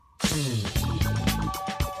You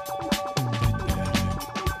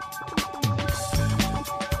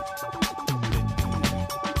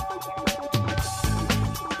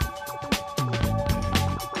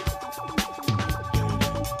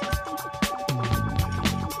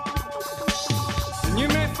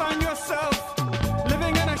may find yourself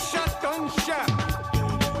living in a shotgun shack,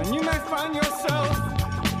 and you may find yourself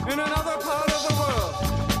in another part of the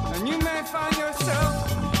world, and you may find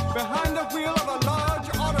yourself behind the wheel of a large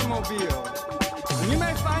automobile, and you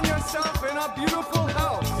may find yourself in a beautiful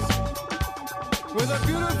house with a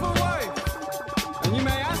beautiful wife, and you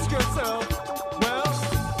may ask yourself, well,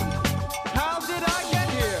 how did I get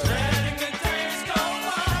here? Letting the days go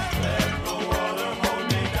by, let the water hold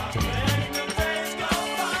me down. Letting the days go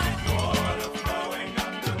by, water flowing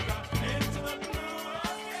underground into the blue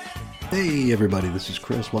ocean. Hey everybody, this is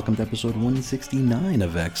Chris. Welcome to episode 169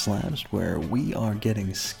 of X-Labs, where we are getting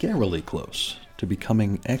scarily close to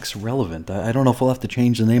becoming X-relevant. I don't know if we'll have to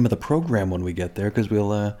change the name of the program when we get there, because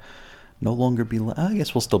we'll no longer be... I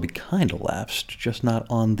guess we'll still be kind of lapsed, just not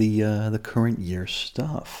on the current year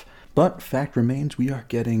stuff. But fact remains, we are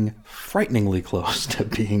getting frighteningly close to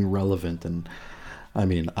being relevant, and I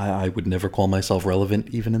mean, I would never call myself relevant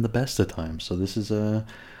even in the best of times, so this is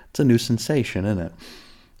it's a new sensation, isn't it?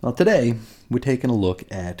 Well, today, we're taking a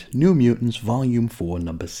look at New Mutants Volume 4,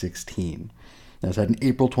 number 16. Now, it's had an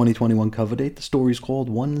April 2021 cover date. The story's called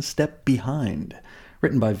One Step Behind,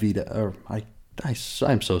 written by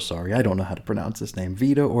I'm so sorry, I don't know how to pronounce this name,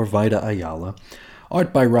 Vida or Vida Ayala.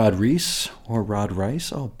 Art by Rod Reis, or Rod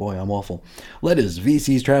Rice, oh boy, I'm awful. Letters,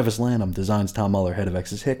 VC's Travis Lanham, designs Tom Muller, head of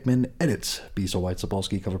X's Hickman, edits, Bisa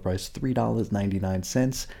White-Sapolsky, cover price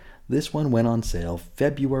 $3.99. This one went on sale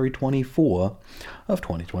February 24 of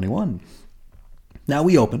 2021. Now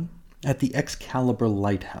we open at the Excalibur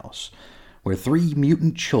Lighthouse, where three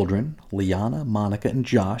mutant children, Liana, Monica, and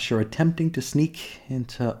Josh, are attempting to sneak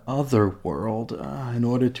into Otherworld in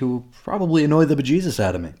order to probably annoy the bejesus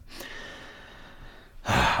out of me.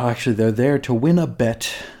 Actually, they're there to win a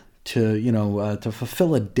bet, to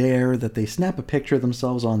fulfill a dare that they snap a picture of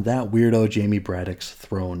themselves on that weirdo Jamie Braddock's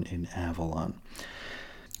throne in Avalon.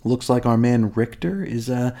 Looks like our man Richter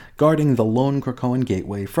is guarding the Lone Krakoan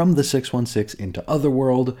gateway from the 616 into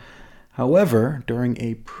Otherworld. However, during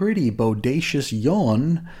a pretty bodacious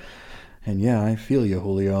yawn, and yeah, I feel you,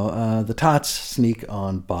 Julio, the tots sneak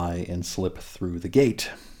on by and slip through the gate.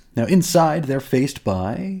 Now inside, they're faced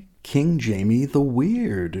by King Jamie the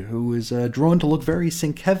Weird, who is drawn to look very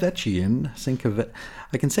Sinkevichian.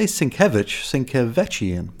 I can say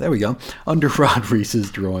Sinkevichian. There we go. Under Rod Reis's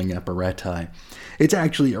drawing apparati. It's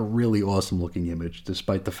actually a really awesome looking image,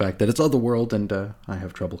 despite the fact that it's Otherworld, and I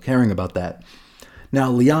have trouble caring about that.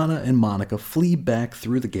 Now, Liana and Monica flee back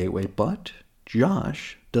through the gateway, but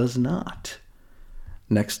Josh does not.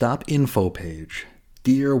 Next stop, info page.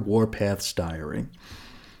 Dear Warpath's Diary.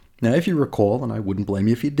 Now, if you recall, and I wouldn't blame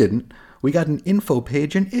you if you didn't, we got an info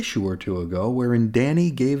page an issue or two ago wherein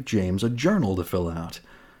Danny gave James a journal to fill out.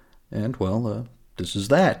 And, well, this is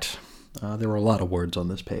that. There were a lot of words on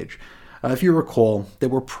this page. If you recall, there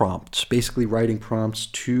were prompts, basically writing prompts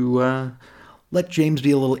to let James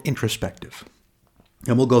be a little introspective.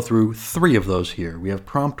 And we'll go through three of those here. We have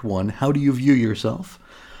prompt 1, how do you view yourself?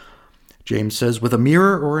 James says, with a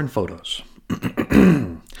mirror or in photos?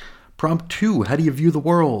 Prompt 2, how do you view the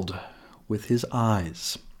world? With his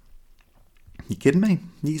eyes. You kidding me?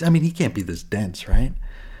 He can't be this dense, right?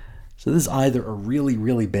 So this is either a really,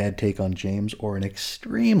 really bad take on James or an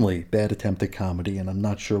extremely bad attempt at comedy, and I'm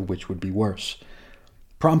not sure which would be worse.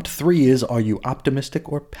 Prompt 3 is, are you optimistic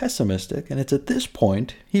or pessimistic? And it's at this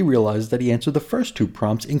point he realizes that he answered the first two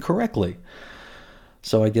prompts incorrectly.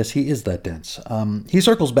 So I guess he is that dense. He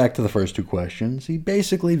circles back to the first two questions. He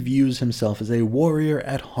basically views himself as a warrior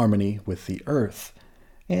at harmony with the earth.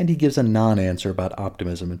 And he gives a non-answer about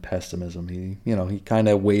optimism and pessimism. He kind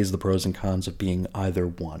of weighs the pros and cons of being either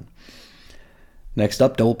one. Next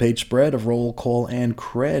up, double-page spread of roll call and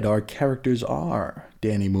cred. Our characters are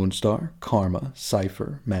Danny Moonstar, Karma,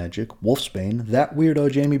 Cypher, Magic, Wolfsbane, That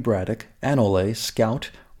Weirdo Jamie Braddock, Anole, Scout,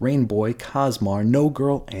 Rainboy, Cosmar, No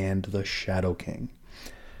Girl, and the Shadow King.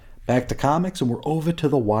 Back to comics, and we're over to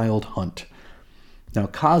the Wild Hunt. Now,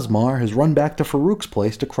 Cosmar has run back to Farouk's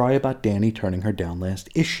place to cry about Danny turning her down last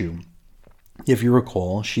issue. If you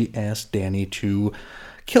recall, she asked Danny to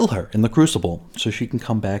kill her in the Crucible so she can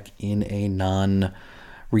come back in a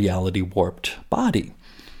non-reality warped body.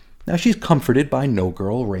 Now, she's comforted by No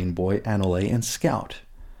Girl, Rainboy, Anole, and Scout.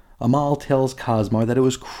 Amal tells Cosmar that it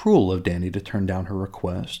was cruel of Danny to turn down her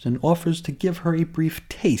request and offers to give her a brief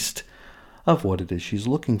taste of what it is she's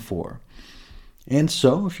looking for. And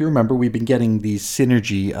so, if you remember, we've been getting these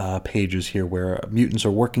synergy pages here where mutants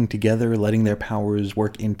are working together, letting their powers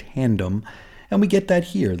work in tandem. And we get that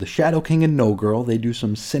here. The Shadow King and No Girl, they do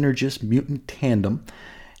some synergist mutant tandem,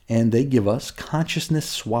 and they give us consciousness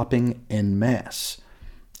swapping en masse.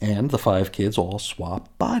 And the 5 kids all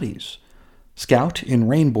swap bodies. Scout, in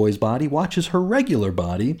Rainboy's body, watches her regular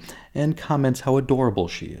body and comments how adorable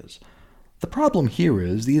she is. The problem here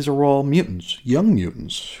is these are all mutants, young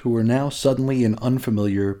mutants, who are now suddenly in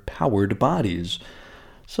unfamiliar, powered bodies.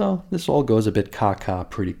 So this all goes a bit caca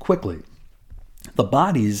pretty quickly. The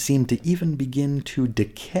bodies seem to even begin to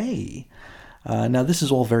decay. Now this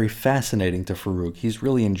is all very fascinating to Farouk. He's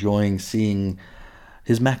really enjoying seeing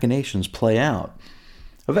his machinations play out.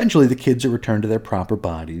 Eventually the kids are returned to their proper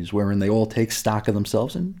bodies, wherein they all take stock of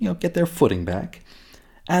themselves and, get their footing back.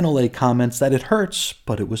 Anole comments that it hurts,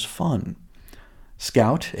 but it was fun.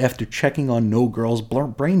 Scout, after checking on No Girl's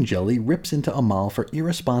brain jelly, rips into Amal for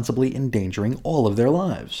irresponsibly endangering all of their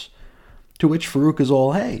lives. To which Farouk is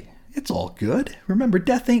all, hey, it's all good. Remember,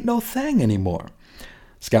 death ain't no thing anymore.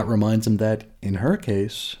 Scout reminds him that, in her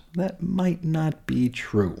case, that might not be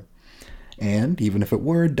true. And, even if it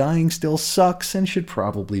were, dying still sucks and should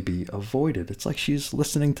probably be avoided. It's like she's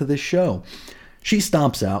listening to this show. She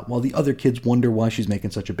stomps out while the other kids wonder why she's making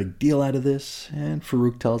such a big deal out of this, and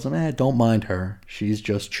Farouk tells them, don't mind her. She's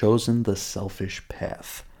just chosen the selfish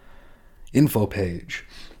path. Info page.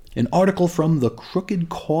 An article from the Crooked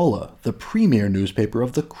Caller, the premier newspaper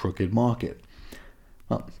of the Crooked Market.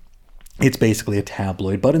 Well, it's basically a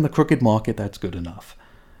tabloid, but in the Crooked Market, that's good enough.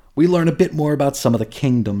 We learn a bit more about some of the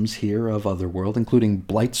kingdoms here of Otherworld, including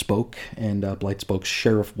Blightspoke and Blightspoke's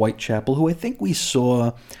Sheriff Whitechapel, who I think we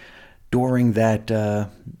saw during that,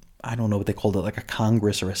 I don't know what they called it, like a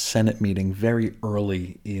Congress or a Senate meeting very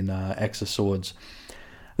early in X of Swords.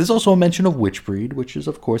 There's also a mention of Witchbreed, which is,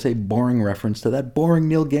 of course, a boring reference to that boring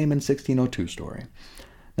Neil Gaiman 1602 story.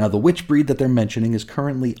 Now, the Witchbreed that they're mentioning is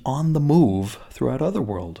currently on the move throughout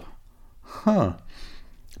Otherworld.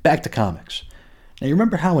 Back to comics. Now, you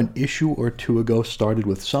remember how an issue or two ago started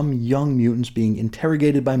with some young mutants being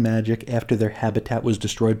interrogated by magic after their habitat was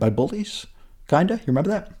destroyed by bullies? Kinda? You remember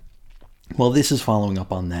that? Well, this is following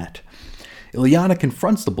up on that. Illyana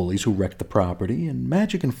confronts the bullies who wrecked the property, and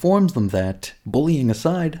Magic informs them that, bullying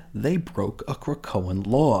aside, they broke a Krakoan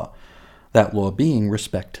law. That law being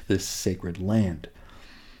respect this sacred land.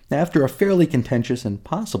 After a fairly contentious and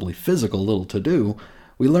possibly physical little to-do,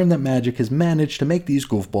 we learn that Magic has managed to make these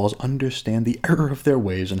goofballs understand the error of their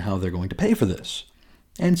ways and how they're going to pay for this.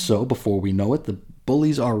 And so, before we know it, the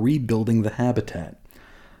bullies are rebuilding the habitat.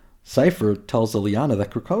 Cypher tells Illyana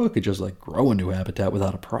that Krakoa could just grow a new habitat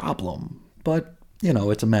without a problem. But,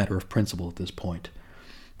 it's a matter of principle at this point.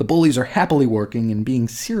 The bullies are happily working and being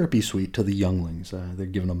syrupy sweet to the younglings. They're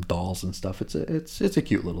giving them dolls and stuff. It's a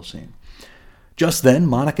cute little scene. Just then,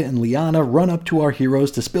 Monica and Liana run up to our heroes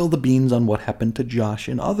to spill the beans on what happened to Josh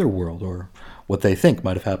in Otherworld, or what they think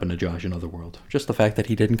might have happened to Josh in Otherworld. Just the fact that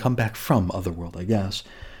he didn't come back from Otherworld, I guess.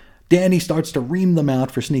 Danny starts to ream them out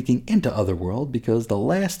for sneaking into Otherworld because the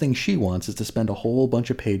last thing she wants is to spend a whole bunch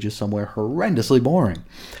of pages somewhere horrendously boring.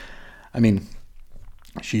 I mean,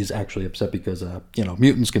 she's actually upset because,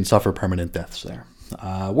 mutants can suffer permanent deaths there.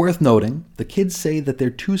 Worth noting, the kids say that they're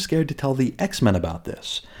too scared to tell the X-Men about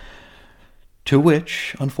this. To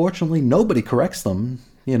which, unfortunately, nobody corrects them,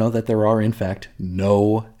 that there are, in fact,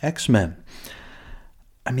 no X-Men.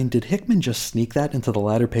 I mean, did Hickman just sneak that into the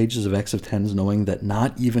latter pages of X of Tens knowing that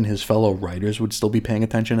not even his fellow writers would still be paying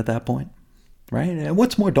attention at that point? Right? And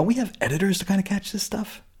what's more, don't we have editors to kind of catch this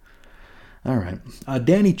stuff? All right.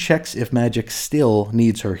 Danny checks if Magic still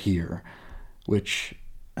needs her here, which,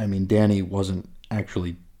 Danny wasn't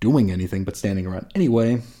actually doing anything but standing around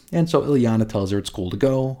anyway, and so Illyana tells her it's cool to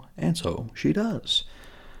go, and so she does.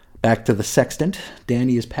 Back to the Sextant,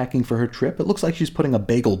 Danny is packing for her trip. It looks like she's putting a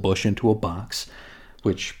bagel bush into a box,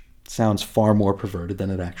 which sounds far more perverted than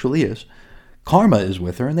it actually is. Karma is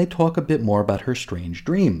with her, and they talk a bit more about her strange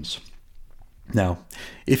dreams. Now,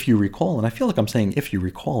 if you recall, and I feel like I'm saying if you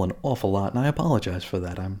recall an awful lot, and I apologize for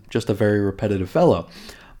that, I'm just a very repetitive fellow,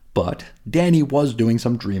 but Danny was doing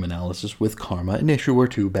some dream analysis with Karma an issue or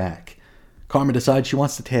two back. Karma decides she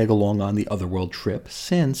wants to tag along on the Otherworld trip,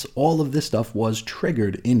 since all of this stuff was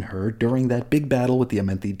triggered in her during that big battle with the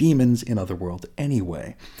Amenthi demons in Otherworld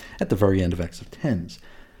anyway, at the very end of X of Tens.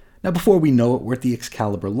 Now, before we know it, we're at the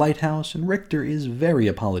Excalibur Lighthouse, and Richter is very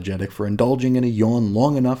apologetic for indulging in a yawn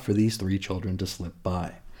long enough for these 3 children to slip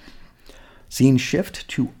by. Scene shift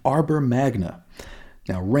to Arbor Magna.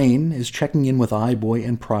 Now, Rain is checking in with Eye-Boy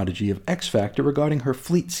and Prodigy of X-Factor regarding her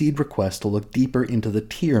Fleet Seed request to look deeper into the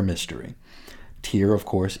Tyr mystery. Tyr, of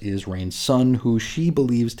course, is Rain's son, who she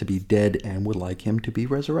believes to be dead and would like him to be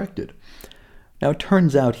resurrected. Now, it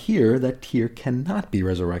turns out here that Tyr cannot be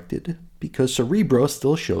resurrected because Cerebro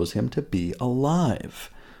still shows him to be alive.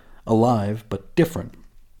 Alive, but different.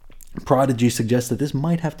 Prodigy suggests that this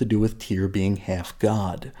might have to do with Tyr being half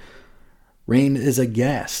god. Rain is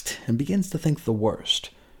aghast and begins to think the worst.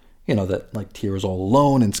 That like Tyr is all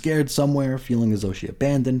alone and scared somewhere, feeling as though she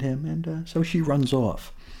abandoned him, and so she runs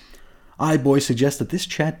off. Eyeboy suggests that this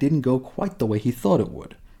chat didn't go quite the way he thought it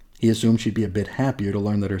would. He assumed she'd be a bit happier to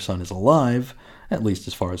learn that her son is alive, at least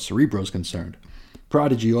as far as Cerebro's concerned.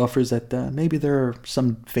 Prodigy offers that maybe there are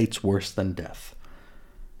some fates worse than death.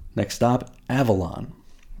 Next stop, Avalon.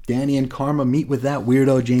 Danny and Karma meet with that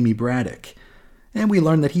weirdo Jamie Braddock, and we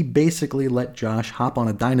learn that he basically let Josh hop on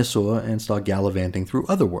a dinosaur and start gallivanting through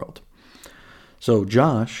Otherworld. So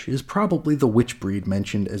Josh is probably the witch breed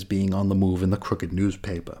mentioned as being on the move in the Crooked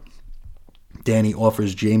newspaper. Danny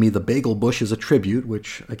offers Jamie the bagel bush as a tribute,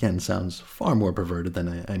 which again sounds far more perverted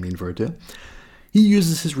than I mean for it to. He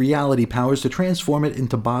uses his reality powers to transform it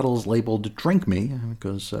into bottles labeled Drink Me,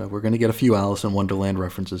 because we're going to get a few Alice in Wonderland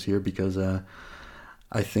references here, because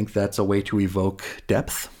I think that's a way to evoke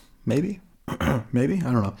depth, maybe? Maybe?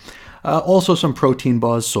 I don't know. Also some protein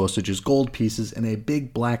bars, sausages, gold pieces, and a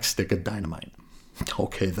big black stick of dynamite.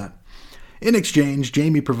 Okay, then. In exchange,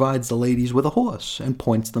 Jamie provides the ladies with a horse and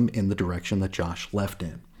points them in the direction that Josh left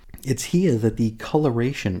in. It's here that the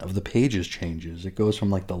coloration of the pages changes. It goes from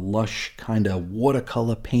like the lush kind of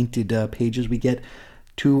watercolor painted pages we get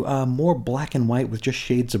to more black and white with just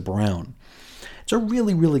shades of brown. It's a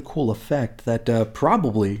really, really cool effect that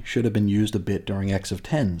probably should have been used a bit during X of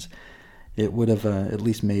Tens. It would have at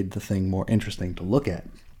least made the thing more interesting to look at.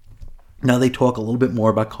 Now they talk a little bit more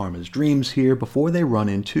about Karma's dreams here before they run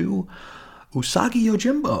into Usagi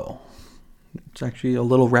Yojimbo. It's actually a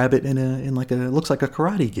little rabbit in like it looks like a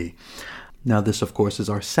karate gi. Now this, of course, is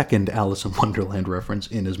our second Alice in Wonderland reference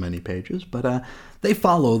in as many pages, but they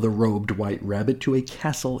follow the robed white rabbit to a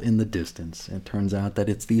castle in the distance. It turns out that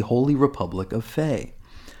it's the Holy Republic of Fae.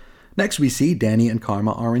 Next we see Danny and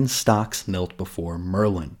Karma are in stocks knelt before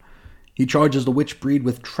Merlin. He charges the witch breed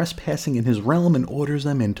with trespassing in his realm and orders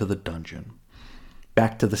them into the dungeon.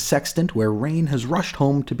 Back to the sextant, where Rain has rushed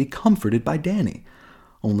home to be comforted by Danny,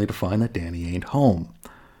 only to find that Danny ain't home.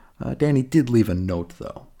 Danny did leave a note,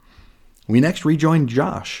 though. We next rejoin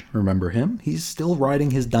Josh. Remember him? He's still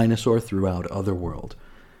riding his dinosaur throughout Otherworld.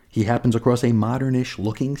 He happens across a modern-ish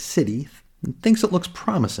looking city and thinks it looks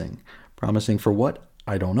promising. Promising for what?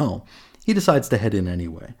 I don't know. He decides to head in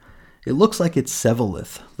anyway. It looks like it's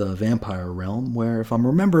Sevalith, the vampire realm, where, if I'm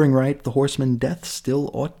remembering right, the Horseman Death still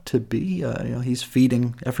ought to be. He's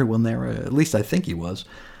feeding everyone there, at least I think he was.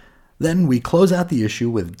 Then we close out the issue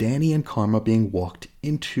with Danny and Karma being walked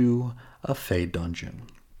into a Fae dungeon.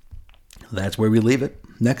 That's where we leave it.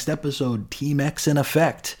 Next episode, Team X in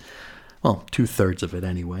effect. Well, 2/3 of it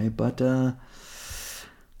anyway, but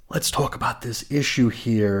let's talk about this issue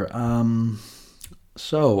here.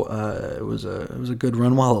 It was a good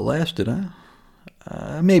run while it lasted,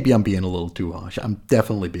 huh? Maybe I'm being a little too harsh. I'm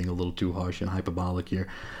definitely being a little too harsh and hyperbolic here.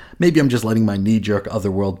 Maybe I'm just letting my knee-jerk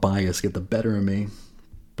Otherworld bias get the better of me.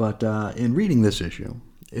 But in reading this issue,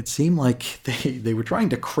 it seemed like they were trying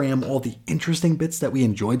to cram all the interesting bits that we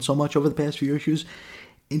enjoyed so much over the past few issues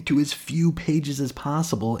into as few pages as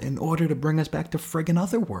possible in order to bring us back to friggin'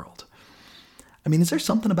 Otherworld. I mean, is there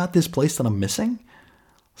something about this place that I'm missing?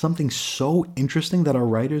 Something so interesting that our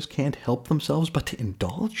writers can't help themselves but to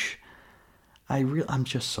indulge? I'm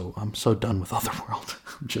so done with Otherworld.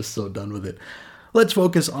 I'm just so done with it. Let's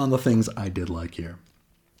focus on the things I did like here.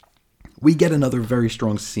 We get another very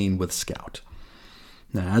strong scene with Scout.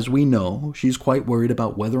 Now, as we know, she's quite worried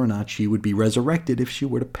about whether or not she would be resurrected if she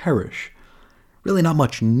were to perish. Really not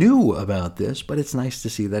much new about this, but it's nice to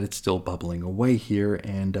see that it's still bubbling away here,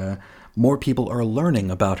 and more people are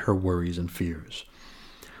learning about her worries and fears.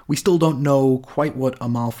 We still don't know quite what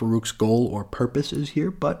Amal Farouk's goal or purpose is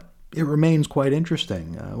here, but it remains quite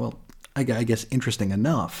interesting. I guess interesting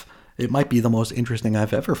enough. It might be the most interesting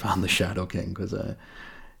I've ever found the Shadow King, because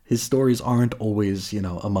his stories aren't always,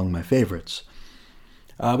 among my favorites.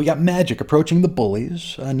 We got Magik approaching the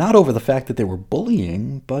bullies, not over the fact that they were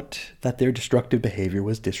bullying, but that their destructive behavior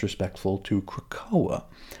was disrespectful to Krakoa.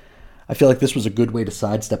 I feel like this was a good way to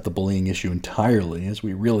sidestep the bullying issue entirely, as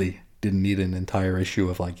we really didn't need an entire issue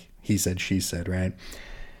of, he said, she said, right?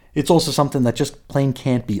 It's also something that just plain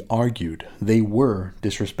can't be argued. They were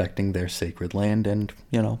disrespecting their sacred land, and,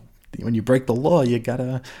 when you break the law,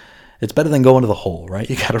 it's better than going to the hole, right?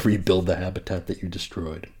 You gotta rebuild the habitat that you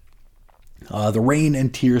destroyed. The Rain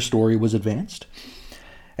and Tyr story was advanced,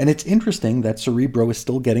 And it's interesting that Cerebro is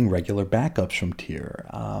still getting regular backups from Tyr.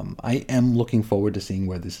 I am looking forward to seeing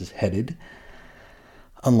where this is headed.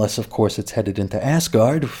 Unless, of course, it's headed into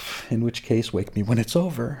Asgard, in which case, wake me when it's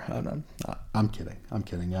over. I'm kidding.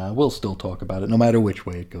 We'll still talk about it, no matter which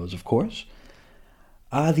way it goes, of course.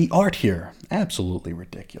 The art here, absolutely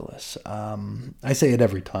ridiculous. I say it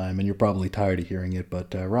every time, and you're probably tired of hearing it,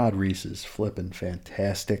 but Rod Reis is flippin'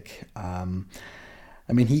 fantastic.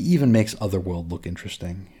 He even makes Otherworld look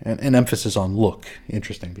interesting. An emphasis on look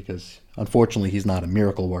interesting, because unfortunately he's not a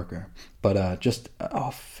miracle worker. But just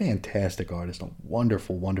a fantastic artist, a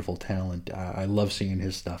wonderful, wonderful talent. I love seeing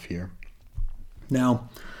his stuff here. Now,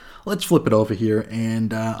 let's flip it over here,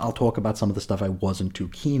 and I'll talk about some of the stuff I wasn't too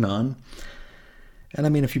keen on.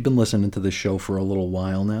 And if you've been listening to this show for a little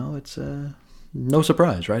while now, it's no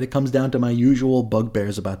surprise, right? It comes down to my usual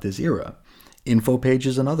bugbears about this era. Info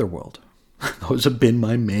pages and Otherworld. Those have been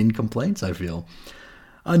my main complaints, I feel.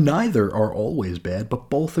 Neither are always bad, but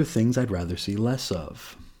both are things I'd rather see less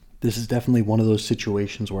of. This is definitely one of those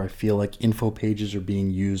situations where I feel like info pages are being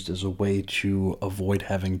used as a way to avoid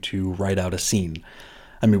having to write out a scene.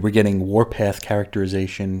 We're getting Warpath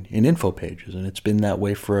characterization in info pages, and it's been that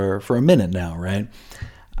way for a minute now, right?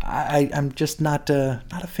 I'm just not a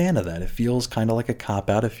fan of that. It feels kind of like a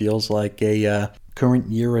cop-out. It feels like a current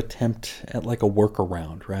year attempt at like a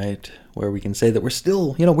workaround, right? Where we can say that we're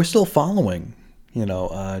still following,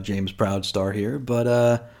 James Proudstar here, but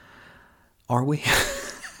are we?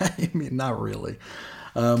 Not really.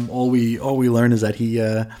 All we learn is that he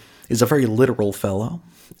is a very literal fellow,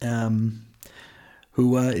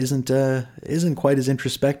 who isn't quite as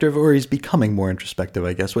introspective, or he's becoming more introspective,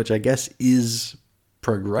 I guess, which I guess is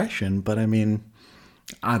progression, but I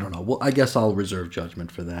don't know. Well, I guess I'll reserve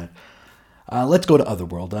judgment for that. Let's go to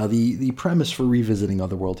Otherworld. The premise for revisiting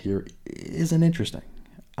Otherworld here isn't interesting.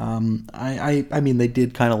 They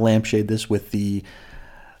did kind of lampshade this with the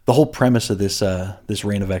whole premise of this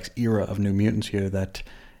Reign of X era of New Mutants here, that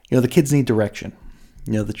the kids need direction.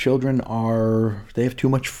 The children they have too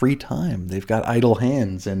much free time. They've got idle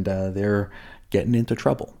hands, and they're getting into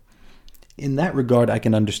trouble. In that regard, I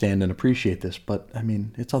can understand and appreciate this, but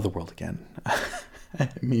it's Otherworld again.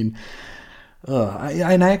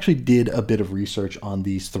 I actually did a bit of research on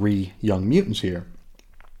these three young mutants here.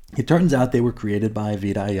 It turns out they were created by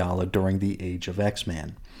Vita Ayala during the Age of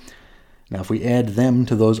X-Man. Now, if we add them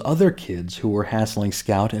to those other kids who were hassling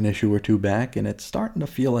Scout an issue or two back, and it's starting to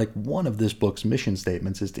feel like one of this book's mission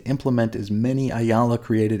statements is to implement as many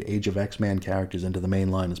Ayala-created Age of X-Man characters into the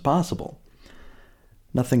main line as possible.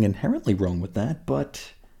 Nothing inherently wrong with that,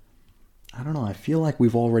 but I don't know, I feel like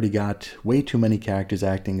we've already got way too many characters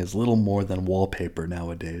acting as little more than wallpaper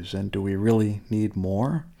nowadays, and do we really need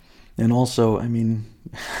more? And also,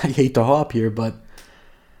 I hate to hop here, but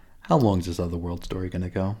how long is this Otherworld story going to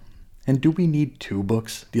go? And do we need 2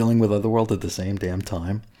 books dealing with Otherworld at the same damn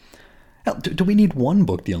time? Hell, do we need 1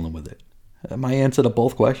 book dealing with it? My answer to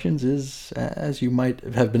both questions is, as you might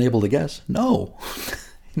have been able to guess, no.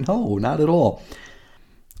 No, not at all.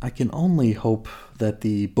 I can only hope that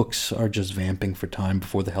the books are just vamping for time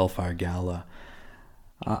before the Hellfire Gala.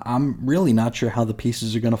 I'm really not sure how the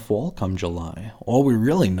pieces are going to fall come July. All we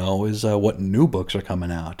really know is what new books are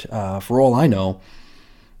coming out. For all I know,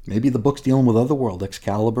 maybe the books dealing with Otherworld,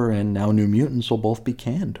 Excalibur, and now New Mutants will both be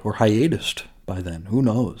canned or hiatused by then. Who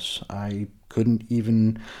knows? I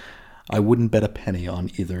wouldn't bet a penny on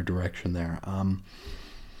either direction there.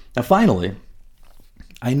 Now, finally,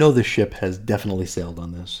 I know the ship has definitely sailed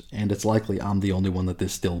on this, and it's likely I'm the only one that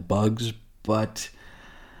this still bugs, but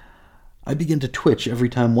I begin to twitch every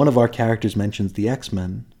time one of our characters mentions the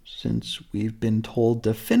X-Men, since we've been told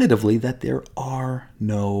definitively that there are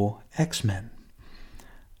no X-Men.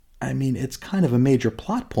 It's kind of a major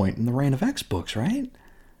plot point in the Reign of X books, right?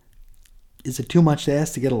 Is it too much to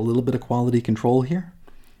ask to get a little bit of quality control here?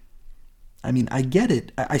 I get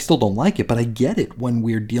it. I still don't like it, but I get it when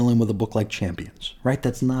we're dealing with a book like Champions, right?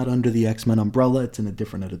 That's not under the X-Men umbrella. It's in a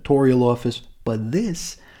different editorial office. But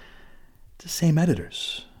this, it's the same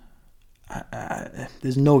editors.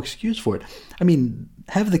 There's no excuse for it.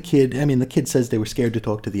 Have the kid, the kid says they were scared to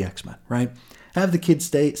talk to the X-Men, right? Have the kids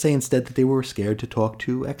say instead that they were scared to talk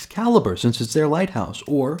to Excalibur since it's their lighthouse,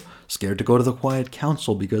 or scared to go to the Quiet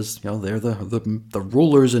Council because, they're the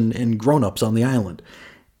rulers and grown-ups on the island.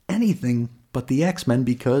 Anything but the X-Men,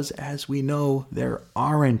 because, as we know, there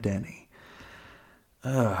aren't any.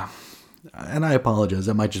 And I apologize,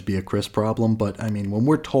 that might just be a Chris problem, but, when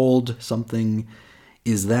we're told something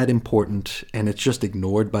is that important and it's just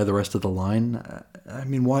ignored by the rest of the line,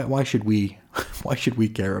 why should we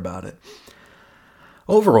care about it?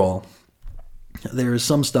 Overall, there is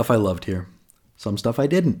some stuff I loved here, Some stuff I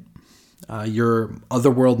didn't. Your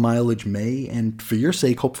Otherworld mileage may, and for your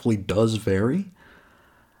sake, hopefully does vary.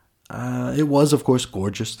 It was, of course,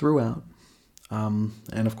 gorgeous throughout.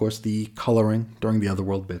 And, of course, the coloring during the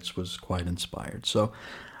Otherworld bits was quite inspired. So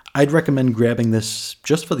I'd recommend grabbing this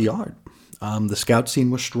just for the art. The scout scene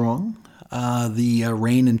was strong. The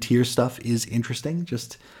rain and tear stuff is interesting.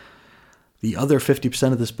 Just the other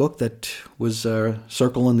 50% of this book that was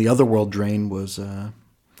circling the Otherworld drain was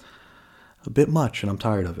a bit much, and I'm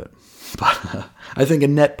tired of it. But I think a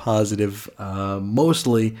net positive,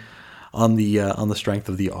 mostly on the strength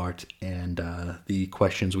of the art and the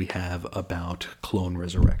questions we have about clone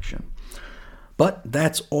resurrection. But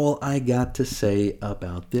that's all I got to say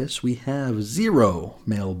about this. We have 0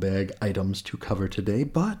 mailbag items to cover today,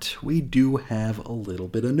 but we do have a little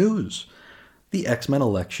bit of news. The X-Men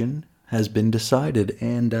election has been decided,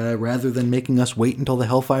 and rather than making us wait until the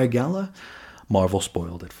Hellfire Gala, Marvel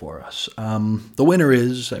spoiled it for us. The winner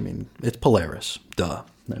is, it's Polaris. Duh.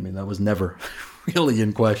 That was never really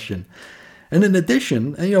in question. And in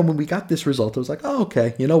addition, when we got this result, I was like, oh,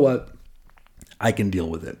 okay, you know what? I can deal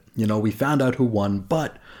with it. We found out who won,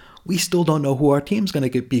 but we still don't know who our team's going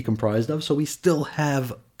to be comprised of, so we still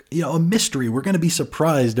have, a mystery. We're going to be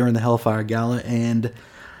surprised during the Hellfire Gala, and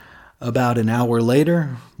about an hour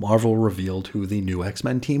later, Marvel revealed who the new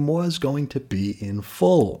X-Men team was going to be in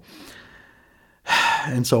full.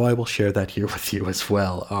 And so I will share that here with you as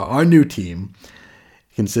well. Our new team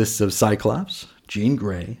consists of Cyclops, Jean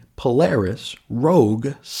Grey, Polaris, Rogue,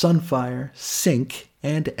 Sunfire, Synch,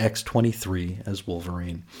 and X-23 as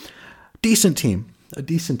Wolverine. A decent team.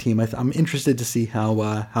 I'm interested to see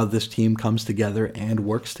how this team comes together and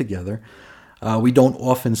works together. We don't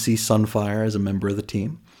often see Sunfire as a member of the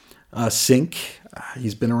team. Synch,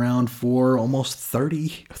 he's been around for almost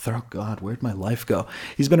 30... Oh, God, where'd my life go?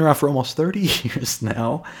 He's been around for almost 30 years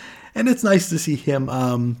now, and it's nice to see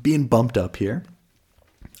him being bumped up here.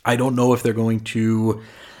 I don't know if they're going to...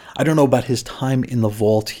 I don't know about his time in the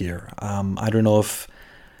vault here. I don't know if...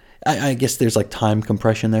 I guess there's like time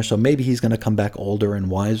compression there, so maybe he's going to come back older and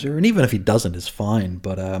wiser, and even if he doesn't, it's fine.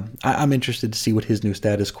 But I'm interested to see what his new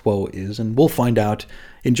status quo is, and we'll find out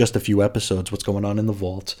in just a few episodes what's going on in the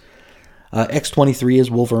vault. X-23 is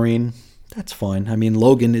Wolverine. That's fine.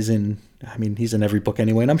 Logan is in... he's in every book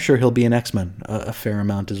anyway, and I'm sure he'll be in X-Men a fair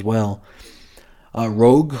amount as well.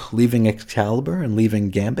 Rogue leaving Excalibur and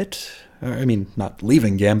leaving Gambit. Not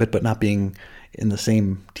leaving Gambit, but not being in the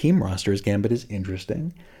same team roster as Gambit is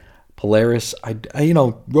interesting. Polaris,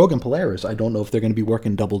 Rogue and Polaris, I don't know if they're going to be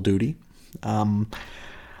working double duty. I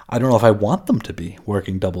don't know if I want them to be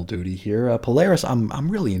working double duty here. Polaris, I'm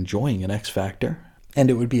really enjoying in X Factor, and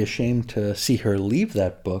it would be a shame to see her leave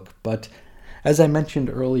that book, but as I mentioned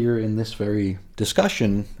earlier in this very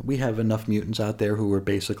discussion, we have enough mutants out there who are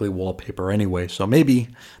basically wallpaper anyway, so maybe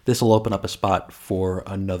this will open up a spot for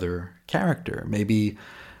another character. Maybe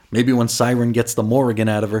when Siren gets the Morrigan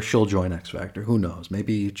out of her, she'll join X Factor. Who knows?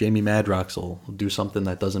 Maybe Jamie Madrox will do something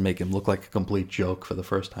that doesn't make him look like a complete joke for the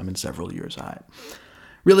first time in several years. I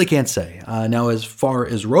really can't say. Now, as far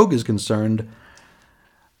as Rogue is concerned,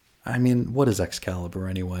 what is Excalibur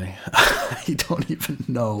anyway? I don't even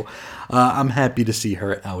know. I'm happy to see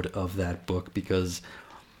her out of that book because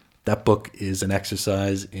that book is an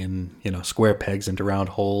exercise in, square pegs into round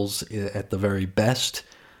holes at the very best.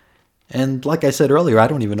 And like I said earlier, I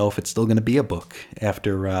don't even know if it's still going to be a book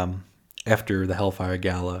after the Hellfire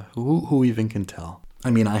Gala. Who even can tell?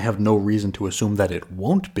 I have no reason to assume that it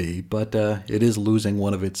won't be, but it is losing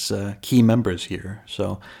one of its key members here.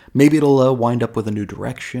 So maybe it'll wind up with a new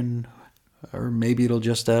direction, or maybe it'll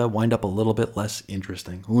just wind up a little bit less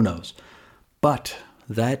interesting. Who knows? But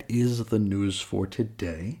that is the news for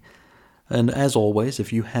today. And as always,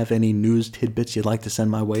 if you have any news tidbits you'd like to send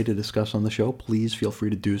my way to discuss on the show, please feel free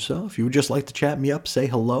to do so. If you would just like to chat me up, say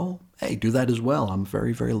hello, hey, do that as well. I'm a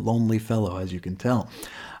very, very lonely fellow, as you can tell.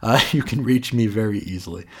 You can reach me very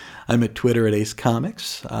easily. I'm at Twitter at Ace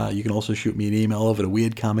Comics. You can also shoot me an email over to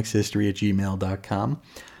weirdcomicshistory@gmail.com.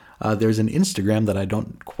 There's an Instagram that I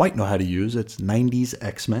don't quite know how to use. It's 90s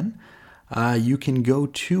X-Men. You can go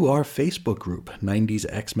to our Facebook group, 90s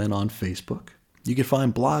X-Men on Facebook. You can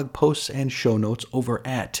find blog posts and show notes over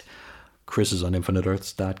at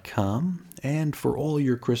chrisisoninfiniteearths.com. And for all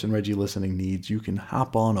your Chris and Reggie listening needs, you can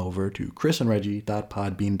hop on over to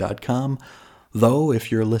chrisandreggie.podbean.com. Though,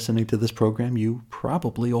 if you're listening to this program, you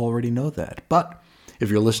probably already know that. But if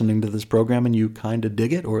you're listening to this program and you kind of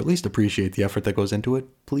dig it, or at least appreciate the effort that goes into it,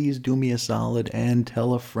 please do me a solid and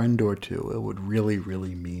tell a friend or two. It would really,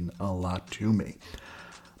 really mean a lot to me.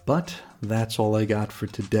 But that's all I got for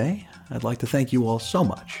today. I'd like to thank you all so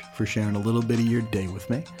much for sharing a little bit of your day with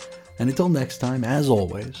me. And until next time, as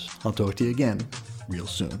always, I'll talk to you again real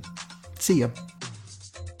soon. See ya.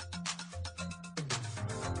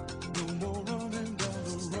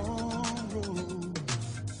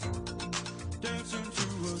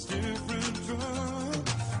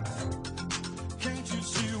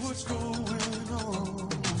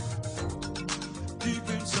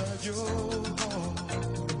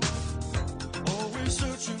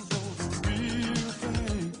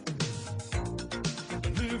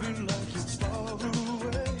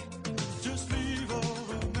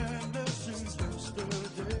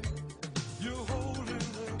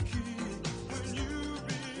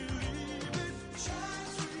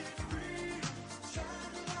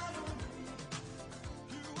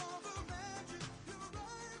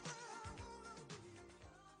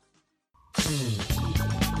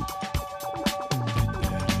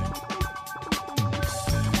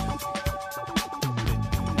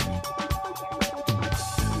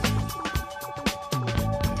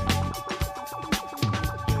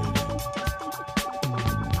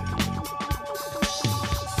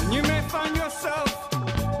 You may find yourself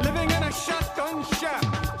living in a shotgun shack,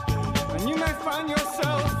 and you may find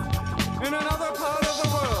yourself in another part of the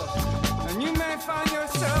world, and you may find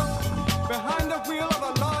yourself behind the wheel of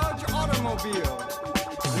a large automobile,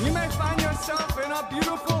 and you may find yourself in a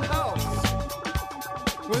beautiful house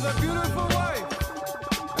with a beautiful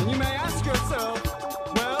wife, and you may ask yourself,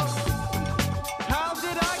 well, how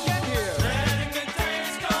did I get here? Letting the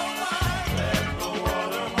days go by, let the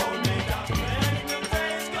water hold me down. Letting the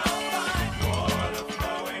days go by, water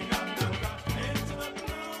flowing underground into the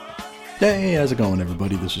blue. Hey, how's it going,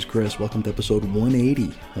 everybody? This is Chris. Welcome to episode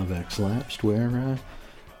 180 of X-Lapsed, where,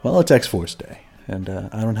 it's X-Force Day. And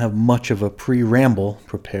I don't have much of a pre-ramble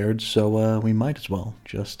prepared, so we might as well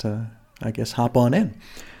just, hop on in.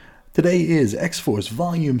 Today is X-Force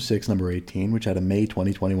Volume 6, number 18, which had a May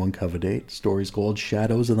 2021 cover date. Story's called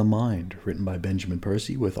Shadows of the Mind, written by Benjamin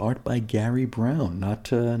Percy, with art by Gary Brown, not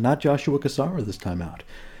Joshua Cassara this time out.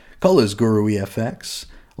 Colors, Guru EFX.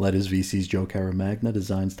 Letters, VC's Joe Caramagna.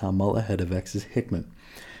 Designs, Tom Muller. Head of X's Hickman.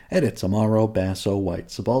 Edits, Amaro, Basso, White,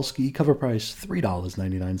 Sobalski. Cover price,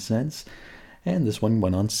 $3.99. And this one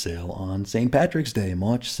went on sale on St. Patrick's Day,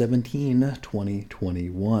 March 17,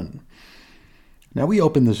 2021. Now, we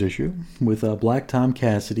open this issue with Black Tom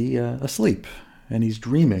Cassidy asleep, and he's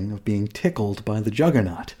dreaming of being tickled by the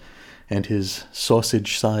Juggernaut and his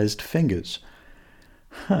sausage-sized fingers.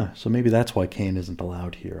 So maybe that's why Kane isn't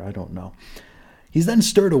allowed here, I don't know. He's then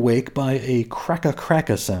stirred awake by a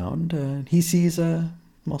crack-a-crack-a sound, and he sees a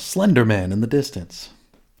Slender Man in the distance.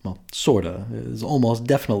 Well, sorta. Is almost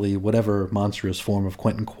definitely whatever monstrous form of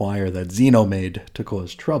Quentin Quire that Zeno made to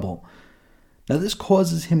cause trouble. Now, this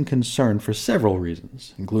causes him concern for several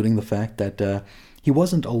reasons, including the fact that he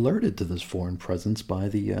wasn't alerted to this foreign presence by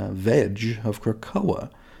the Veg of Krakoa.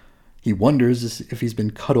 He wonders if he's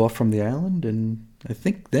been cut off from the island, and I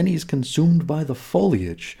think then he's consumed by the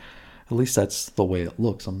foliage. At least that's the way it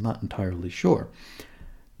looks. I'm not entirely sure.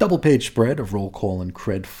 Double-page spread of roll call and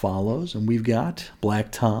cred follows, and we've got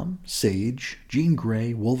Black Tom, Sage, Jean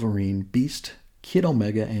Grey, Wolverine, Beast, Kid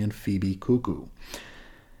Omega, and Phoebe Cuckoo.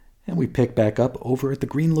 And we pick back up over at the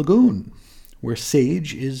Green Lagoon, where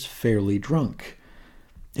Sage is fairly drunk.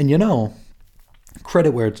 And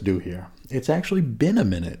credit where it's due here. It's actually been a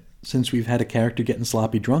minute since we've had a character getting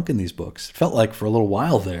sloppy drunk in these books. It felt like for a little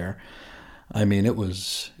while there. I mean, it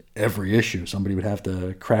was every issue. Somebody would have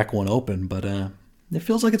to crack one open, but it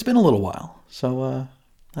feels like it's been a little while. So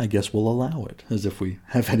I guess we'll allow it, as if we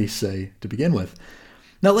have any say to begin with.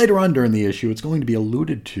 Now, later on during the issue, it's going to be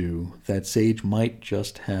alluded to that Sage might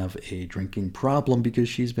just have a drinking problem because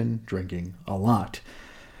she's been drinking a lot.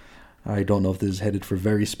 I don't know if this is headed for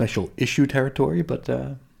very special issue territory, but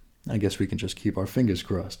I guess we can just keep our fingers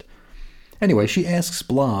crossed. Anyway, she asks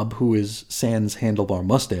Blob, who is Sans Handlebar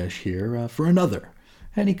Mustache here, for another,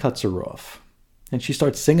 and he cuts her off. And she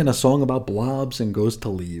starts singing a song about blobs and goes to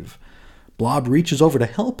leave. Blob reaches over to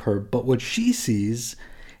help her, but what she sees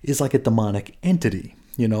is like a demonic entity.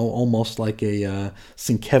 Almost like a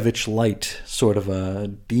Sienkiewicz light sort of a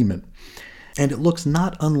demon. And it looks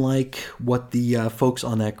not unlike what the folks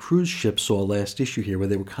on that cruise ship saw last issue here, where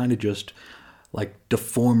they were kind of just like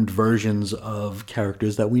deformed versions of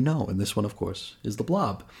characters that we know. And this one, of course, is the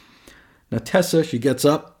Blob. Now, Tessa, she gets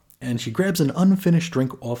up and she grabs an unfinished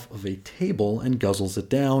drink off of a table and guzzles it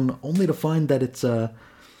down, only to find that it's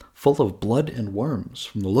full of blood and worms.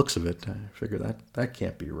 From the looks of it, I figure that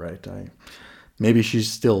can't be right. Maybe she's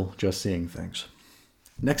still just seeing things.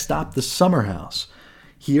 Next stop, the Summer House.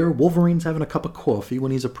 Here, Wolverine's having a cup of coffee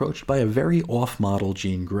when he's approached by a very off-model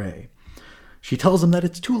Jean Grey. She tells him that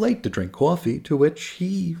it's too late to drink coffee, to which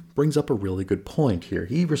he brings up a really good point here.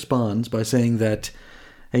 He responds by saying that,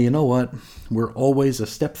 hey, you know what? We're always a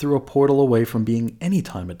step through a portal away from being any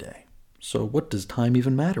time of day. So what does time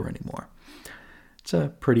even matter anymore? It's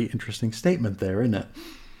a pretty interesting statement there, isn't it?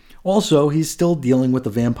 Also, he's still dealing with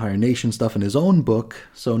the Vampire Nation stuff in his own book,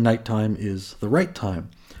 so nighttime is the right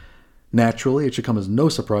time. Naturally, it should come as no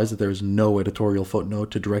surprise that there is no editorial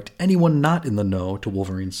footnote to direct anyone not in the know to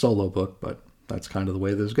Wolverine's solo book, but that's kind of the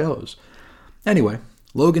way this goes. Anyway,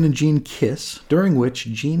 Logan and Jean kiss, during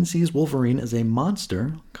which Jean sees Wolverine as a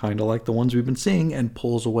monster, kind of like the ones we've been seeing, and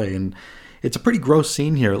pulls away. And it's a pretty gross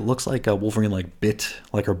scene here. It looks like Wolverine bit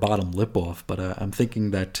her bottom lip off, but I'm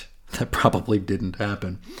thinking that probably didn't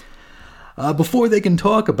happen. Before they can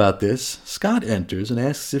talk about this, Scott enters and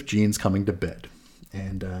asks if Jean's coming to bed.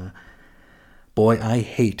 And boy, I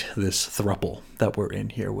hate this throuple that we're in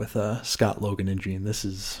here with Scott, Logan, and Jean.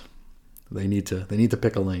 They need to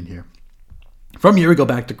pick a lane here. From here, we go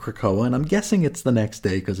back to Krakoa, and I'm guessing it's the next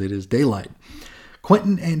day because it is daylight.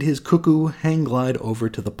 Quentin and his cuckoo hang glide over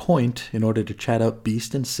to the Point in order to chat up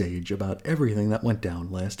Beast and Sage about everything that went down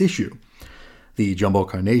last issue. The Jumbo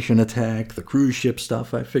Carnation attack, the cruise ship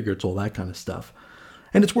stuff, I figure it's all that kind of stuff.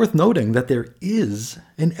 And it's worth noting that there is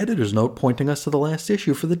an editor's note pointing us to the last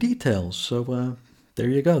issue for the details. So there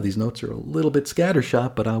you go. These notes are a little bit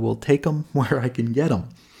scattershot, but I will take them where I can get them.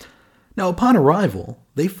 Now, upon arrival,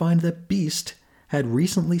 they find that Beast had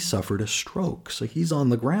recently suffered a stroke, so he's on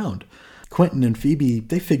the ground. Quentin and Phoebe,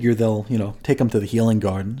 they figure they'll, take him to the healing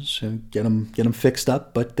gardens and get him fixed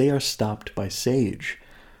up, but they are stopped by Sage.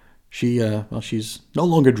 She's no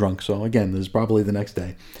longer drunk, so again, this is probably the next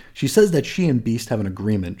day. She says that she and Beast have an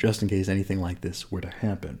agreement just in case anything like this were to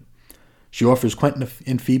happen. She offers Quentin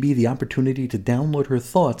and Phoebe the opportunity to download her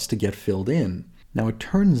thoughts to get filled in. Now, it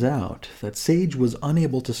turns out that Sage was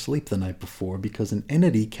unable to sleep the night before because an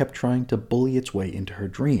entity kept trying to bully its way into her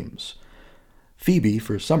dreams. Phoebe,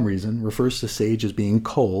 for some reason, refers to Sage as being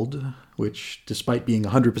cold, which, despite being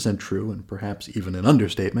 100% true and perhaps even an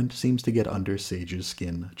understatement, seems to get under Sage's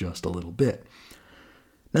skin just a little bit.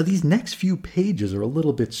 Now, these next few pages are a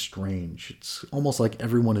little bit strange. It's almost like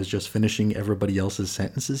everyone is just finishing everybody else's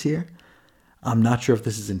sentences here. I'm not sure if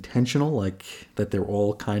this is intentional, like that they're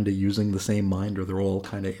all kind of using the same mind or they're all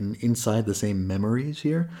kind of inside the same memories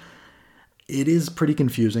here. It is pretty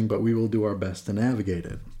confusing, but we will do our best to navigate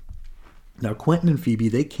it. Now, Quentin and Phoebe,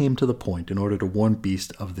 they came to the Point in order to warn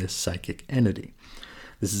Beast of this psychic entity.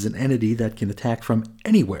 This is an entity that can attack from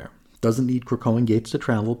anywhere. Doesn't need Krakoan gates to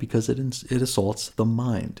travel because it assaults the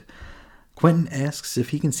mind. Quentin asks if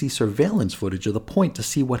he can see surveillance footage of the Point to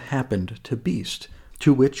see what happened to Beast.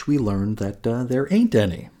 To which we learn that there ain't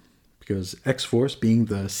any, because X-Force, being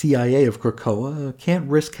the CIA of Krakoa, can't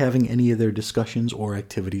risk having any of their discussions or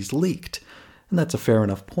activities leaked. And that's a fair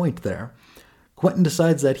enough point there. Quentin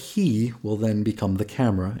decides that he will then become the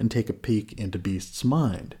camera and take a peek into Beast's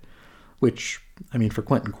mind. Which, for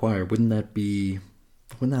Quentin Quire, wouldn't that be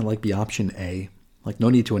option A? No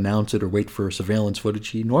need to announce it or wait for surveillance footage.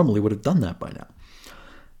 He normally would have done that by now.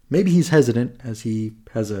 Maybe he's hesitant, as he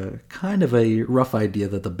has a kind of a rough idea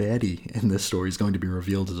that the baddie in this story is going to be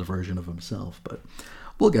revealed as a version of himself, but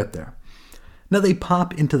we'll get there. Now they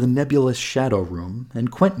pop into the nebulous shadow room,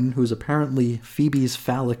 and Quentin, who's apparently Phoebe's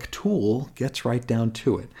phallic tool, gets right down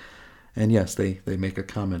to it. And yes, they make a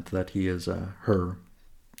comment that he is her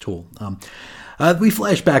tool. We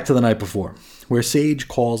flash back to the night before, where Sage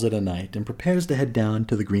calls it a night and prepares to head down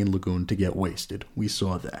to the Green Lagoon to get wasted. We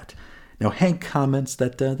saw that. Now, Hank comments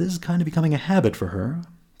that this is kind of becoming a habit for her,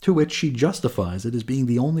 to which she justifies it as being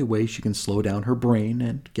the only way she can slow down her brain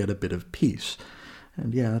and get a bit of peace.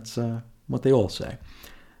 And yeah, that's what they all say.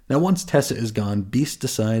 Now, once Tessa is gone, Beast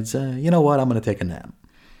decides, you know what, I'm going to take a nap.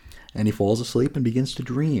 And he falls asleep and begins to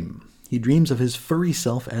dream. He dreams of his furry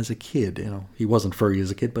self as a kid. He wasn't furry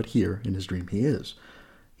as a kid, but here, in his dream, he is.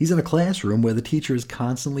 He's in a classroom where the teacher is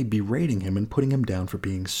constantly berating him and putting him down for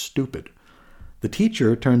being stupid. The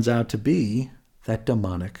teacher turns out to be that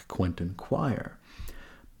demonic Quentin Quire.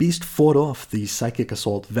 Beast fought off the psychic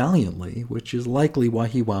assault valiantly, which is likely why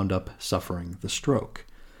he wound up suffering the stroke.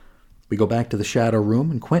 We go back to the shadow room,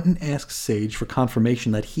 and Quentin asks Sage for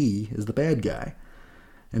confirmation that he is the bad guy.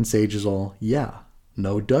 And Sage is all, yeah,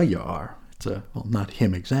 no duh you are. It's not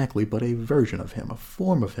him exactly, but a version of him, a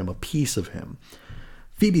form of him, a piece of him.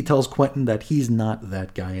 Phoebe tells Quentin that he's not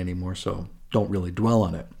that guy anymore, so don't really dwell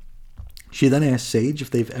on it. She then asks Sage if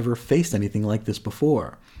they've ever faced anything like this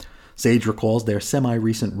before. Sage recalls their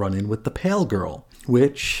semi-recent run-in with the Pale Girl,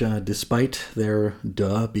 which, despite there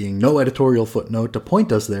being no editorial footnote to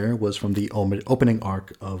point us there, was from the opening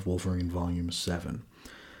arc of Wolverine Volume 7.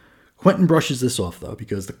 Quentin brushes this off, though,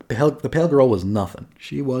 because the Pale Girl was nothing.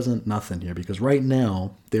 She wasn't nothing here, because right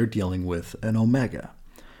now they're dealing with an Omega.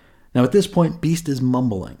 Now, at this point, Beast is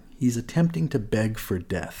mumbling. He's attempting to beg for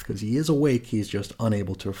death, because he is awake, he's just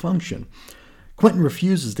unable to function. Quentin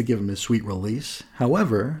refuses to give him his sweet release.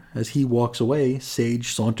 However, as he walks away,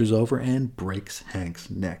 Sage saunters over and breaks Hank's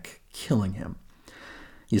neck, killing him.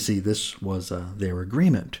 You see, this was their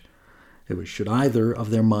agreement. It was, should either of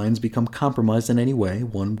their minds become compromised in any way,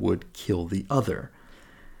 one would kill the other.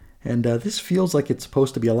 And this feels like it's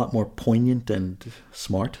supposed to be a lot more poignant and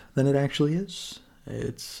smart than it actually is.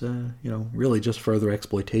 It's, really just further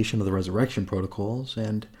exploitation of the resurrection protocols.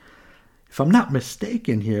 And if I'm not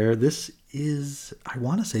mistaken here, this is, I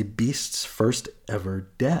want to say, Beast's first ever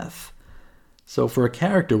death. So for a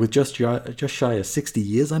character with just shy of 60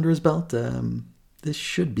 years under his belt, this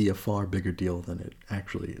should be a far bigger deal than it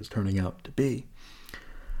actually is turning out to be.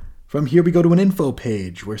 From here we go to an info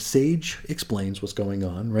page where Sage explains what's going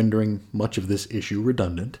on, rendering much of this issue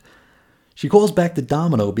redundant. She calls back to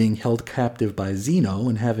Domino being held captive by Zeno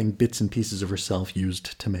and having bits and pieces of herself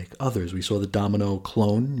used to make others. We saw the Domino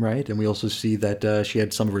clone, right? And we also see that she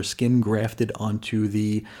had some of her skin grafted onto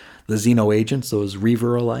the Zeno agents, those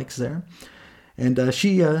Reaver-alikes there. And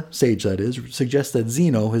Sage that is, suggests that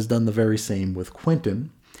Zeno has done the very same with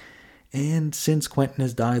Quentin. And since Quentin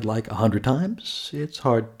has died like 100 times, it's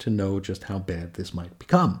hard to know just how bad this might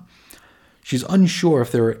become. She's unsure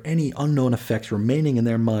if there are any unknown effects remaining in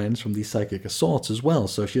their minds from these psychic assaults as well,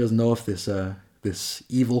 so she doesn't know if this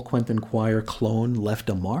evil Quentin Quire clone left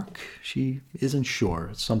a mark. She isn't sure.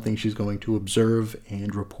 It's something she's going to observe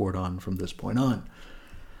and report on from this point on.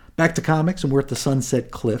 Back to comics, and we're at the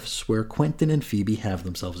Sunset Cliffs, where Quentin and Phoebe have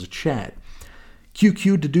themselves a chat.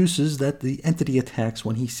 QQ deduces that the entity attacks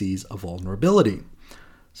when he sees a vulnerability.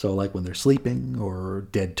 So like when they're sleeping, or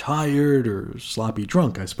dead tired, or sloppy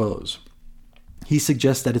drunk, I suppose. He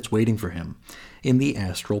suggests that it's waiting for him in the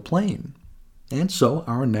astral plane. And so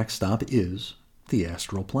our next stop is the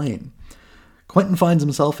astral plane. Quentin finds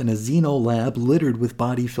himself in a Zeno lab littered with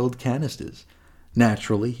body-filled canisters.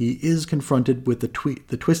 Naturally, he is confronted with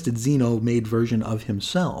the twisted Zeno-made version of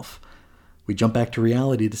himself. We jump back to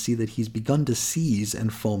reality to see that he's begun to seize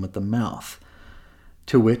and foam at the mouth.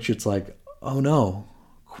 To which it's like, oh no,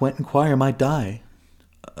 Quentin Quire might die.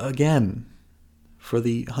 Again. For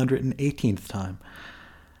the 118th time.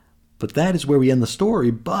 But that is where we end the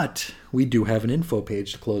story, but we do have an info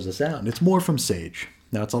page to close us out, and it's more from Sage.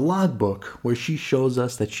 Now, it's a logbook where she shows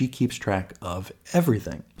us that she keeps track of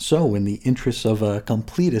everything. So, in the interests of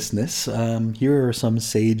completeness, here are some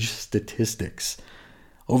Sage statistics.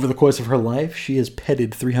 Over the course of her life, she has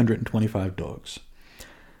petted 325 dogs.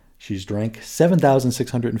 She's drank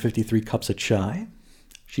 7,653 cups of chai.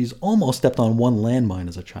 She's almost stepped on one landmine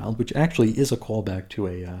as a child, which actually is a callback to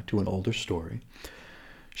an older story.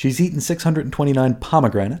 She's eaten 629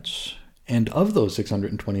 pomegranates, and of those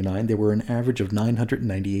 629, there were an average of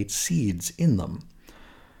 998 seeds in them.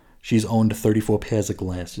 She's owned 34 pairs of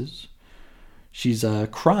glasses. She's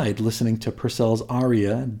cried listening to Purcell's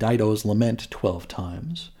aria, Dido's Lament, 12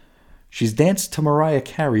 times. She's danced to Mariah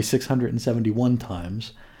Carey 671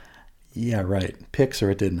 times. Yeah, right, pics or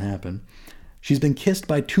it didn't happen. She's been kissed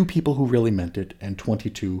by 2 people who really meant it, and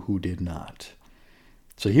 22 who did not.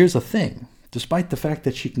 So here's the thing. Despite the fact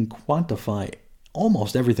that she can quantify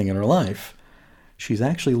almost everything in her life, she's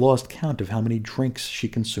actually lost count of how many drinks she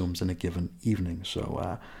consumes in a given evening.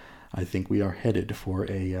 So I think we are headed for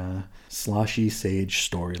a sloshy Sage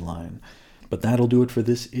storyline. But that'll do it for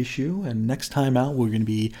this issue, and next time out we're going to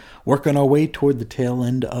be working our way toward the tail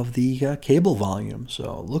end of the Cable volume.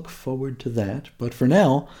 So look forward to that. But for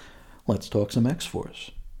now, let's talk some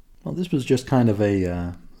X-Force. Well, this was just kind of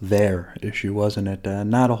a their issue, wasn't it?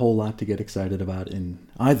 Not a whole lot to get excited about in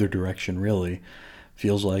either direction, really.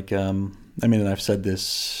 Feels like, I've said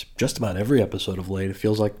this just about every episode of late. It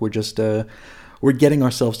feels like we're just, we're getting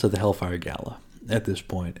ourselves to the Hellfire Gala at this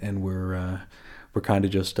point, and we're kind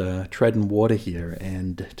of just treading water here.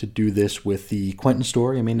 And to do this with the Quentin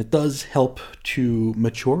story, it does help to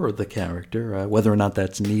mature the character. Whether or not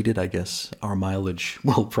that's needed, I guess our mileage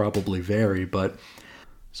will probably vary. But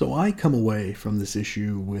so I come away from this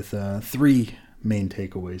issue with 3 main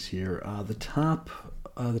takeaways here. The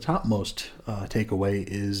topmost takeaway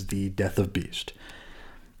is the death of Beast.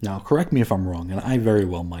 Now, correct me if I'm wrong, and I very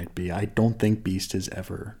well might be. I don't think Beast has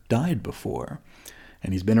ever died before.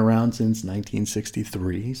 And he's been around since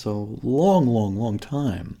 1963, so long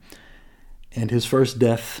time. And his first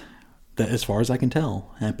death, that, as far as I can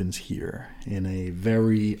tell, happens here in a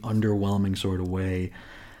very underwhelming sort of way.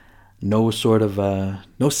 No sort of,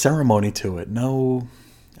 no ceremony to it. No,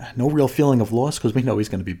 no real feeling of loss because we know he's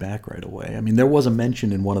going to be back right away. I mean, there was a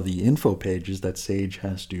mention in one of the info pages that Sage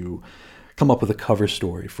has to come up with a cover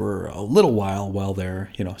story for a little while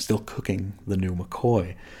they're, still cooking the new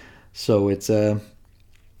McCoy. So it's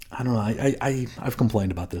I don't know. I've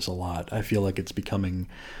complained about this a lot. I feel like it's becoming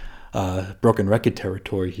broken record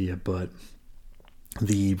territory here, but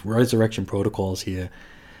the resurrection protocols here,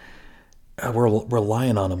 we're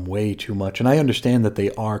relying on them way too much. And I understand that they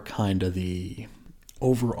are kind of the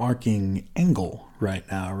overarching angle right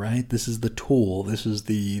now, right? This is the tool. This is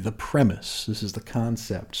the premise. This is the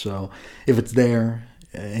concept. So if it's there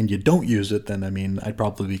and you don't use it, then, I mean, I'd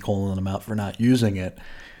probably be calling them out for not using it.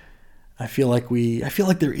 I feel like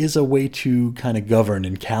there is a way to kind of govern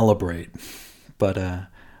and calibrate, but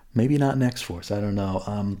maybe not in X-Force. I don't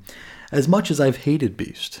know. As much as I've hated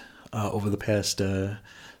Beast over the past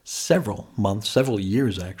several months, several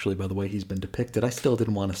years actually, by the way he's been depicted, I still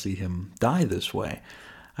didn't want to see him die this way.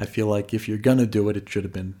 I feel like if you're going to do it, it should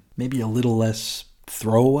have been maybe a little less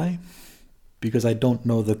throwaway, because I don't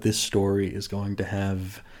know that this story is going to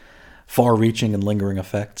have far-reaching and lingering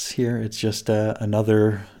effects here. It's just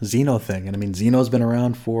another Xeno thing. And I mean, Xeno's been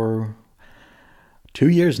around for 2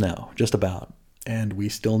 years now, just about, and we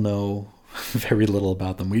still know very little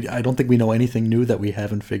about them. I don't think we know anything new that we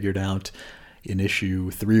haven't figured out in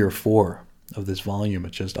issue 3 or 4 of this volume.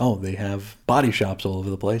 It's just, they have body shops all over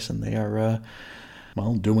the place, and they are,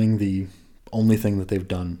 doing the only thing that they've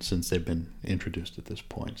done since they've been introduced at this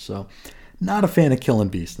point. So, not a fan of killing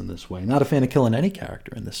Beast in this way. Not a fan of killing any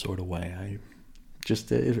character in this sort of way.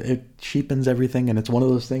 It cheapens everything, and it's one of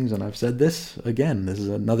those things, and I've said this again, this is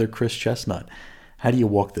another Chris Chestnut. How do you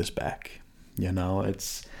walk this back?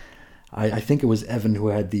 I think it was Evan who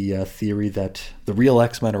had the theory that the real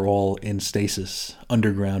X-Men are all in stasis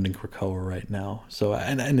underground in Krakoa right now. So,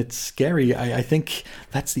 and it's scary. I think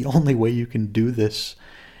that's the only way you can do this.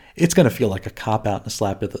 It's going to feel like a cop-out and a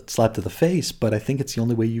slap to the face, but I think it's the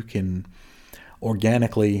only way you can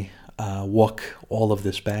organically walk all of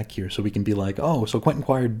this back here, so we can be like, so Quentin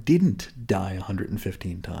Quire didn't die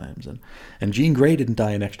 115 times, and Jean Grey didn't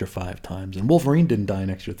die an extra 5 times, and Wolverine didn't die an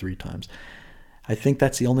extra 3 times. I think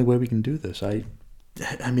that's the only way we can do this. I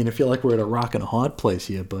mean, I feel like we're at a rock and a hard place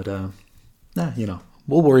here, but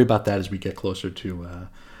we'll worry about that as we get closer to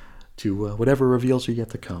whatever reveals are yet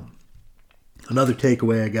to come. Another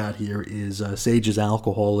takeaway I got here is Sage's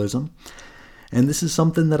alcoholism, and this is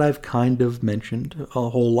something that I've kind of mentioned a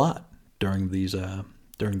whole lot during these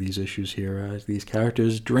issues here. These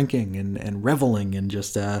characters drinking and reveling and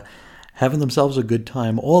just having themselves a good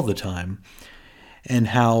time all the time. And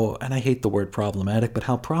I hate the word problematic, but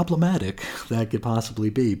how problematic that could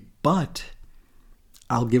possibly be. But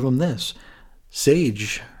I'll give them this.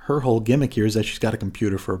 Sage, her whole gimmick here is that she's got a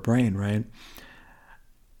computer for a brain, right?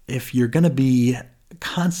 If you're going to be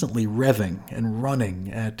constantly revving and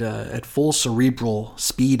running at full cerebral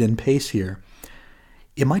speed and pace here,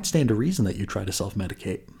 it might stand to reason that you try to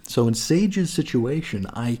self-medicate. So in Sage's situation,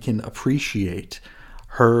 I can appreciate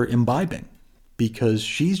her imbibing, because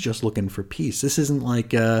she's just looking for peace. This isn't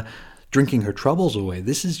like drinking her troubles away.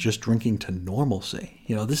 This is just drinking to normalcy.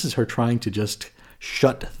 This is her trying to just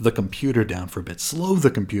shut the computer down for a bit, slow the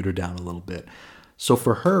computer down a little bit. So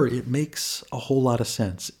for her, it makes a whole lot of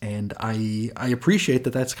sense. And I appreciate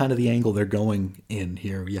that that's kind of the angle they're going in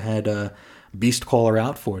here. You had Beast call her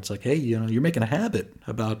out for it. It's like, hey, you're making a habit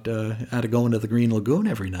about out of going to the Green Lagoon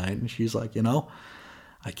every night. And she's like,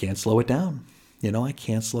 I can't slow it down. I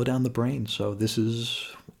can't slow down the brain, so this is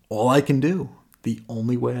all I can do. The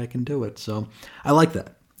only way I can do it. So I like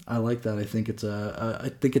that. I think it's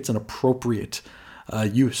an appropriate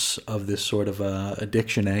use of this sort of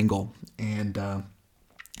addiction angle, and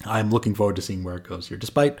I'm looking forward to seeing where it goes here,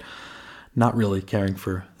 despite not really caring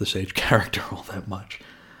for the Sage character all that much.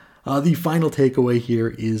 The final takeaway here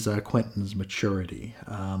is Quentin's maturity.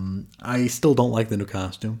 I still don't like the new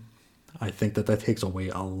costume. I think that takes away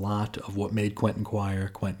a lot of what made Quentin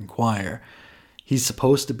Quire. He's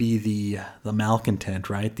supposed to be the malcontent,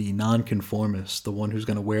 right? The nonconformist, the one who's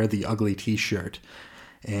going to wear the ugly T-shirt.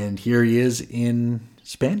 And here he is in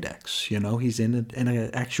spandex. He's in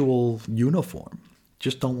an actual uniform.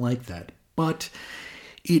 Just don't like that. But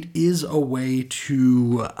it is a way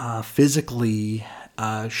to physically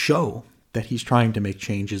show that he's trying to make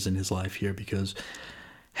changes in his life here, because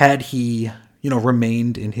had he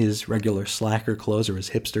remained in his regular slacker clothes or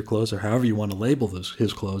his hipster clothes or however you want to label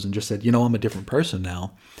his clothes and just said, I'm a different person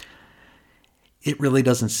now, it really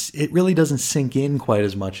doesn't sink in quite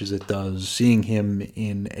as much as it does seeing him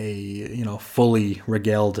in a, fully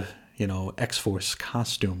regaled, X-Force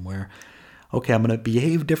costume where okay, I'm going to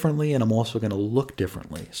behave differently and I'm also going to look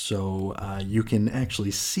differently. So you can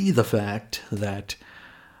actually see the fact that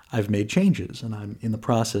I've made changes and I'm in the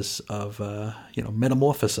process of,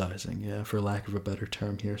 metamorphosizing, for lack of a better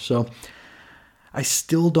term here. So I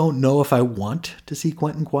still don't know if I want to see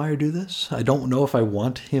Quentin Quire do this. I don't know if I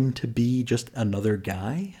want him to be just another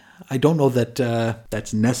guy. I don't know that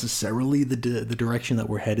that's necessarily the direction that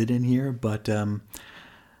we're headed in here, but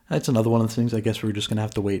that's another one of the things I guess we're just going to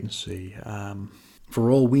have to wait and see.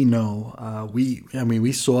 For all we know,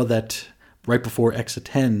 we saw that right before X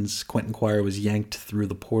attends, Quentin Quire was yanked through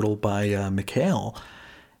the portal by Mikhail,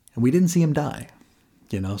 and we didn't see him die.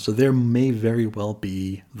 So there may very well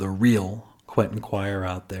be the real Quentin Quire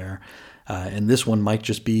out there, and this one might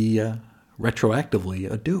just be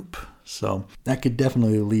retroactively a dupe. So that could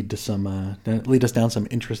definitely lead us down some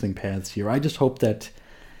interesting paths here. I just hope that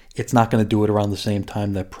it's not going to do it around the same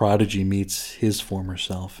time that Prodigy meets his former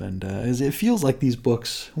self. And as it feels like these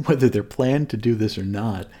books, whether they're planned to do this or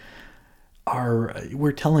not,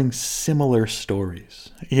 we're telling similar stories.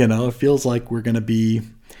 It feels like we're going to be,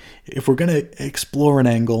 if we're going to explore an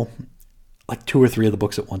angle, like 2 or 3 of the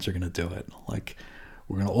books at once are going to do it. Like,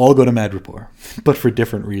 we're going to all go to Madripoor, but for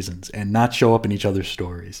different reasons, and not show up in each other's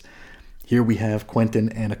stories. Here we have Quentin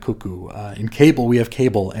and a cuckoo. In Cable, we have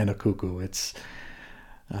Cable and a cuckoo.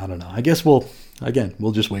 I don't know. I guess we'll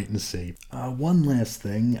just wait and see. One last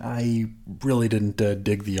thing. I really didn't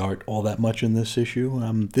dig the art all that much in this issue.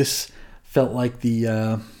 This felt like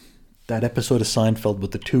that episode of Seinfeld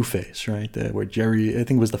with the Two-Face, right? Where Jerry, I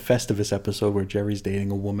think it was the Festivus episode where Jerry's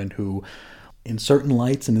dating a woman who, in certain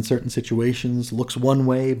lights and in certain situations, looks one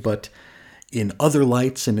way, but in other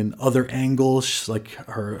lights and in other angles, like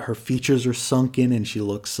her features are sunken and she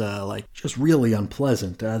looks like just really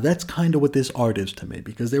unpleasant. That's kind of what this art is to me,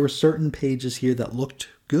 because there were certain pages here that looked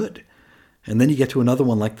good. And then you get to another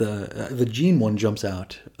one, like the Jean one jumps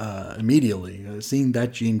out immediately. Seeing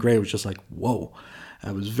that Jean Grey was just like, whoa.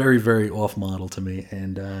 It was very, very off-model to me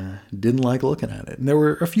and didn't like looking at it. And there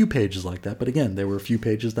were a few pages like that, but again, there were a few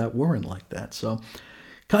pages that weren't like that. So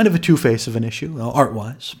kind of a two-face of an issue,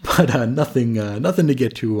 art-wise, but nothing to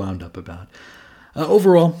get too wound up about.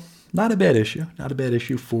 Overall, not a bad issue. Not a bad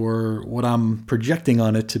issue for what I'm projecting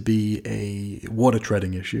on it to be a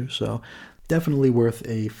water-treading issue. So definitely worth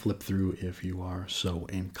a flip through if you are so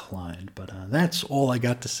inclined. But that's all I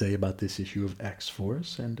got to say about this issue of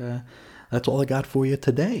X-Force, and that's all I got for you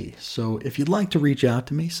today. So if you'd like to reach out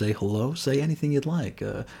to me, say hello, say anything you'd like,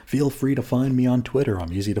 feel free to find me on Twitter.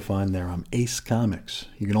 I'm easy to find there. I'm Ace Comics.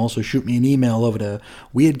 You can also shoot me an email over to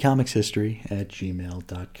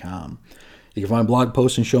weirdcomicshistory@gmail.com. You can find blog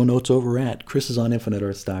posts and show notes over at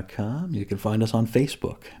chrisisoninfiniteearths.com. You can find us on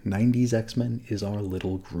Facebook. 90s X-Men is our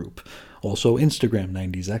little group. Also Instagram,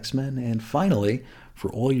 90s X-Men. And finally,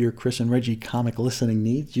 for all your Chris and Reggie comic listening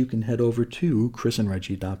needs, you can head over to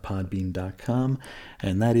chrisandreggie.podbean.com,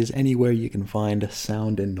 and that is anywhere you can find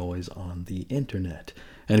sound and noise on the internet.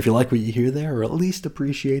 And if you like what you hear there, or at least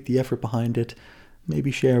appreciate the effort behind it,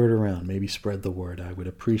 maybe share it around, maybe spread the word. I would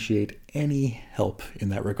appreciate any help in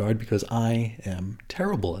that regard, because I am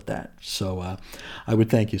terrible at that. So I would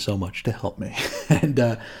thank you so much to help me. And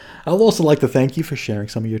I'll also like to thank you for sharing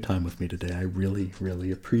some of your time with me today. I really, really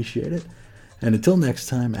appreciate it. And until next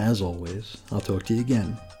time, as always, I'll talk to you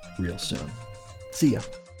again real soon. See ya.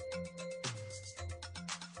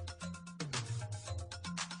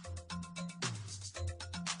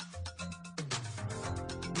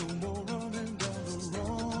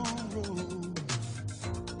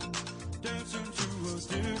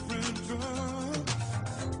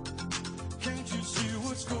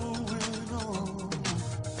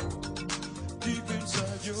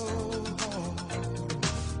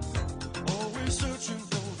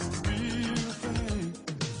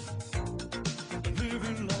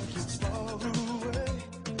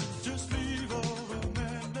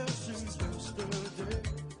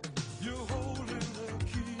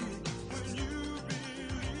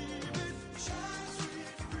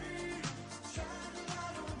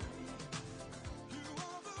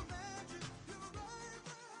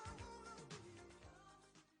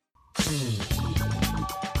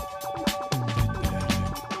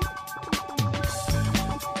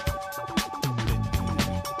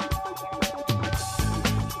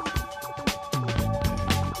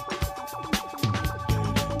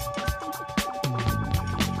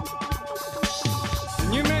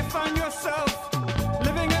 You may find yourself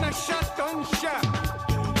living in a shotgun shack,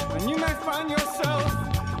 and you may find yourself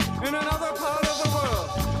in another part of the world,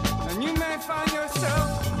 and you may find yourself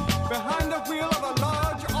behind the wheel of a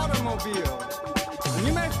large automobile, and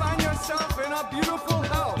you may find yourself in a beautiful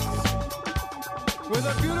house with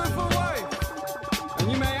a beautiful wife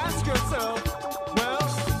And you may ask yourself, well,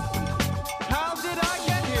 how did I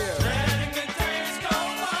get here? Letting the days go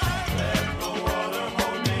by, let the water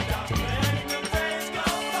hold me down. Letting the days go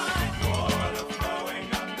by, water flowing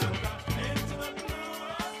underground into the blue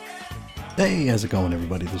again. Hey, how's it going,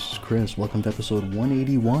 everybody? This is Chris. Welcome to episode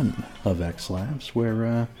 181 of X-Labs,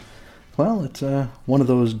 where, it's one of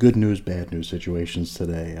those good news, bad news situations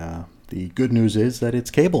today. The good news is that it's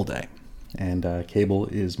Cable Day, and Cable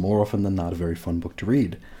is more often than not a very fun book to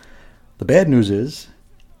read. The bad news is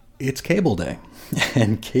it's Cable Day,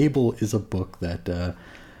 and Cable is a book that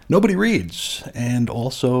nobody reads, and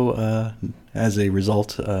also, as a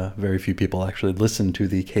result, very few people actually listen to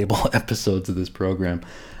the Cable episodes of this program.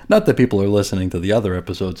 Not that people are listening to the other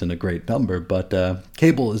episodes in a great number, but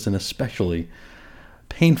Cable is an especially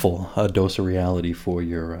painful dose of reality for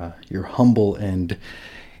your humble and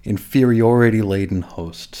inferiority-laden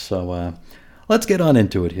host. So let's get on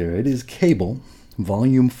into it here. It is Cable,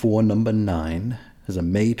 Volume 4, Number 9. Has a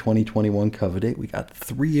May 2021 cover date. We got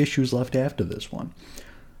 3 issues left after this one.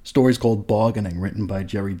 Story's called Bargaining, written by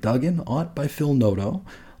Jerry Duggan, art by Phil Noto,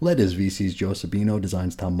 letters VC's Joe Sabino,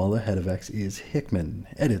 designs Tom Muller, head of X is Hickman,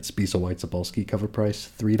 edits Bisa White-Sapolsky, cover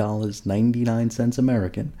price $3.99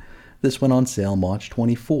 American. This went on sale March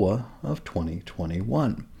 24 of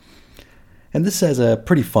 2021. And this has a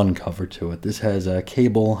pretty fun cover to it. This has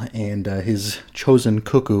Cable and his chosen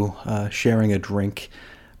cuckoo sharing a drink,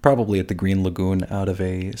 probably at the Green Lagoon, out of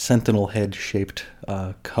a sentinel head-shaped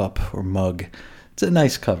cup or mug. It's a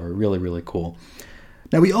nice cover, really, really cool.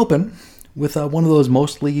 Now we open with one of those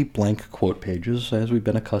mostly blank quote pages, as we've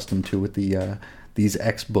been accustomed to with these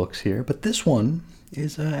X books here. But this one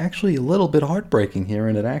is actually a little bit heartbreaking here,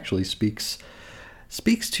 and it actually speaks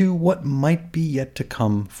to what might be yet to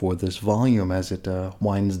come for this volume as it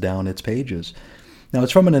winds down its pages. Now,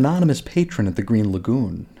 it's from an anonymous patron at the Green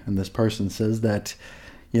Lagoon, and this person says that,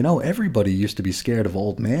 everybody used to be scared of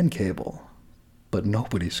old man Cable, but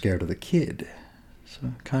nobody's scared of the kid.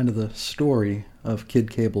 So, kind of the story of Kid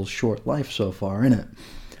Cable's short life so far, isn't it?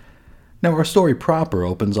 Now, our story proper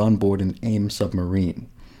opens on board an AIM submarine.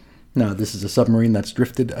 Now, this is a submarine that's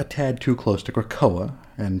drifted a tad too close to Krakoa,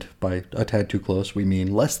 and by a tad too close, we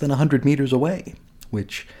mean less than 100 meters away,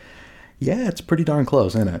 which, yeah, it's pretty darn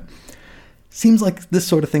close, isn't it? Seems like this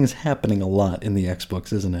sort of thing is happening a lot in the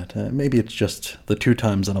X-books, isn't it? Maybe it's just the 2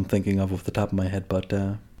 times that I'm thinking of off the top of my head, but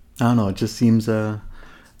I don't know, it just seems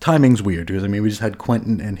timing's weird, because, we just had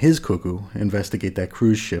Quentin and his cuckoo investigate that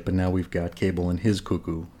cruise ship, and now we've got Cable and his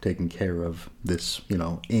cuckoo taking care of this,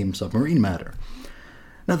 AIM submarine matter.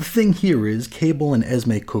 Now, the thing here is, Cable and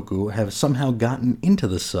Esme Cuckoo have somehow gotten into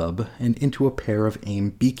the sub and into a pair of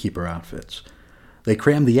AIM beekeeper outfits. They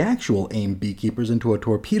cram the actual AIM beekeepers into a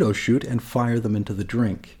torpedo chute and fire them into the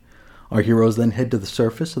drink. Our heroes then head to the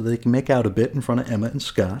surface so they can make out a bit in front of Emma and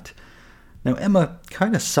Scott. Now, Emma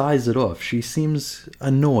kind of sighs it off. She seems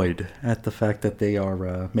annoyed at the fact that they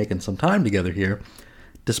are making some time together here,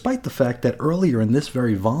 despite the fact that earlier in this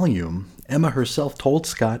very volume, Emma herself told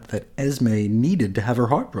Scott that Esme needed to have her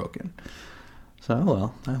heart broken.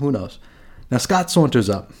 So, who knows? Now, Scott saunters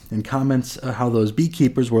up and comments how those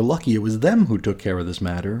beekeepers were lucky it was them who took care of this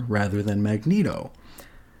matter rather than Magneto.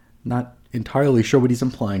 Not entirely sure what he's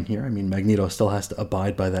implying here. Magneto still has to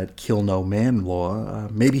abide by that kill no man law.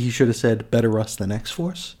 Maybe he should have said better us than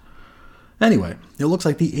X-Force? Anyway, it looks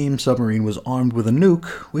like the AIM submarine was armed with a nuke,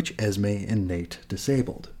 which Esme and Nate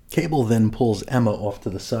disabled. Cable then pulls Emma off to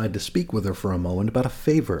the side to speak with her for a moment about a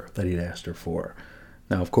favor that he'd asked her for.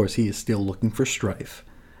 Now, of course, he is still looking for Strife.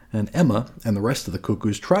 And Emma and the rest of the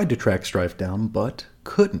Cuckoos tried to track Strife down, but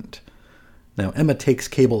couldn't. Now, Emma takes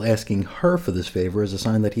Cable asking her for this favor as a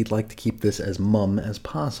sign that he'd like to keep this as mum as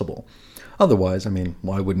possible. Otherwise,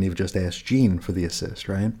 why wouldn't he have just asked Jean for the assist,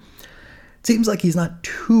 right? It seems like he's not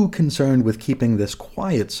too concerned with keeping this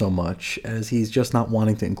quiet so much as he's just not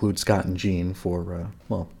wanting to include Scott and Jean for,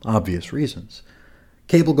 obvious reasons.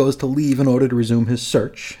 Cable goes to leave in order to resume his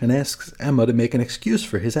search and asks Emma to make an excuse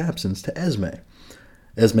for his absence to Esme.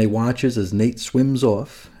 Esme watches as Nate swims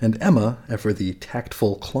off, and Emma, ever the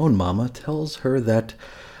tactful clone mama, tells her that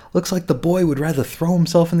looks like the boy would rather throw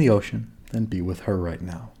himself in the ocean than be with her right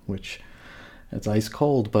now, which... It's ice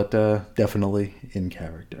cold, but definitely in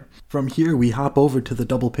character. From here, we hop over to the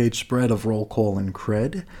double-page spread of Roll Call and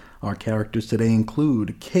Cred. Our characters today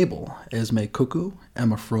include Cable, Esme Cuckoo,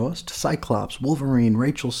 Emma Frost, Cyclops, Wolverine,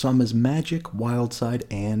 Rachel Summers, Magic, Wildside,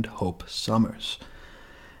 and Hope Summers.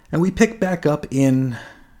 And we pick back up in...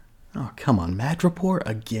 Oh, come on, Madripoor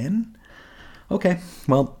again? Okay,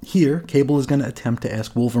 well, here, Cable is going to attempt to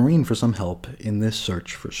ask Wolverine for some help in this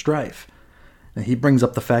search for Strife. Now, he brings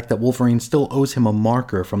up the fact that Wolverine still owes him a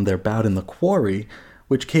marker from their bout in the quarry,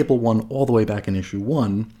 which Cable won all the way back in issue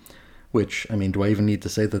 1, which, I mean, do I even need to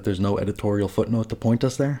say that there's no editorial footnote to point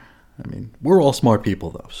us there? I mean, we're all smart people,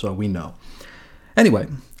 though, so we know. Anyway,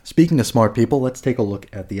 speaking of smart people, let's take a look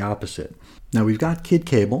at the opposite. Now, we've got Kid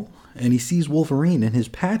Cable, and he sees Wolverine in his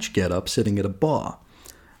patch getup sitting at a bar.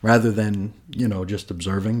 Rather than, just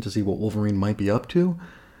observing to see what Wolverine might be up to,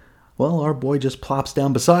 well, our boy just plops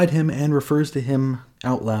down beside him and refers to him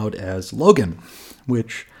out loud as Logan,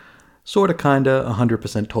 which sorta kinda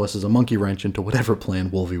 100% tosses a monkey wrench into whatever plan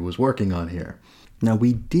Wolvie was working on here. Now,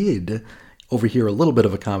 we did overhear a little bit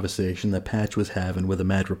of a conversation that Patch was having with a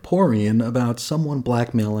Madripoorian about someone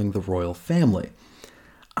blackmailing the royal family.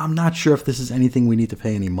 I'm not sure if this is anything we need to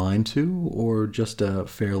pay any mind to, or just a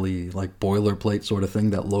fairly, boilerplate sort of thing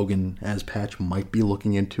that Logan as Patch might be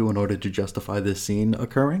looking into in order to justify this scene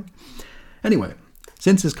occurring. Anyway,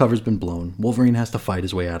 since his cover's been blown, Wolverine has to fight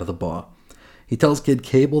his way out of the bar. He tells Kid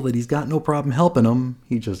Cable that he's got no problem helping him,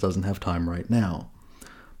 he just doesn't have time right now.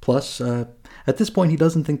 Plus, at this point, he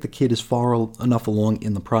doesn't think the kid is far enough along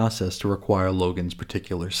in the process to require Logan's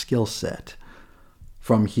particular skill set.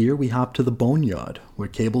 From here, we hop to the Boneyard, where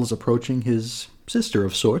Cable is approaching his sister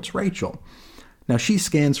of sorts, Rachel. Now, she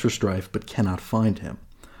scans for Strife, but cannot find him.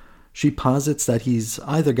 She posits that he's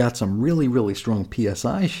either got some really, really strong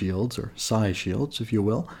PSI shields, or psi shields, if you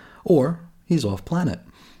will, or he's off-planet.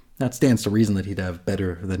 That stands to reason that he'd have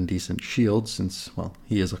better than decent shields, since, well,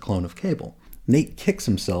 he is a clone of Cable. Nate kicks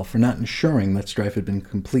himself for not ensuring that Strife had been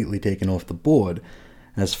completely taken off the board,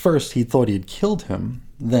 as first he thought he had killed him,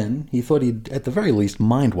 then he thought he'd at the very least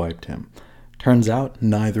mind-wiped him. Turns out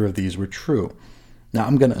neither of these were true. Now,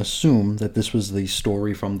 I'm going to assume that this was the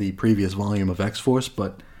story from the previous volume of X-Force,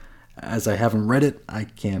 but as I haven't read it, I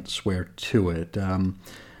can't swear to it.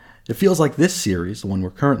 It feels like this series, the one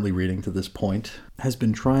we're currently reading to this point, has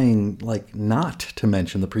been trying, not to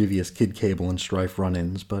mention the previous Kid Cable and Strife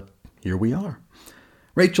run-ins, but here we are.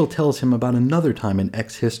 Rachel tells him about another time in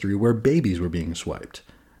X history where babies were being swiped.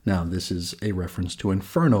 Now, this is a reference to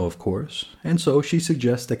Inferno, of course, and so she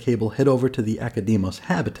suggests that Cable head over to the Academos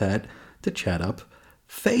habitat to chat up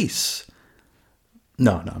Face.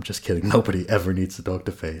 No, I'm just kidding. Nobody ever needs to talk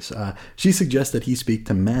to Face. She suggests that he speak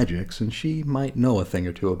to Magix, and she might know a thing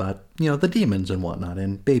or two about, the demons and whatnot,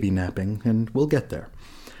 and baby napping, and we'll get there.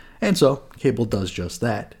 And so, Cable does just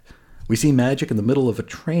that. We see Magik in the middle of a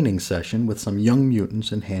training session with some young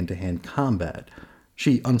mutants in hand-to-hand combat.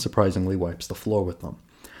 She unsurprisingly wipes the floor with them.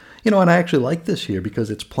 And I actually like this here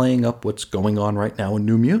because it's playing up what's going on right now in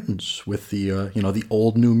New Mutants with the, the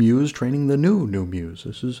old New Muse training the new Muse.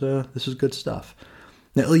 This is good stuff.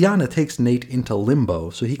 Now, Illyana takes Nate into Limbo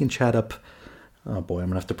so he can chat up, oh boy, I'm going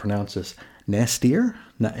to have to pronounce this, Nastir?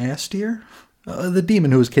 The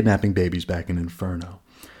demon who was kidnapping babies back in Inferno.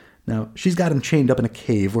 Now, she's got him chained up in a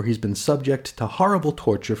cave where he's been subject to horrible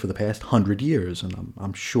torture for the past 100 years, and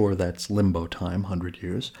I'm sure that's limbo time, 100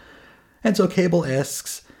 years. And so Cable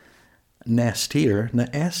asks Nastir,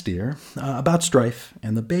 about Strife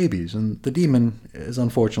and the babies, and the demon is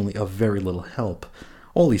unfortunately of very little help.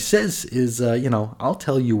 All he says is, I'll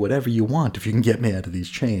tell you whatever you want if you can get me out of these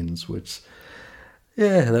chains, which,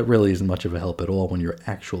 that really isn't much of a help at all when you're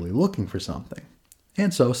actually looking for something.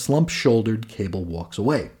 And so, slump-shouldered, Cable walks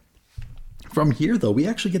away. From here, though, we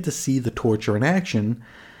actually get to see the torture in action,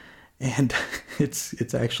 and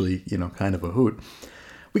it's actually, kind of a hoot.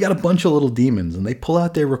 We got a bunch of little demons, and they pull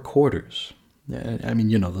out their recorders. I mean,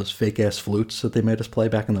 those fake-ass flutes that they made us play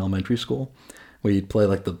back in elementary school, where you'd play,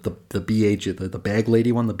 the BAG, the bag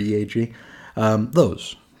lady one, the BAG.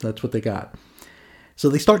 Those. That's what they got. So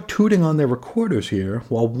they start tooting on their recorders here,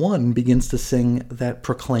 while one begins to sing that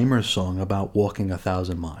Proclaimers song about walking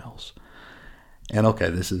 1,000 miles. And okay,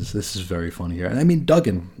 this is very funny here. And I mean,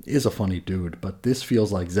 Duggan is a funny dude, but this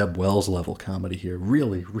feels like Zeb Wells level comedy here.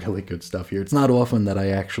 Really, really good stuff here. It's not often that I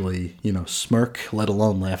actually, smirk, let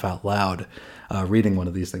alone laugh out loud, reading one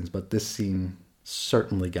of these things, but this scene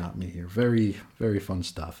certainly got me here. Very, very fun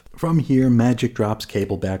stuff. From here, Magik drops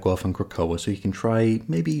Cable back off on Krakoa so he can try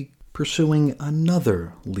maybe pursuing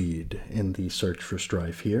another lead in the search for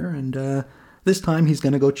Strife here, and this time he's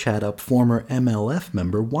going to go chat up former MLF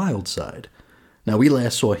member Wildside. Now, we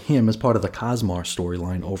last saw him as part of the Cosmar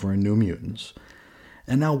storyline over in New Mutants.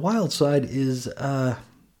 And now Wildside is,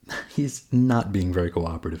 he's not being very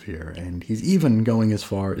cooperative here, and he's even going as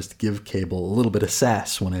far as to give Cable a little bit of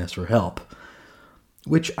sass when asked for help.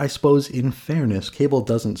 Which, I suppose, in fairness, Cable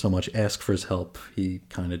doesn't so much ask for his help, he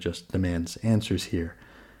kind of just demands answers here.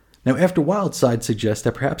 Now, after Wildside suggests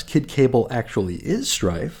that perhaps Kid Cable actually is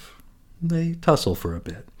Strife, they tussle for a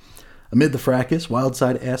bit. Amid the fracas,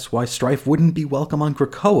 Wildside asks why Strife wouldn't be welcome on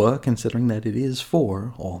Krakoa, considering that it is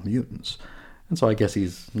for all mutants. and so I guess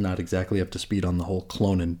he's not exactly up to speed on the whole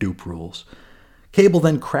clone and dupe rules. Cable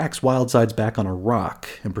then cracks Wildside's back on a rock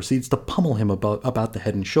and proceeds to pummel him about the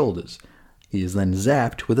head and shoulders. He is then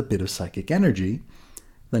zapped with a bit of psychic energy.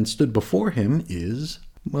 Then stood before him is,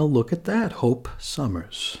 well, look at that, Hope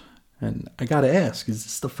Summers. And I gotta ask, is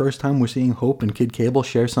this the first time we're seeing Hope and Kid Cable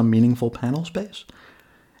share some meaningful panel space?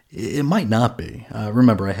 It might not be.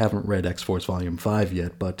 Remember, I haven't read X-Force Volume 5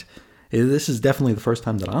 yet, but this is definitely the first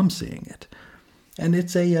time that I'm seeing it. And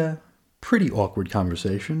it's a pretty awkward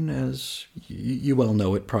conversation, as you well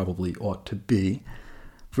know it probably ought to be.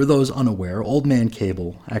 For those unaware, Old Man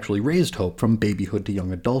Cable actually raised Hope from babyhood to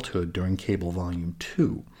young adulthood during Cable Volume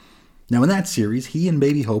 2. Now in that series, he and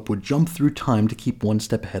Baby Hope would jump through time to keep one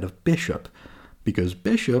step ahead of Bishop, because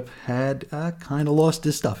Bishop had kind of lost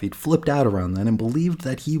his stuff. He'd flipped out around then and believed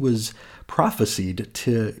that he was prophesied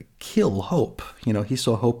to kill Hope. You know, he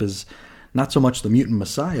saw Hope as not so much the mutant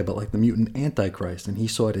messiah, but like the mutant antichrist, and he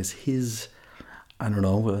saw it as his,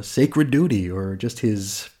 a sacred duty, or just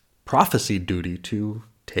his prophesied duty to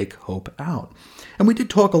take Hope out. And we did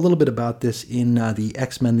talk a little bit about this in the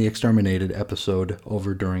X-Men the Exterminated episode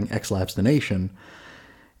over during X-Lapse the Nation,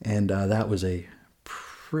 and that was a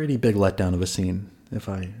pretty big letdown of a scene, if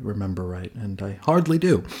I remember right, and I hardly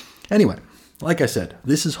do. Anyway, like I said,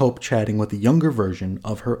 this is Hope chatting with the younger version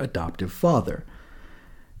of her adoptive father,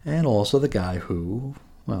 and also the guy who,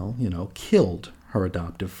 killed her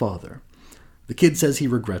adoptive father. The kid says he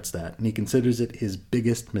regrets that, and he considers it his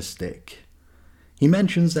biggest mistake. He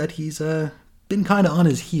mentions that he's been kind of on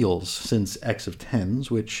his heels since X of Tens,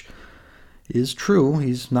 which is true.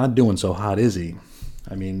 He's not doing so hot, is he?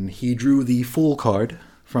 I mean, he drew the Fool card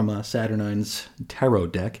from Saturnine's tarot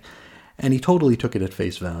deck, and he totally took it at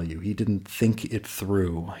face value. He didn't think it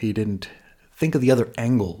through. He didn't think of the other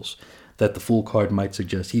angles that the Fool card might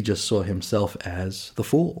suggest. He just saw himself as the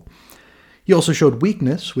Fool. He also showed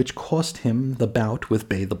weakness, which cost him the bout with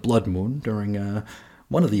Bay the Blood Moon during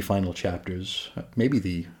one of the final chapters, maybe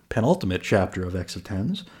the penultimate chapter of X of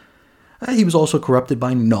Tens. He was also corrupted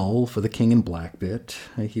by Null for the King in Blackbit.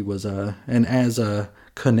 He was, and as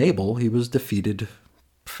Knable, he was defeated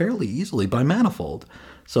fairly easily by Manifold.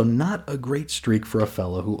 So not a great streak for a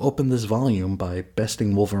fellow who opened this volume by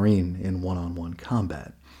besting Wolverine in one-on-one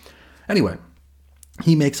combat. Anyway,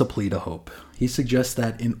 he makes a plea to Hope. He suggests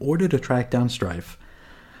that in order to track down Strife,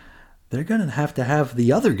 they're going to have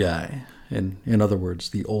the other guy, in other words,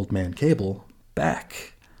 the Old Man Cable,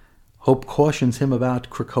 back. Hope cautions him about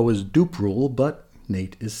Krakoa's dupe rule, but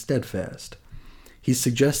Nate is steadfast. He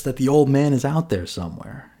suggests that the old man is out there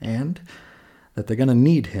somewhere, and that they're going to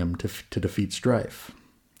need him to defeat Strife.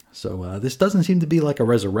 So this doesn't seem to be like a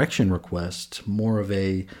resurrection request, more of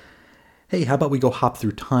a, hey, how about we go hop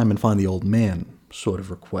through time and find the old man sort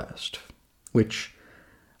of request. Which,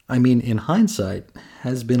 I mean, in hindsight,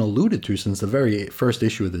 has been alluded to since the very first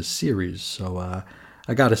issue of this series, so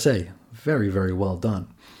I gotta say, very, very well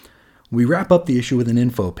done. We wrap up the issue with an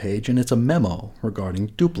info page, and it's a memo regarding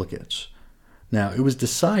duplicates. Now, it was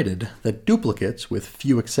decided that duplicates, with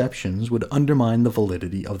few exceptions, would undermine the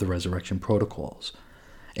validity of the resurrection protocols.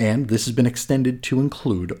 And this has been extended to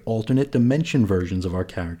include alternate dimension versions of our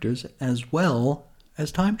characters, as well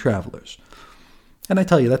as time travelers. And I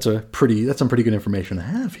tell you, that's some pretty good information to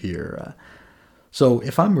have here. So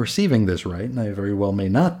if I'm receiving this right, and I very well may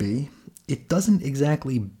not be, it doesn't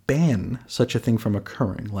exactly ban such a thing from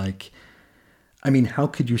occurring. How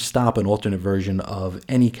could you stop an alternate version of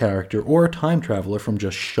any character or a time traveler from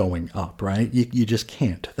just showing up, right? You just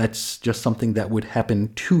can't. That's just something that would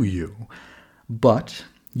happen to you. But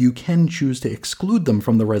you can choose to exclude them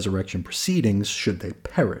from the resurrection proceedings should they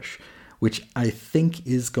perish, which I think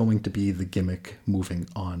is going to be the gimmick moving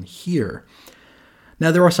on here.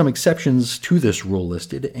 Now, there are some exceptions to this rule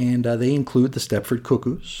listed, and they include the Stepford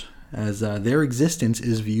Cuckoos, as their existence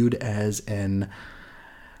is viewed as an,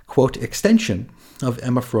 quote, extension of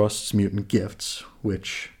Emma Frost's mutant gifts,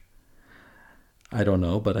 which I don't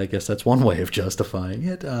know, but I guess that's one way of justifying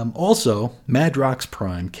it. Also, Madrox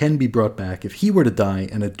Prime can be brought back if he were to die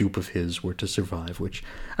and a dupe of his were to survive, which,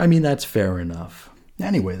 that's fair enough.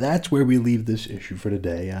 Anyway, that's where we leave this issue for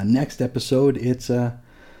today. Next episode, it's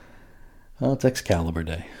Excalibur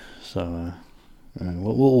Day, so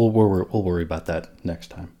we'll worry about that next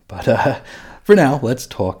time. But for now, let's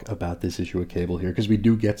talk about this issue of Cable here, because we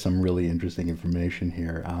do get some really interesting information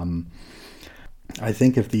here. I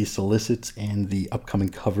think if the solicits and the upcoming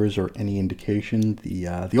covers are any indication,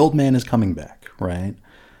 the old man is coming back, right?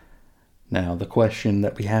 Now, the question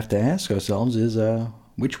that we have to ask ourselves is,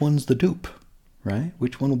 which one's the dupe, right?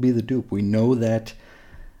 Which one will be the dupe? We know that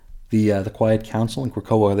The Quiet Council and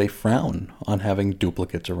Krakoa, they frown on having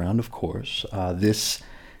duplicates around, of course. This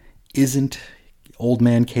isn't Old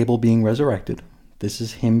Man Cable being resurrected. This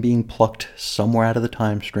is him being plucked somewhere out of the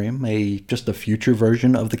time stream, just a future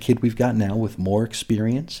version of the kid we've got now with more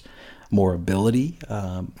experience, more ability,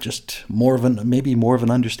 just maybe more of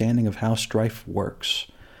an understanding of how Strife works.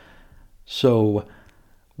 So,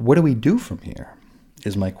 what do we do from here,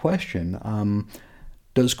 is my question.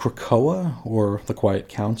 Does Krakoa or the Quiet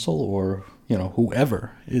Council or,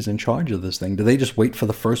 whoever is in charge of this thing, do they just wait for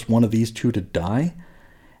the first one of these two to die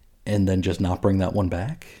and then just not bring that one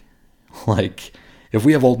back? Like, if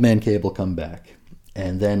we have Old Man Cable come back,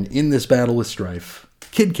 and then in this battle with Strife,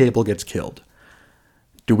 Kid Cable gets killed,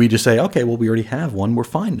 do we just say, okay, well, we already have one, we're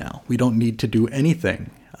fine now. We don't need to do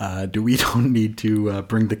anything. We don't need to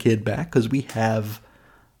bring the kid back because we have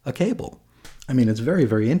a Cable. I mean, it's very,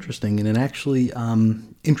 very interesting, and it actually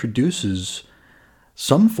introduces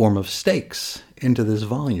some form of stakes into this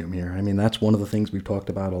volume here. I mean, that's one of the things we've talked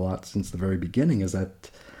about a lot since the very beginning, is that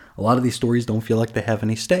a lot of these stories don't feel like they have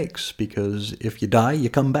any stakes, because if you die, you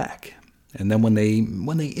come back. And then when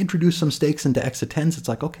they introduce some stakes into X-10s, it's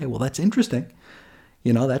like, okay, well, that's interesting.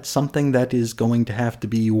 That's something that is going to have to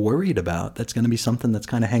be worried about. That's going to be something that's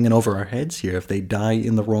kind of hanging over our heads here. If they die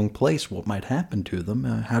in the wrong place, what might happen to them?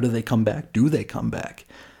 How do they come back? Do they come back?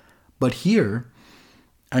 But here,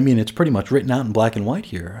 I mean, it's pretty much written out in black and white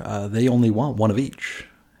here. They only want one of each.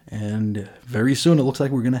 And very soon it looks like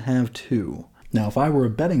we're going to have two. Now, if I were a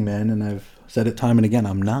betting man, and I've said it time and again,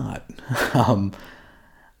 I'm not.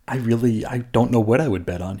 I don't know what I would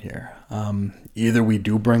bet on here. Either we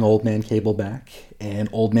do bring Old Man Cable back, and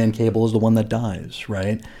Old Man Cable is the one that dies,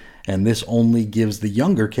 right? And this only gives the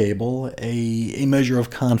younger Cable a measure of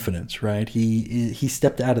confidence, right? He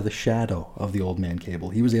stepped out of the shadow of the Old Man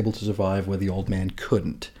Cable. He was able to survive where the Old Man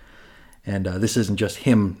couldn't. And this isn't just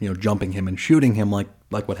him, jumping him and shooting him like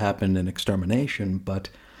what happened in Extermination, but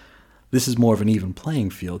this is more of an even playing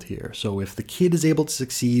field here. So if the kid is able to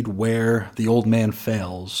succeed where the old man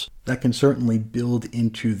fails, that can certainly build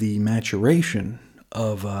into the maturation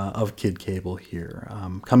of Kid Cable here,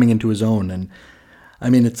 coming into his own. And I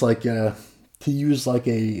mean, it's like, to use like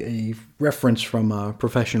a reference from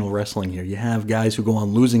professional wrestling here, you have guys who go on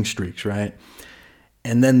losing streaks, right?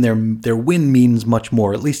 And then their win means much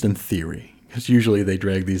more, at least in theory, because usually they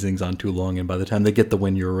drag these things on too long, and by the time they get the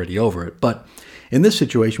win, you're already over it. But in this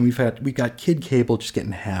situation, we got Kid Cable just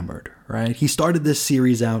getting hammered, right? He started this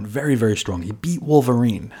series out very, very strong. He beat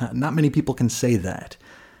Wolverine. Not many people can say that.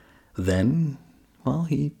 Then, well,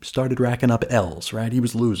 he started racking up L's, right? He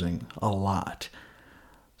was losing a lot.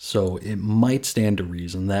 So it might stand to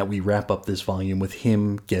reason that we wrap up this volume with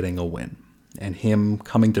him getting a win, and him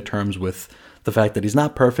coming to terms with the fact that he's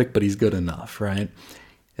not perfect, but he's good enough, right?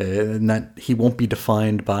 And that he won't be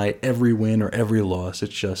defined by every win or every loss.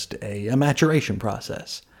 It's just a maturation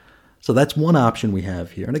process. So that's one option we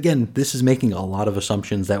have here. And again, this is making a lot of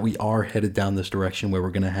assumptions that we are headed down this direction where we're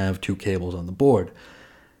going to have two Cables on the board.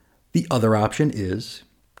 The other option is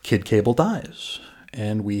Kid Cable dies,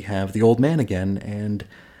 and we have the old man again, and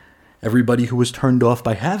everybody who was turned off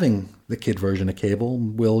by having the kid version of Cable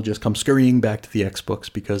will just come scurrying back to the X-Books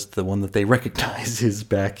because the one that they recognize is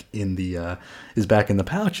back in the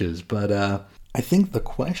pouches. But I think the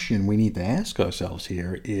question we need to ask ourselves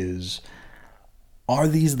here is, are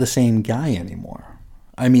these the same guy anymore?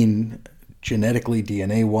 I mean, genetically,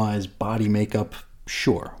 DNA-wise, body makeup,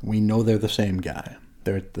 sure, we know they're the same guy.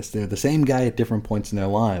 They're the same guy at different points in their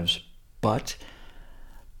lives, but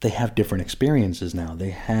they have different experiences now. They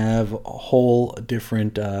have a whole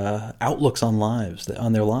different outlooks on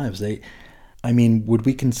their lives. Would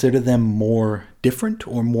we consider them more different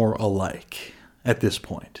or more alike at this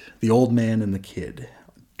point? The old man and the kid.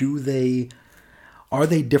 Are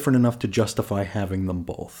they different enough to justify having them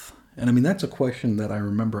both? And I mean, that's a question that I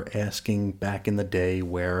remember asking back in the day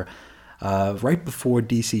where, right before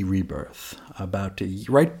DC Rebirth,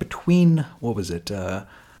 right between,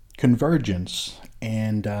 Convergence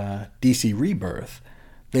and DC Rebirth,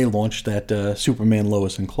 they launched that Superman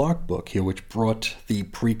Lois and Clark book here, which brought the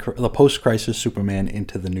post-crisis Superman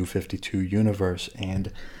into the New 52 universe.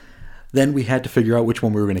 And then we had to figure out which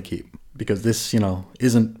one we were going to keep, because this,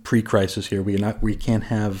 isn't pre-crisis here. We can't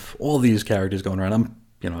have all these characters going around.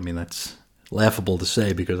 That's laughable to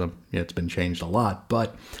say because it's been changed a lot,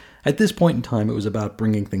 but at this point in time, it was about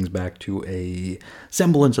bringing things back to a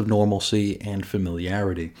semblance of normalcy and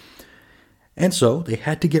familiarity. And so they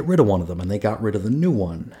had to get rid of one of them, and they got rid of the new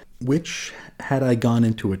one, which, had I gone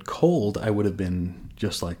into it cold, I would have been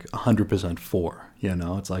just like 100% for. You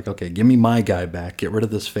know, it's like, okay, give me my guy back, get rid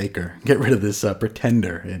of this faker, get rid of this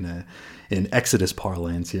pretender in Exodus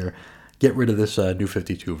parlance here, get rid of this New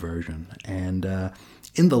 52 version. And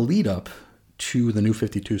in the lead up to the New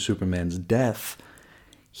 52 Superman's death,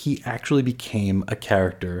 he actually became a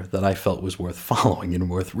character that I felt was worth following and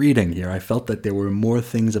worth reading here. I felt that there were more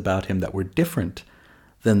things about him that were different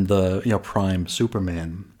than the prime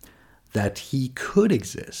Superman, that he could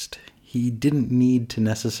exist. He didn't need to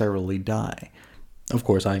necessarily die. Of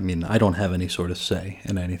course, I mean, I don't have any sort of say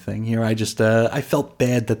in anything here. I just, I felt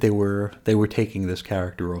bad that they were taking this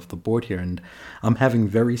character off the board here, and I'm having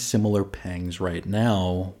very similar pangs right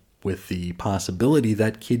now with the possibility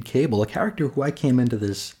that Kid Cable, a character who I came into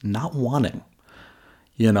this not wanting,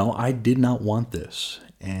 I did not want this,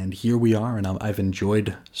 and here we are, and I've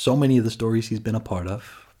enjoyed so many of the stories he's been a part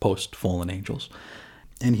of, post Fallen Angels.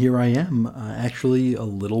 And here I am, actually a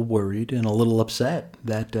little worried and a little upset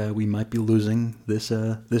that we might be losing this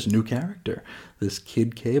new character, this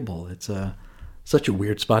Kid Cable. It's such a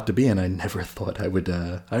weird spot to be in. I never thought I would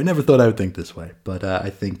think this way. But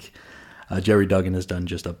I think Jerry Duggan has done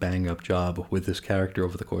just a bang-up job with this character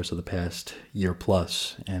over the course of the past year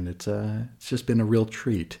plus, and it's just been a real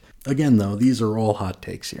treat. Again, though, these are all hot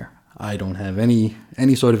takes here. I don't have any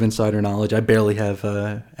sort of insider knowledge. I barely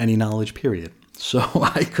have any knowledge, period. So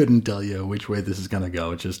I couldn't tell you which way this is going to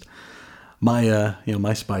go. It's just my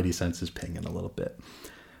spidey sense is pinging a little bit.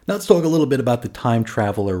 Now let's talk a little bit about the Time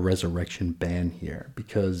Traveler Resurrection ban here,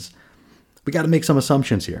 because we got to make some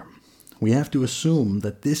assumptions here. We have to assume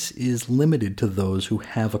that this is limited to those who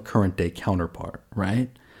have a current day counterpart, right?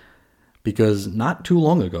 Because not too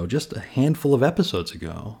long ago, just a handful of episodes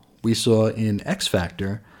ago, we saw in X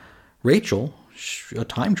Factor, Rachel, a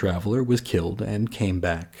time traveler, was killed and came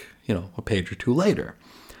back, a page or two later.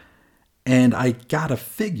 And I gotta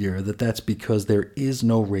figure that that's because there is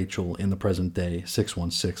no Rachel in the present day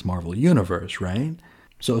 616 Marvel Universe, right?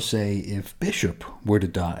 So say if Bishop were to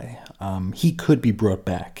die, he could be brought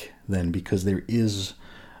back then because there is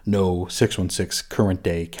no 616 current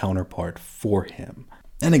day counterpart for him.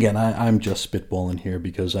 And again, I'm just spitballing here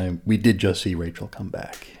because we did just see Rachel come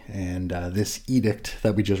back. And this edict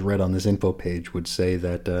that we just read on this info page would say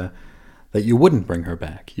that you wouldn't bring her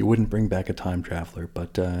back. You wouldn't bring back a time traveler.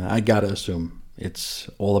 But I gotta assume it's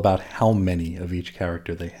all about how many of each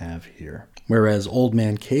character they have here. Whereas Old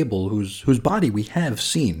Man Cable, whose body we have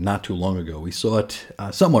seen not too long ago, we saw it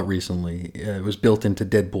somewhat recently. It was built into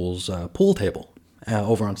Deadpool's pool table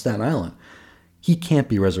over on Staten Island. He can't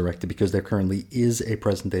be resurrected because there currently is a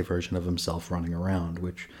present-day version of himself running around,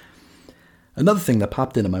 which... Another thing that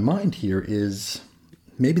popped into my mind here is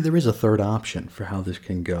maybe there is a third option for how this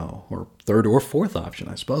can go, or third or fourth option,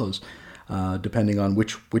 I suppose, depending on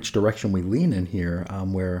which direction we lean in here,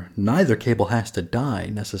 where neither Cable has to die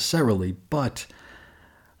necessarily, but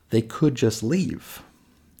they could just leave,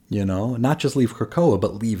 not just leave Krakoa,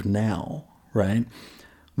 but leave now, right?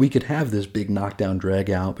 We could have this big knockdown drag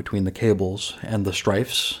out between the Cables and the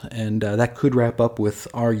Strifes, and that could wrap up with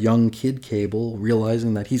our young Kid Cable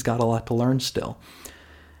realizing that he's got a lot to learn still.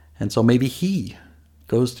 And so maybe he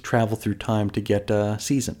goes to travel through time to get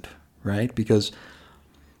seasoned, right? Because,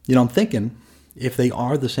 I'm thinking, if they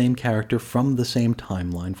are the same character from the same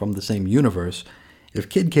timeline, from the same universe, if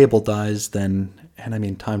Kid Cable dies, then, and I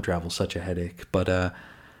mean, time travel's such a headache, but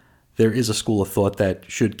there is a school of thought that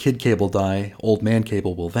should Kid Cable die, Old Man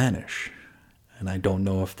Cable will vanish. And I don't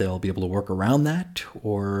know if they'll be able to work around that,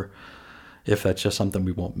 or if that's just something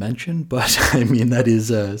we won't mention, but I mean, that is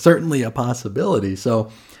certainly a possibility. So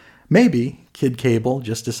maybe Kid Cable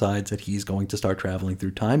just decides that he's going to start traveling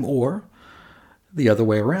through time, or the other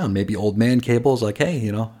way around. Maybe Old Man Cable's like, hey,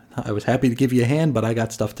 I was happy to give you a hand, but I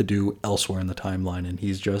got stuff to do elsewhere in the timeline, and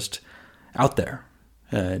he's just out there.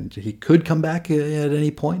 And he could come back at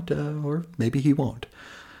any point, or maybe he won't.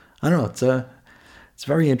 I don't know. It's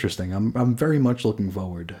very interesting. I'm very much looking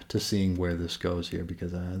forward to seeing where this goes here,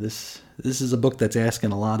 because this is a book that's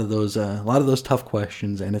asking a lot of those tough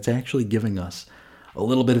questions, and it's actually giving us a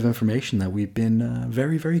little bit of information that we've been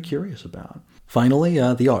very, very curious about. Finally,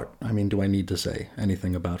 the art. I mean, do I need to say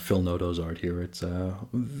anything about Phil Noto's art here? It's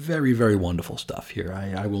very, very wonderful stuff here.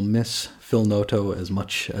 I will miss Phil Noto as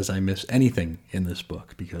much as I miss anything in this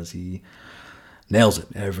book, because he nails it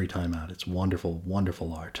every time out. It's wonderful,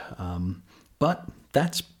 wonderful art. But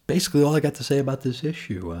that's basically all I got to say about this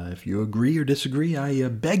issue. If you agree or disagree, I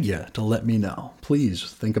beg you to let me know.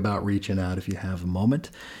 Please think about reaching out if you have a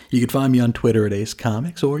moment. You can find me on Twitter at Ace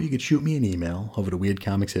Comics, or you could shoot me an email over to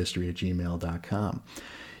weirdcomicshistory@gmail.com.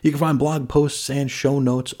 You can find blog posts and show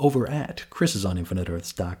notes over at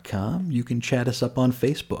chrisisoninfiniteearths.com. You can chat us up on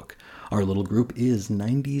Facebook. Our little group is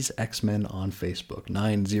 90s X-Men on Facebook.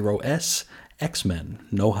 90S X-Men,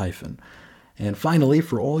 no hyphen. And finally,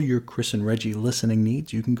 for all your Chris and Reggie listening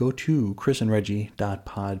needs, you can go to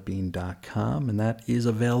chrisandreggie.podbean.com, and that is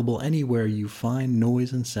available anywhere you find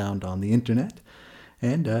noise and sound on the internet.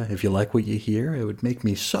 And if you like what you hear, it would make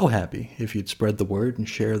me so happy if you'd spread the word and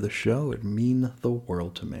share the show. It'd mean the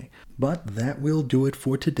world to me. But that will do it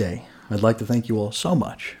for today. I'd like to thank you all so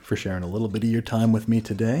much for sharing a little bit of your time with me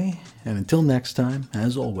today. And until next time,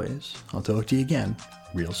 as always, I'll talk to you again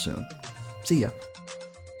real soon. See ya.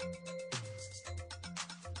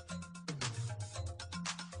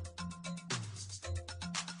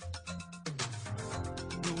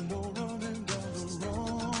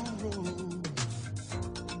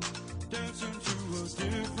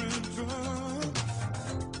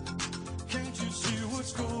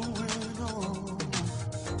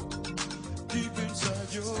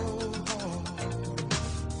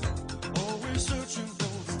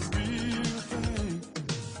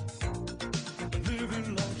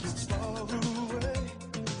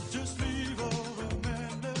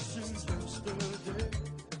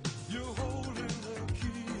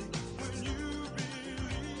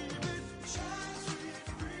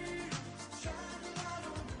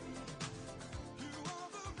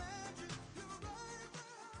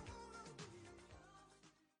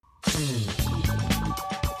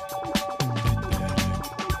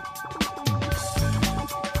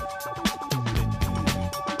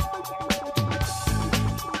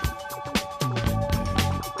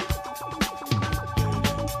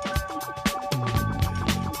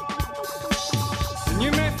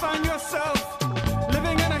 You may find yourself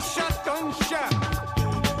living in a shotgun shack,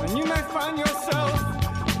 and you may find yourself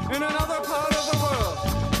in another part of the world,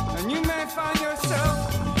 and you may find yourself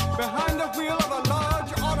behind the wheel of a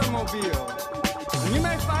large automobile, and you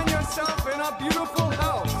may find yourself in a beautiful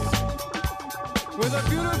house with a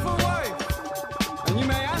beautiful wife, and you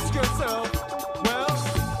may ask yourself, well,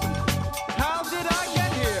 how did I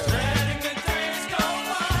get here? Letting the days go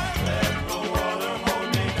by, let the water hold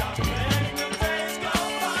me down. Letting the days go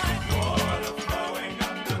by, water flowing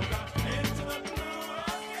underground into the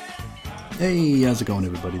blue again. Hey, how's it going,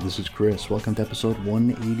 everybody? This is Chris. Welcome to episode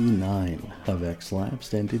 189 of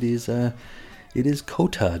X-Lapsed, and it is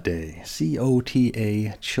COTA Day,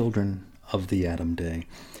 C-O-T-A, Children of the Atom Day.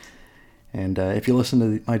 And if you listen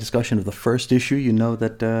to my discussion of the first issue, you know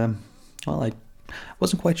that, I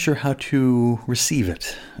wasn't quite sure how to receive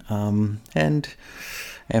it. And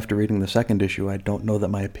after reading the second issue, I don't know that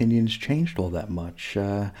my opinions changed all that much.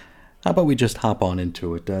 How about we just hop on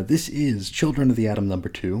into it? This is Children of the Atom number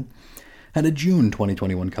 2. Had a June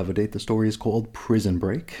 2021 cover date. The story is called Prison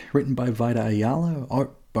Break, written by Vida Ayala,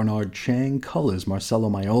 art Bernard Chang, colors Marcelo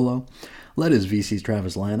Maiolo, letters VC's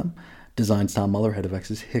Travis Lanham, designs Tom Muller, head of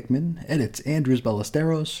X's Hickman, edits Andrews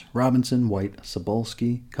Ballesteros, Robinson, White,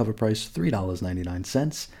 Sobolski, cover price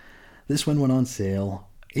 $3.99. This one went on sale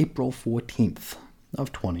April 14th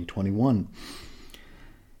of 2021.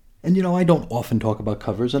 And you know, I don't often talk about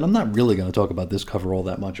covers, and I'm not really going to talk about this cover all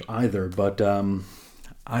that much either, but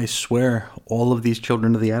I swear all of these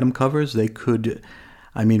Children of the Atom covers, we could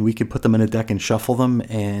put them in a deck and shuffle them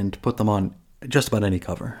and put them on just about any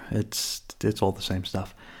cover. It's all the same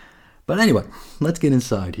stuff. But anyway, let's get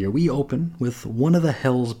inside here. We open with one of the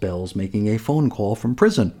Hell's Bells making a phone call from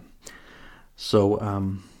prison. So,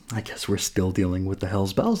 I guess we're still dealing with the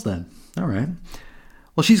Hell's Bells then. All right.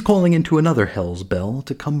 Well, she's calling into another Hell's Bell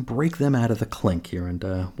to come break them out of the clink here, and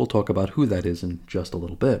we'll talk about who that is in just a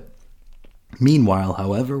little bit. Meanwhile,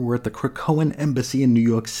 however, we're at the Krakoan Embassy in New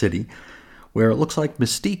York City, where it looks like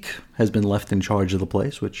Mystique has been left in charge of the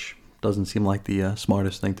place, which doesn't seem like the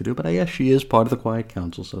smartest thing to do, but I guess she is part of the Quiet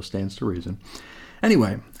Council, so stands to reason.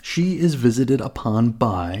 Anyway, she is visited upon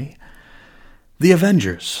by the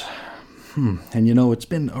Avengers. And you know, it's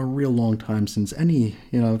been a real long time since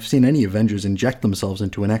I've seen any Avengers inject themselves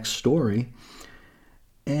into an X story.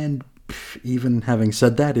 And even having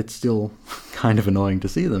said that, it's still kind of annoying to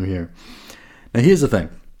see them here. Now, here's the thing.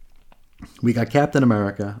 We got Captain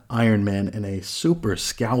America, Iron Man, and a super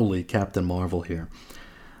scowly Captain Marvel here.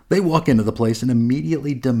 They walk into the place and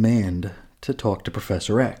immediately demand to talk to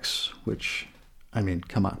Professor X, which,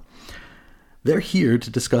 come on. They're here to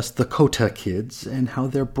discuss the COTA kids and how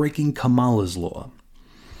they're breaking Kamala's law.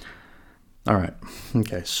 All right.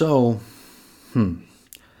 Okay, so,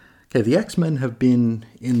 Okay, the X-Men have been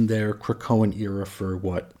in their Krakoan era for,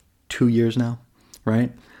 2 years now,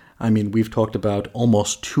 right? We've talked about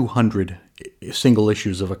almost 200 single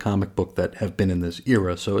issues of a comic book that have been in this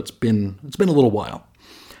era, so it's been a little while.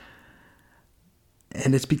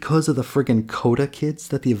 And it's because of the friggin' Coda kids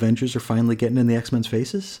that the Avengers are finally getting in the X-Men's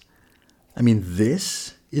faces? I mean,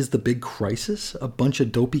 this is the big crisis? A bunch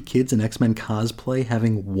of dopey kids in X-Men cosplay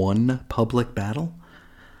having one public battle?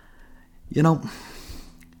 You know,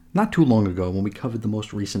 not too long ago when we covered the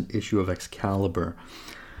most recent issue of Excalibur,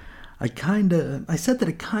 I said that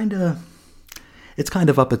it's kind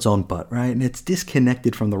of up its own butt, right? And it's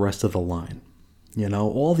disconnected from the rest of the line. You know,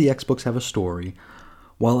 all the X books have a story,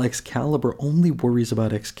 while Excalibur only worries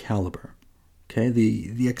about Excalibur. Okay,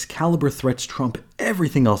 the Excalibur threats trump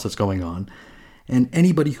everything else that's going on, and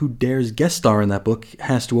anybody who dares guest star in that book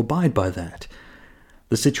has to abide by that.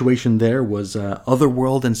 The situation there was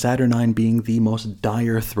Otherworld and Saturnine being the most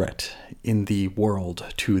dire threat in the world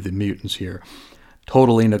to the mutants here,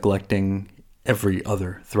 totally neglecting every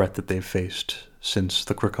other threat that they've faced since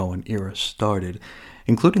the Krakoan era started,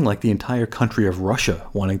 including like the entire country of Russia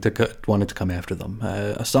wanting to come after them.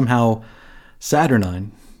 Somehow,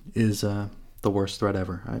 Saturnine is the worst threat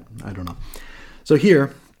ever. I don't know. So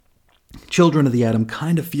here, Children of the Atom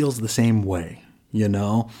kind of feels the same way, you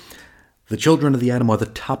know? The Children of the Atom are the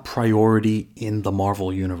top priority in the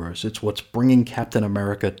Marvel Universe. It's what's bringing Captain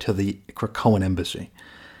America to the Krakoan embassy.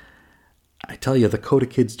 I tell you, the Coda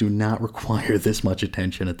kids do not require this much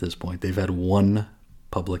attention at this point. They've had one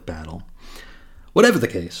public battle. Whatever the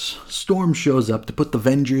case, Storm shows up to put the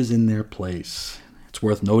Avengers in their place. It's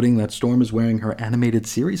worth noting that Storm is wearing her animated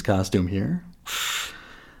series costume here,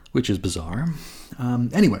 which is bizarre.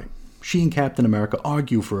 Anyway, she and Captain America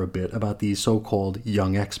argue for a bit about these so-called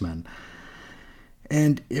young X-Men.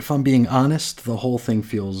 And if I'm being honest, the whole thing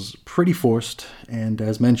feels pretty forced and,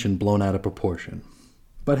 as mentioned, blown out of proportion.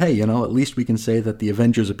 But hey, you know, at least we can say that the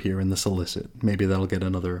Avengers appear in the solicit. Maybe that'll get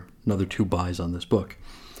another 2 buys on this book.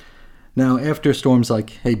 Now, after Storm's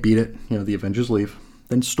like, hey, beat it, you know, the Avengers leave,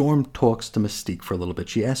 then Storm talks to Mystique for a little bit.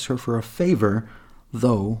 She asks her for a favor,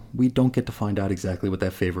 though we don't get to find out exactly what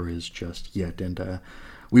that favor is just yet. And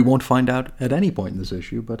we won't find out at any point in this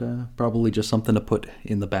issue, but probably just something to put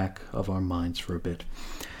in the back of our minds for a bit.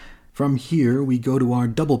 From here, we go to our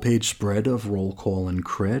double-page spread of roll call and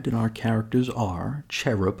cred, and our characters are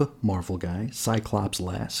Cherub, Marvel Guy, Cyclops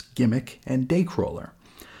Lass, Gimmick, and Daycrawler.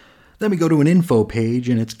 Then we go to an info page,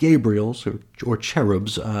 and it's Gabriel's, or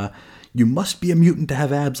Cherub's, you must be a mutant to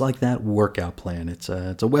have abs like that workout plan. It's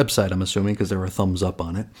a website, I'm assuming, because there are thumbs up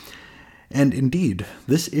on it. And indeed,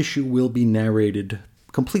 this issue will be narrated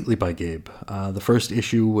completely by Gabe. The first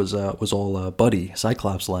issue was all Buddy,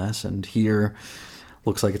 Cyclops Lass, and here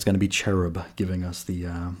looks like it's going to be Cherub giving us the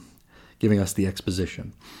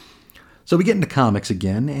exposition. So we get into comics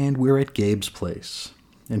again, and we're at Gabe's place.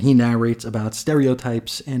 And he narrates about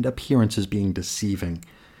stereotypes and appearances being deceiving.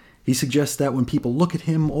 He suggests that when people look at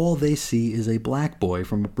him, all they see is a black boy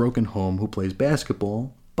from a broken home who plays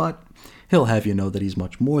basketball, but he'll have you know that he's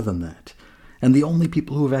much more than that. And the only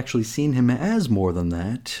people who have actually seen him as more than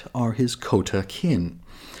that are his Kota kin.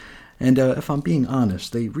 And if I'm being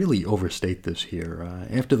honest, they really overstate this here.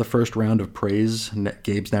 After the first round of praise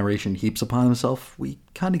Gabe's narration heaps upon himself, we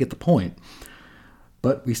kind of get the point.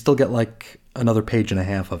 But we still get like another page and a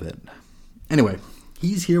half of it. Anyway,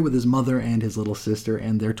 he's here with his mother and his little sister,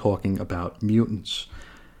 and they're talking about mutants.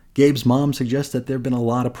 Gabe's mom suggests that there have been a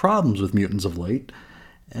lot of problems with mutants of late,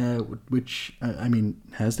 which, I mean,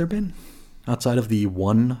 has there been? Outside of the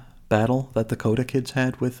one battle that the Coda kids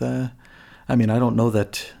had with, I don't know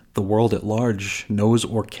that the world at large knows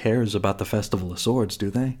or cares about the Festival of Swords, do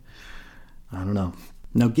they? I don't know.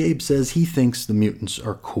 Now, Gabe says he thinks the mutants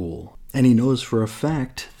are cool, and he knows for a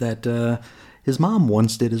fact that his mom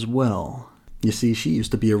once did as well. You see, she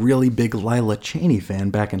used to be a really big Lila Cheney fan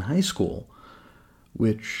back in high school,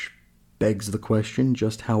 which begs the question,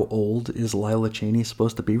 just how old is Lila Cheney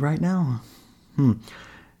supposed to be right now?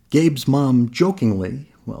 Gabe's mom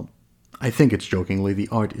jokingly, well, I think it's jokingly, the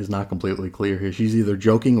art is not completely clear here. She's either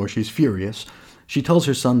joking or she's furious. She tells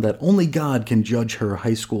her son that only God can judge her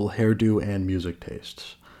high school hairdo and music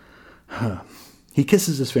tastes. He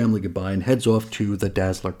kisses his family goodbye and heads off to the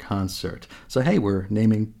Dazzler concert. So hey, we're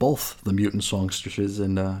naming both the mutant songstresses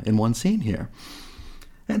in one scene here.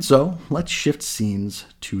 And so, let's shift scenes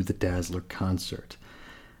to the Dazzler concert.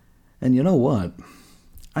 And you know what?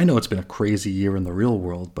 I know it's been a crazy year in the real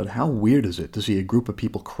world, but how weird is it to see a group of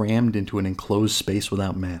people crammed into an enclosed space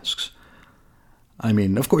without masks? I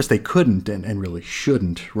mean, of course they couldn't and really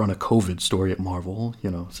shouldn't run a COVID story at Marvel,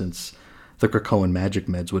 since the Krakoan magic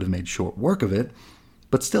meds would have made short work of it.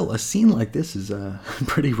 But still, a scene like this is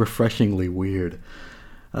pretty refreshingly weird.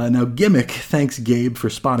 Now, Gimmick thanks Gabe for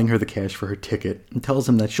spotting her the cash for her ticket and tells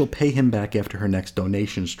him that she'll pay him back after her next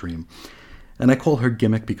donation stream. And I call her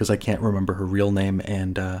Gimmick because I can't remember her real name,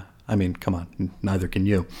 and I mean, come on, neither can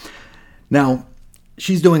you. Now,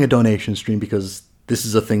 she's doing a donation stream because this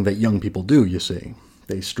is a thing that young people do, you see.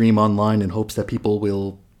 They stream online in hopes that people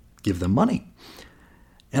will give them money.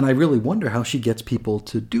 And I really wonder how she gets people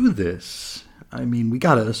to do this. I mean, we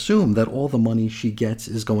gotta assume that all the money she gets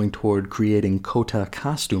is going toward creating Kota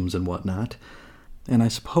costumes and whatnot. And I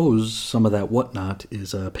suppose some of that whatnot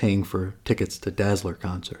is paying for tickets to Dazzler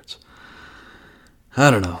concerts. I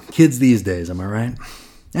don't know. Kids these days, am I right?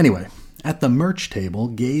 Anyway, at the merch table,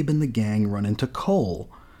 Gabe and the gang run into Cole,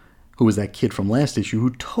 who was that kid from last issue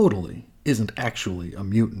who totally isn't actually a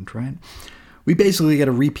mutant, right? We basically get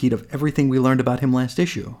a repeat of everything we learned about him last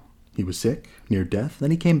issue. He was sick, near death,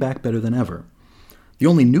 then he came back better than ever. The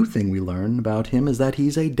only new thing we learn about him is that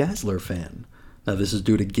he's a Dazzler fan. Now this is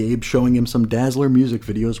due to Gabe showing him some Dazzler music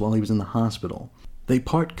videos while he was in the hospital. They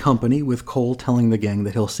part company with Cole telling the gang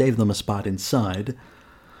that he'll save them a spot inside.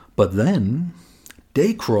 But then,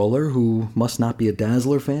 Daycrawler, who must not be a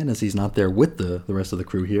Dazzler fan as he's not there with the rest of the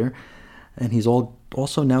crew here, and he's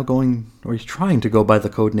also now he's trying to go by the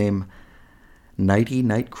codename Nighty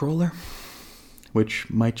Nightcrawler, which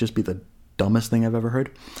might just be the dumbest thing I've ever heard.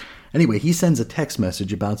 Anyway, he sends a text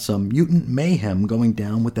message about some mutant mayhem going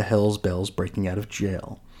down with the Hells Bells breaking out of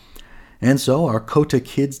jail. And so our Kota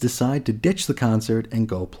kids decide to ditch the concert and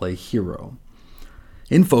go play hero.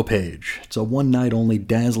 Info page. It's a one-night-only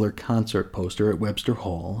Dazzler concert poster at Webster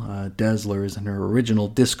Hall. Dazzler is in her original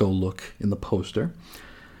disco look in the poster,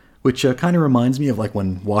 which kind of reminds me of like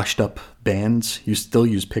when washed-up bands still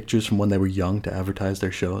use pictures from when they were young to advertise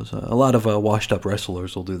their shows. A lot of washed-up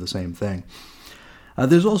wrestlers will do the same thing.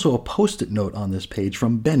 There's also a post-it note on this page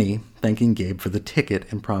from Benny thanking Gabe for the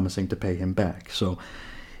ticket and promising to pay him back. So,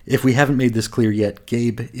 if we haven't made this clear yet,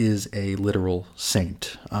 Gabe is a literal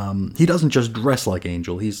saint. He doesn't just dress like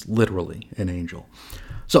Angel, he's literally an angel.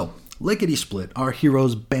 So, lickety-split, our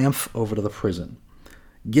heroes bamf over to the prison.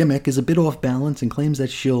 Gimmick is a bit off balance and claims that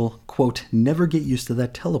she'll, quote, never get used to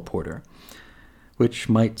that teleporter, which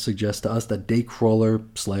might suggest to us that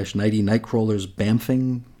Daycrawler / Nighty Nightcrawler's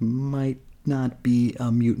bamfing might not be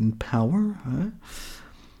a mutant power, huh?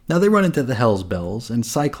 Now they run into the Hells Bells, and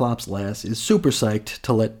Cyclops Lass is super psyched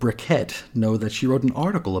to let Briquette know that she wrote an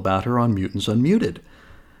article about her on Mutants Unmuted.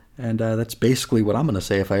 And that's basically what I'm going to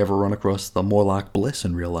say if I ever run across the Morlock Bliss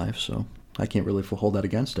in real life, so I can't really hold that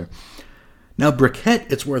against her. Now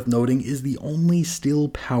Briquette, it's worth noting, is the only still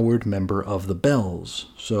powered member of the Bells,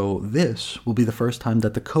 so this will be the first time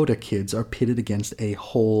that the Kota kids are pitted against a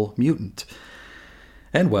whole mutant.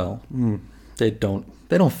 And well, they don't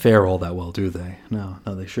fare all that well, do they? No,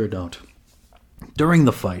 they sure don't. During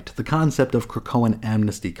the fight, the concept of Krakoan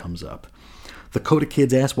amnesty comes up. The Kota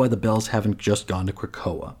kids ask why the Bells haven't just gone to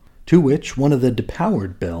Krakoa, to which one of the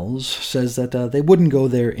depowered Bells says that they wouldn't go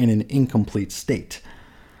there in an incomplete state.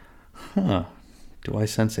 Do I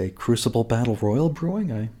sense a Crucible Battle Royal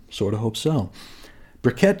brewing? I sort of hope so.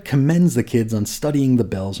 Briquette commends the kids on studying the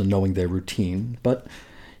Bells and knowing their routine, but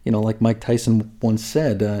like Mike Tyson once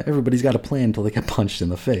said, everybody's got a plan until they get punched in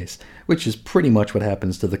the face, which is pretty much what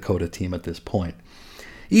happens to the Kota team at this point.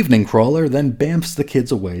 Evening Crawler then bamfs the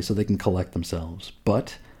kids away so they can collect themselves,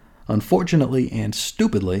 but unfortunately and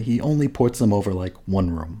stupidly, he only ports them over like one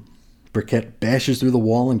room. Briquette bashes through the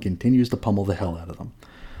wall and continues to pummel the hell out of them.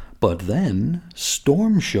 But then,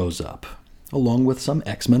 Storm shows up, along with some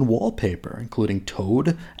X-Men wallpaper, including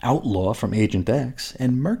Toad, Outlaw from Agent X,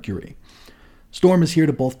 and Mercury. Storm is here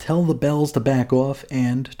to both tell the Bells to back off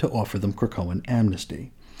and to offer them Krakoan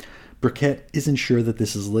amnesty. Briquette isn't sure that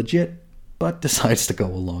this is legit, but decides to go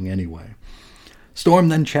along anyway. Storm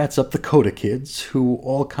then chats up the Kota kids, who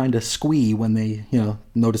all kind of squee when they,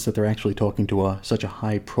 notice that they're actually talking to such a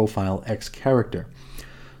high-profile X-character.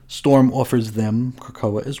 Storm offers them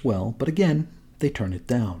Krakoa as well, but again, they turn it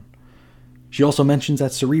down. She also mentions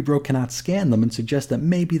that Cerebro cannot scan them and suggests that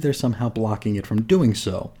maybe they're somehow blocking it from doing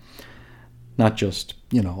so. Not just,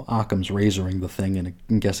 Occam's razoring the thing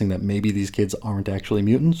and guessing that maybe these kids aren't actually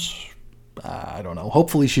mutants. I don't know.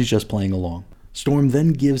 Hopefully she's just playing along. Storm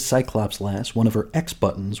then gives Cyclops Lass one of her X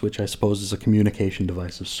buttons, which I suppose is a communication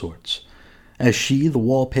device of sorts. As she, the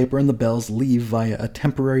wallpaper, and the Bells leave via a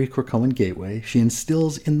temporary Krakoan gateway, she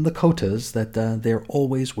instills in the Kotas that they're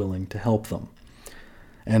always willing to help them.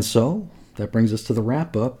 And so, that brings us to the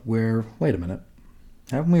wrap-up where, wait a minute,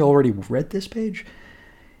 haven't we already read this page?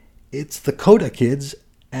 It's the Kota kids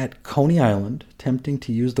at Coney Island attempting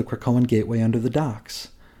to use the Krakoan gateway under the docks.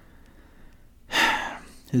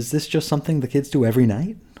 Is this just something the kids do every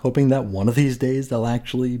night, hoping that one of these days they'll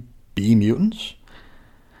actually be mutants?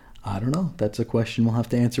 I don't know. That's a question we'll have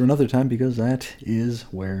to answer another time because that is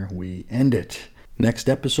where we end it. Next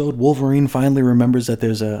episode, Wolverine finally remembers that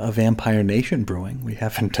there's a vampire nation brewing. He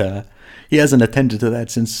hasn't attended to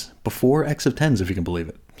that since before X of Tens, if you can believe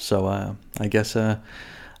it. So I guess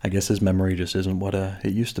his memory just isn't what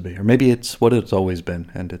it used to be. Or maybe it's what it's always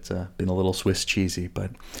been, and it's been a little Swiss cheesy.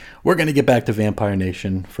 But we're going to get back to Vampire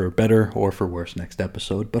Nation for better or for worse next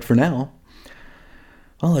episode. But for now,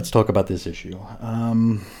 well, let's talk about this issue.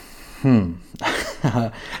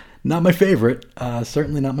 Not my favorite.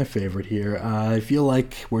 Certainly not my favorite here. I feel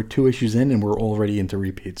like we're 2 issues in and we're already into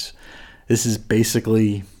repeats. This is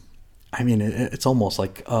basically, it's almost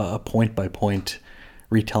like a point-by-point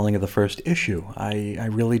retelling of the first issue. I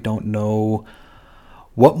really don't know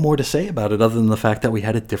what more to say about it other than the fact that we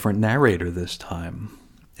had a different narrator this time.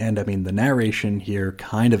 And the narration here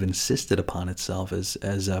kind of insisted upon itself, as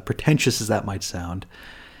pretentious as that might sound.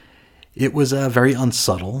 It was very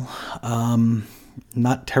unsubtle,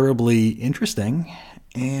 not terribly interesting,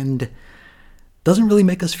 and doesn't really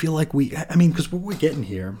make us feel like because what we're getting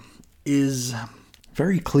here is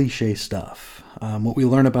very cliche stuff. What we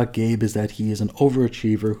learn about Gabe is that he is an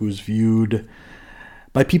overachiever who's viewed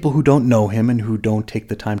by people who don't know him and who don't take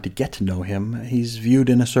the time to get to know him. He's viewed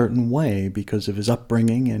in a certain way because of his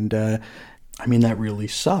upbringing, and that really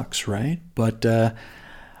sucks, right? But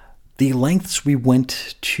the lengths we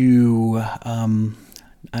went to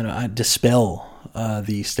dispel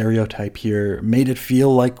the stereotype here made it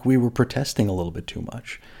feel like we were protesting a little bit too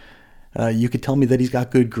much. You could tell me that he's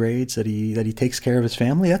got good grades, that he takes care of his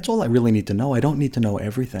family. That's all I really need to know. I don't need to know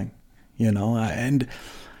everything, and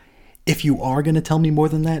if you are going to tell me more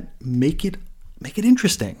than that, make it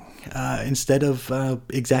interesting instead of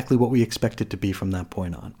exactly what we expect it to be from that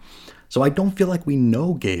point on. So I don't feel like we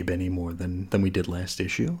know Gabe any more than we did last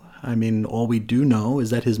issue. All we do know is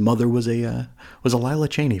that his mother was a Lila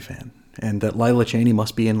Cheney fan, and that Lila Cheney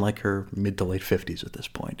must be in like her mid to late 50s at this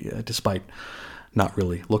point, despite not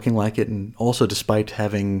really looking like it, and also despite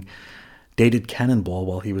having dated Cannonball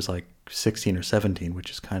while he was like 16 or 17, which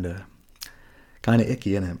is kind of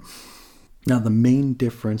icky, isn't it? Now, the main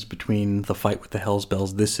difference between the fight with the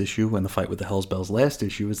Hellsbells this issue and the fight with the Hellsbells last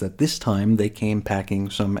issue is that this time they came packing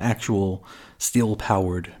some actual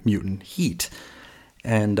steel-powered mutant heat,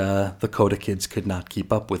 and the Coda kids could not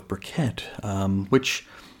keep up with Burkett, which,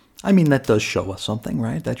 that does show us something,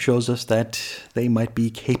 right? That shows us that they might be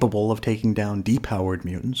capable of taking down depowered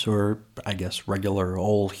mutants, or, I guess, regular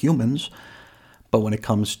old humans. But when it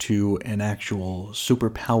comes to an actual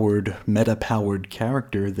super-powered, meta-powered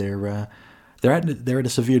character, they're at a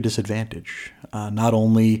severe disadvantage. Not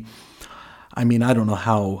only, I don't know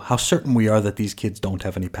how certain we are that these kids don't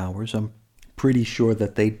have any powers. I'm pretty sure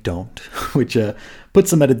that they don't, which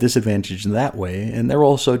puts them at a disadvantage in that way. And they're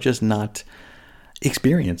also just not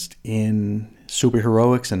experienced in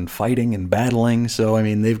superheroics and fighting and battling. So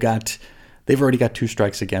they've already got 2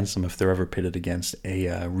 strikes against them if they're ever pitted against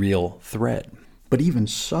a real threat. But even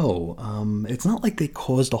so, it's not like they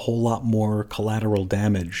caused a whole lot more collateral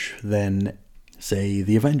damage than, say,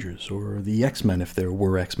 the Avengers or the X-Men, if there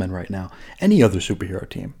were X-Men right now. Any other superhero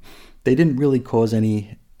team. They didn't really cause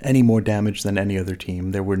any more damage than any other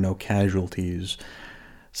team. There were no casualties.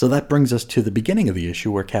 So that brings us to the beginning of the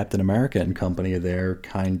issue where Captain America and company are there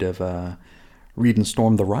kind of reading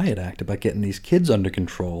Storm the Riot Act about getting these kids under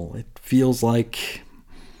control. It feels like,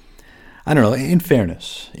 I don't know, in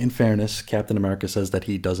fairness, Captain America says that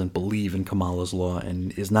he doesn't believe in Kamala's law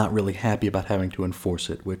and is not really happy about having to enforce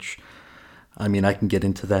it, which, I can get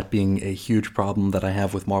into that being a huge problem that I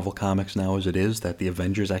have with Marvel Comics now as it is, that the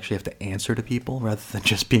Avengers actually have to answer to people rather than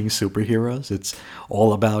just being superheroes. It's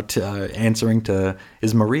all about answering to,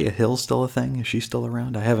 is Maria Hill still a thing? Is she still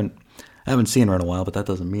around? I haven't seen her in a while, but that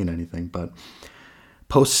doesn't mean anything. But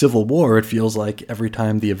post-Civil War, it feels like every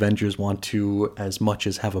time the Avengers want to as much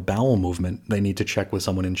as have a bowel movement, they need to check with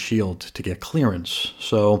someone in S.H.I.E.L.D. to get clearance.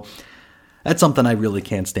 So that's something I really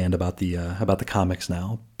can't stand about the comics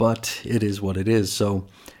now, but it is what it is. So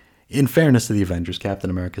in fairness to the Avengers, Captain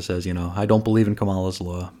America says, I don't believe in Kamala's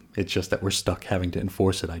law. It's just that we're stuck having to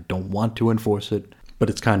enforce it. I don't want to enforce it, but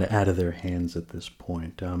it's kind of out of their hands at this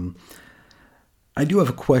point. I do have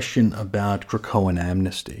a question about Krakoan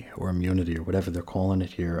amnesty or immunity or whatever they're calling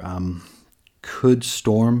it here. Could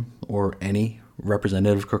Storm or any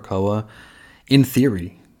representative of Krakoa, in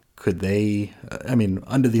theory, could they,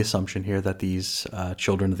 under the assumption here that these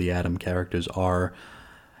Children of the Atom characters are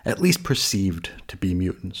at least perceived to be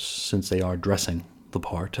mutants, since they are dressing the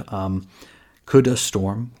part, could a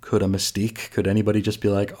Storm, could a Mystique, could anybody just be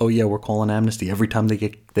like, oh yeah, we're calling amnesty every time they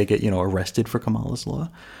get arrested for Kamala's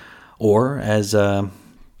law? Or as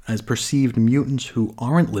perceived mutants who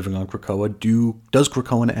aren't living on Krakoa, does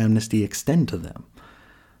Krakoan amnesty extend to them?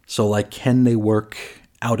 So, like, can they work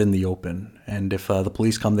out in the open? And if the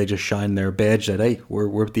police come, they just shine their badge that, hey, we're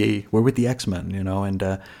with the X-Men, you know,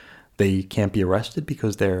 and they can't be arrested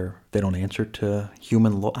because they don't answer to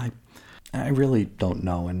human law. I really don't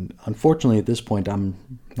know, and unfortunately at this point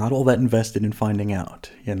I'm not all that invested in finding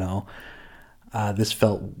out, you know. This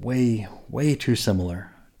felt way too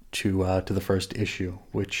similar to the first issue,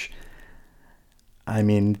 which, I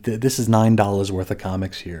mean, this is $9 worth of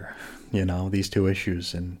comics here, you know, these 2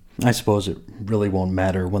 issues, and I suppose it really won't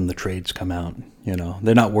matter when the trades come out, you know.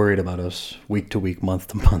 They're not worried about us week to week, month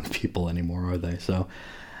to month people anymore, are they? So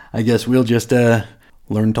I guess we'll just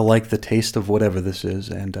learn to like the taste of whatever this is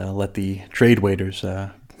and let the trade waiters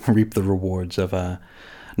reap the rewards of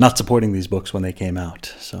not supporting these books when they came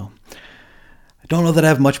out. So I don't know that I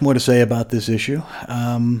have much more to say about this issue.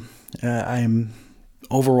 I'm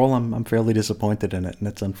fairly disappointed in it, and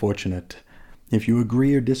it's unfortunate. If you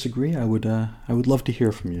agree or disagree, I would love to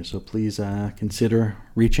hear from you. So please consider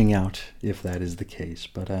reaching out if that is the case.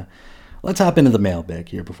 But let's hop into the mailbag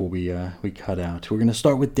here before we cut out. We're going to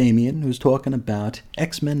start with Damien, who's talking about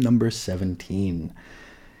X-Men number 17.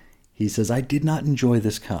 He says, I did not enjoy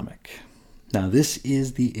this comic. Now, this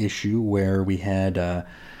is the issue where we had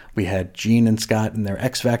Jean and Scott in their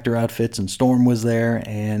X-Factor outfits, and Storm was there,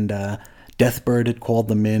 and Deathbird had called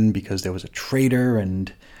them in because there was a traitor,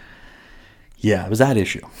 and yeah, it was that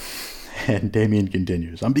issue. And Damien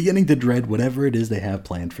continues, I'm beginning to dread whatever it is they have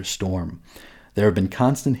planned for Storm. There have been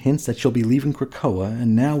constant hints that she'll be leaving Krakoa,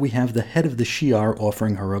 and now we have the head of the Shi'ar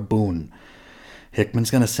offering her a boon.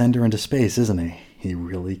 Hickman's going to send her into space, isn't he? He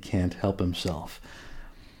really can't help himself.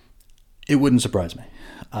 It wouldn't surprise me.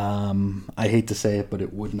 I hate to say it, but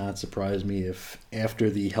it would not surprise me if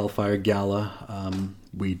after the Hellfire Gala,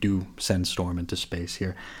 we do send Storm into space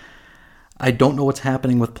here. I don't know what's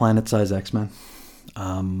happening with Planet-Size X-Men.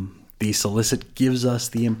 The solicit gives us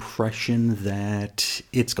the impression that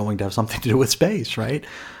it's going to have something to do with space, right?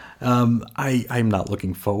 I'm not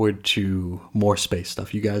looking forward to more space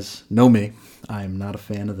stuff. You guys know me. I'm not a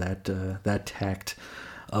fan of that tact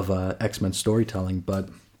of X-Men storytelling, but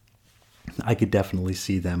I could definitely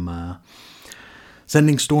see them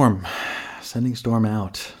sending Storm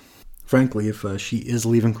out. Frankly, if she is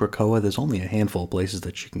leaving Krakoa, there's only a handful of places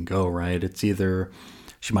that she can go, right? It's either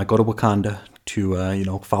she might go to Wakanda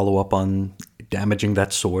to, follow up on damaging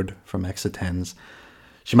that sword from X-10s.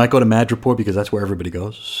 She might go to Madripoor because that's where everybody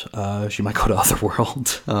goes. She might go to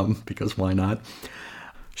Otherworld because why not?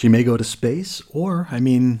 She may go to space, or,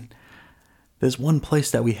 there's one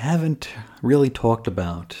place that we haven't really talked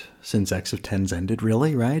about since X-10s ended,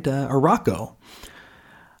 really, right? Arakko.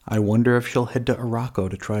 I wonder if she'll head to Arakko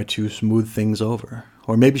to try to smooth things over.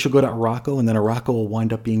 Or maybe she'll go to Arakko, and then Arakko will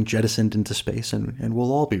wind up being jettisoned into space, and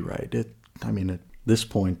we'll all be right. At this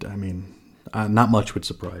point, not much would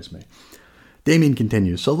surprise me. Damien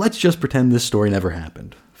continues, so let's just pretend this story never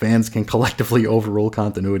happened. Fans can collectively overrule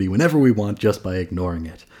continuity whenever we want just by ignoring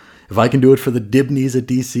it. If I can do it for the Dibneys at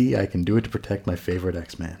DC, I can do it to protect my favorite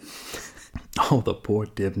X-Man. Oh, the poor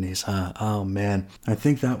Dibneys, huh? Oh, man. I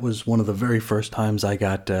think that was one of the very first times I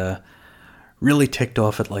got really ticked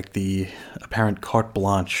off at the apparent carte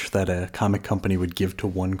blanche that a comic company would give to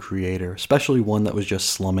one creator, especially one that was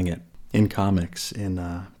just slumming it in comics,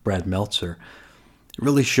 in Brad Meltzer. It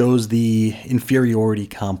really shows the inferiority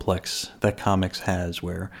complex that comics has,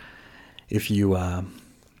 where if you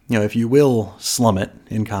will slum it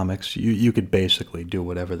in comics, you could basically do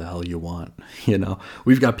whatever the hell you want.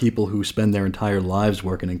 We've got people who spend their entire lives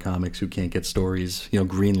working in comics who can't get stories,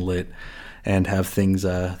 greenlit and have things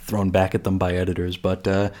thrown back at them by editors. But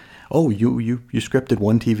you scripted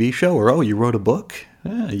one TV show, or you wrote a book.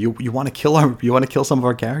 You want to kill some of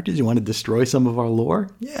our characters? You want to destroy some of our lore?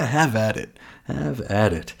 Yeah, have at it. Have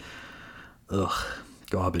at it. Ugh,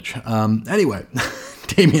 garbage. Anyway,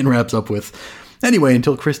 Damien wraps up with, anyway,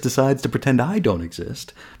 until Chris decides to pretend I don't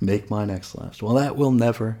exist, make my next last. Well, that will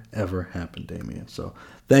never, ever happen, Damien. So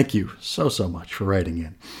thank you so much for writing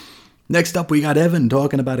in. Next up, we got Evan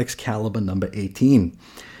talking about Excalibur number 18.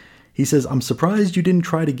 He says, I'm surprised you didn't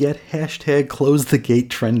try to get #CloseTheGate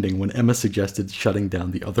trending when Emma suggested shutting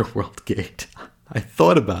down the Otherworld gate. I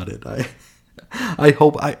thought about it. I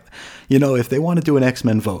hope if they want to do an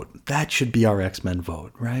X-Men vote, that should be our X-Men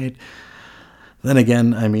vote, right? Then again,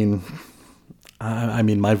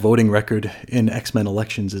 my voting record in X-Men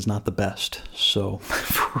elections is not the best. So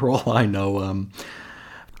for all I know,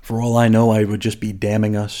 I would just be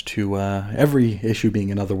damning us to every issue being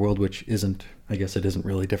another world, which isn't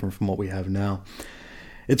really different from what we have now.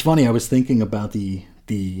 It's funny, I was thinking about the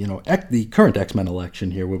current X-Men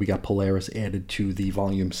election here, where we got Polaris added to the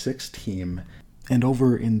Volume 6 team. And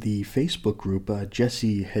over in the Facebook group,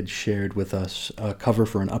 Jesse had shared with us a cover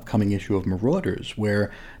for an upcoming issue of Marauders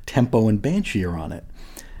where Tempo and Banshee are on it.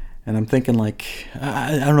 And I'm thinking, like,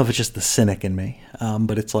 I don't know if it's just the cynic in me,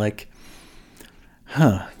 but it's like,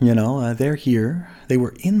 they're here. They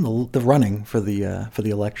were in the running for the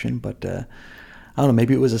election, but I don't know.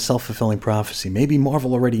 Maybe it was a self-fulfilling prophecy. Maybe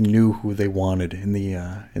Marvel already knew who they wanted in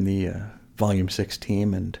the Volume 6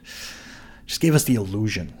 team, and just gave us the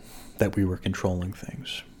illusion that we were controlling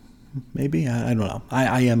things. Maybe, I don't know.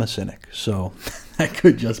 I am a cynic, so that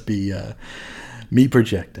could just be me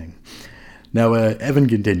projecting. Now, Evan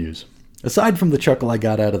continues. Aside from the chuckle I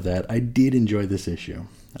got out of that, I did enjoy this issue.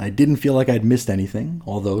 I didn't feel like I'd missed anything,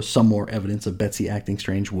 although some more evidence of Betsy acting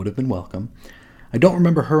strange would have been welcome. I don't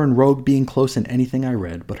remember her and Rogue being close in anything I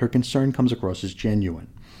read, but her concern comes across as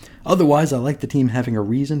genuine. Otherwise, I like the team having a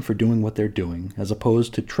reason for doing what they're doing, as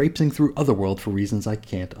opposed to traipsing through Otherworld for reasons I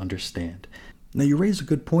can't understand. Now, you raise a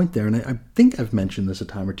good point there, and I think I've mentioned this a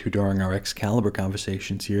time or two during our Excalibur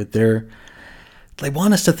conversations here. They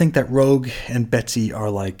want us to think that Rogue and Betsy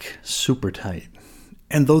are, like, super tight.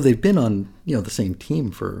 And though they've been on, the same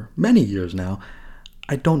team for many years now,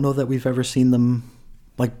 I don't know that we've ever seen them,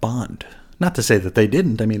 like, bond. Not to say that they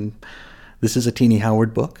didn't. I mean, this is a Teenie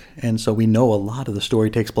Howard book, and so we know a lot of the story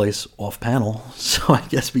takes place off-panel, so I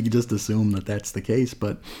guess we can just assume that that's the case,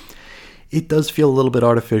 but it does feel a little bit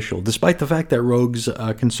artificial. Despite the fact that Rogue's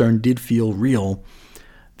concern did feel real,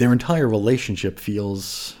 their entire relationship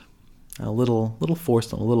feels a little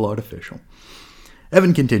forced and a little artificial.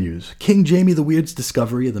 Evan continues, King Jamie the Weird's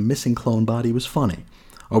discovery of the missing clone body was funny.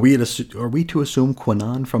 Are we to assume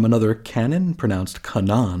Quanon from another canon, pronounced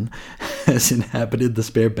Kanan, has inhabited the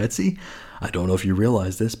spare Betsy? I don't know if you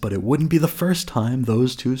realize this, but it wouldn't be the first time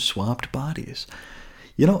those two swapped bodies.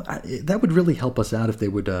 That would really help us out if they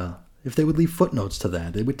would leave footnotes to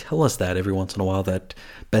that. They would tell us that every once in a while, that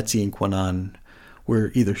Betsy and Quanon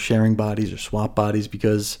were either sharing bodies or swap bodies,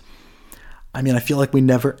 because, I mean, I feel like we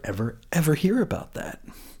never, ever, ever hear about that.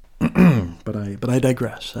 But I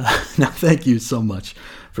digress. Now, thank you so much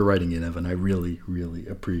for writing in, Evan. I really, really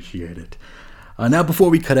appreciate it. Now, before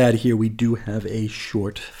we cut out of here, we do have a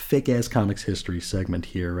short fake-ass comics history segment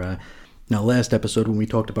here. Now, last episode when we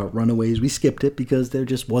talked about Runaways, we skipped it because there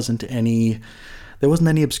wasn't any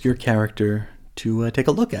obscure character to take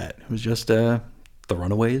a look at. It was just the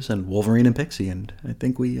Runaways and Wolverine and Pixie, and I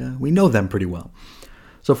think we know them pretty well.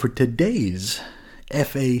 So for today's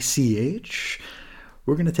FACH,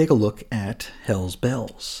 we're going to take a look at Hell's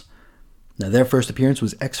Bells. Now, their first appearance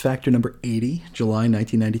was X Factor number 80, July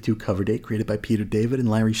 1992 cover date, created by Peter David and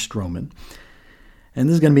Larry Stroman. And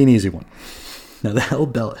this is going to be an easy one. Now,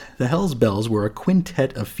 the Hell's Bells were a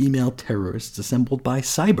quintet of female terrorists assembled by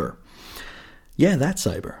Cyber. Yeah, that's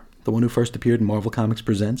Cyber, the one who first appeared in Marvel Comics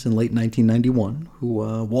Presents in late 1991, who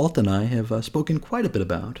Walt and I have spoken quite a bit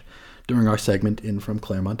about during our segment in From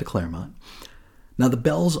Claremont to Claremont. Now, the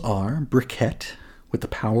Bells are Briquette, with the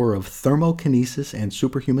power of thermokinesis and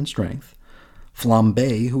superhuman strength;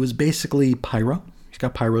 Flambe, who is basically Pyro. He's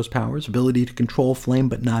got Pyro's powers, ability to control flame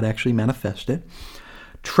but not actually manifest it;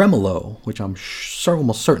 Tremolo, which I'm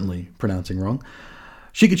almost certainly pronouncing wrong.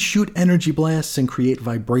 She could shoot energy blasts and create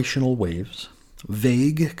vibrational waves;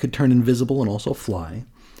 Vague could turn invisible and also fly;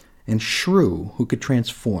 and Shrew, who could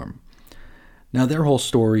transform. Now, their whole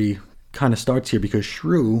story kind of starts here because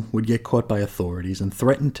Shrew would get caught by authorities and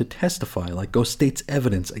threaten to testify, like go state's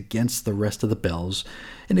evidence against the rest of the Bells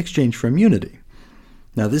in exchange for immunity.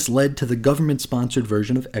 Now, this led to the government-sponsored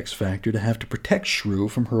version of X Factor to have to protect Shrew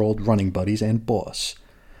from her old running buddies and boss.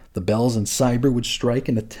 The Bells and Cyber would strike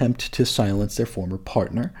and attempt to silence their former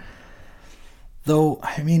partner. Though,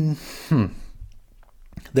 I mean,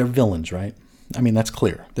 they're villains, right? I mean, that's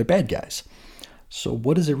clear. They're bad guys. So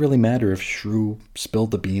what does it really matter if Shrew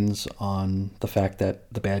spilled the beans on the fact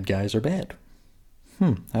that the bad guys are bad?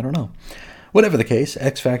 I don't know. Whatever the case,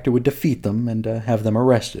 X Factor would defeat them and have them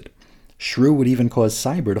arrested. Shrew would even cause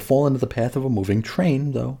Cyber to fall into the path of a moving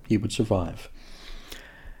train, though he would survive.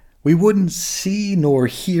 We wouldn't see nor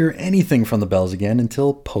hear anything from the Bells again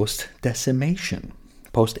until post-decimation,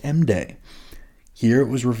 post-M-Day. Here it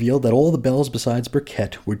was revealed that all the Bells besides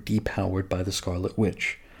Briquette were depowered by the Scarlet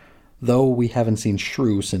Witch. Though we haven't seen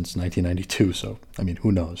Shrew since 1992, so, I mean,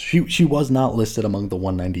 who knows? She was not listed among the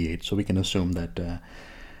 198, so we can assume that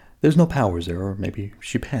there's no powers there, or maybe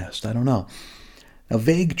she passed, I don't know. Now,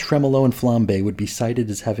 Vague, Tremolo, and Flambe would be cited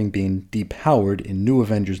as having been depowered in New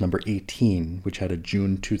Avengers number 18, which had a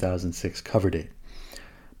June 2006 cover date.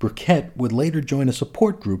 Briquette would later join a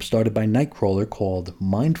support group started by Nightcrawler called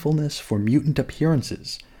Mindfulness for Mutant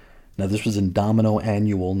Appearances. Now, this was in Domino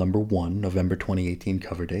Annual number 1, November 2018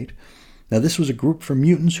 cover date. Now, this was a group for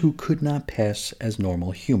mutants who could not pass as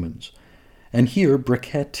normal humans. And here,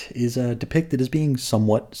 Briquette is depicted as being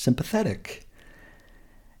somewhat sympathetic.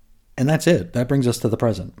 And that's it. That brings us to the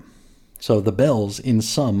present. So the Bells, in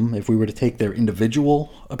sum, if we were to take their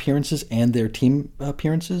individual appearances and their team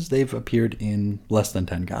appearances, they've appeared in less than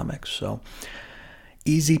 10 comics. So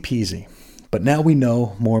easy peasy. But now we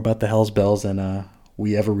know more about the Hell's Bells than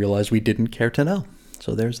we ever realized we didn't care to know.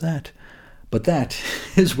 So there's that. But that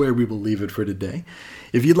is where we will leave it for today.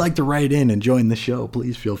 If you'd like to write in and join the show,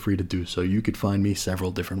 please feel free to do so. You could find me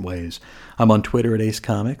several different ways. I'm on Twitter at Ace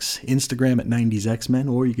Comics, Instagram at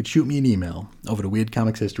 90sXmen, or you could shoot me an email over to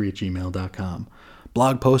weirdcomicshistory@gmail.com.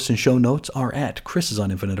 Blog posts and show notes are at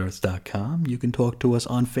chrisisoninfiniteearths.com. You can talk to us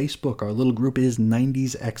on Facebook. Our little group is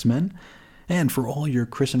 90sXmen. And for all your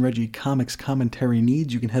Chris and Reggie comics commentary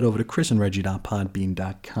needs, you can head over to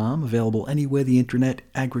chrisandreggie.podbean.com, available anywhere the internet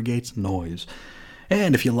aggregates noise.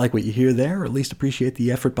 And if you like what you hear there, or at least appreciate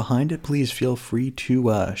the effort behind it, please feel free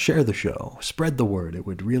to share the show, spread the word. It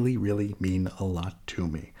would really, really mean a lot to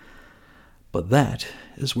me. But that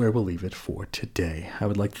is where we'll leave it for today. I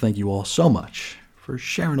would like to thank you all so much for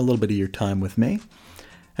sharing a little bit of your time with me.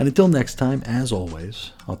 And until next time, as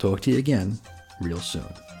always, I'll talk to you again real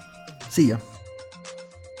soon. See ya.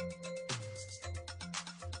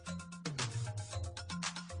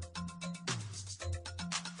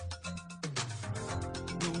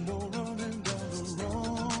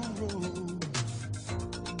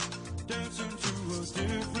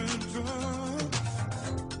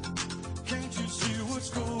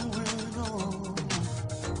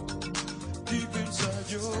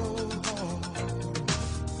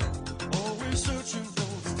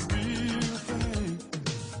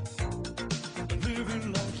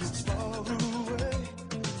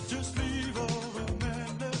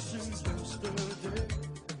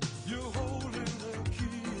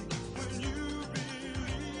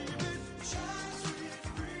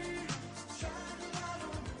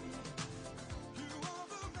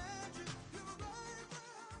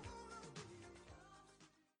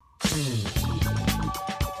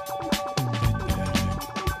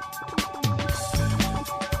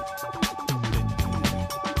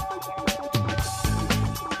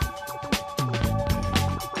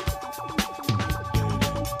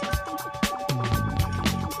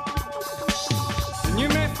 You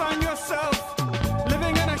may find yourself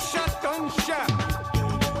living in a shotgun shack,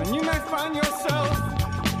 and you may find yourself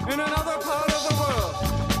in another part of the world,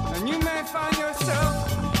 and you may find yourself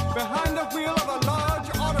behind the wheel of a large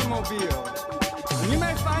automobile, and you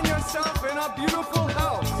may find yourself in a beautiful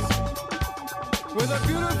house with a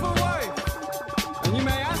beautiful wife, and you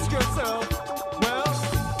may ask yourself, well,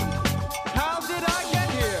 how did I get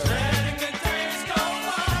here? Letting the days go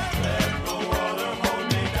by, let the water hold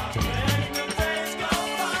me down. Letting the days go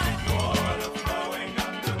by, water flowing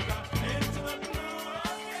underground into the blue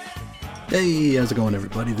again. Hey, how's it going,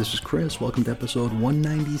 everybody? This is Chris. Welcome to episode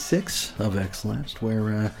 196 of X-Last,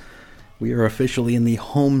 where we are officially in the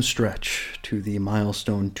home stretch to the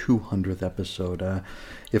milestone 200th episode.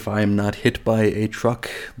 If I am not hit by a truck,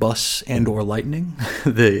 bus, and or lightning,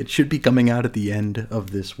 it should be coming out at the end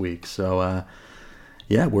of this week. So,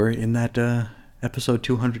 yeah, we're in that episode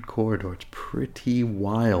 200 corridor. It's pretty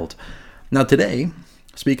wild. Now today,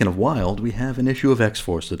 speaking of wild, we have an issue of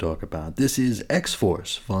X-Force to talk about. This is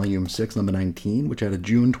X-Force, Volume 6, Number 19, which had a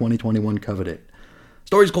June 2021 cover date.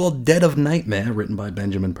 Story's called Dead of Nightmare, written by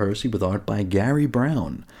Benjamin Percy, with art by Gary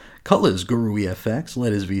Brown. Colors, Guru EFX,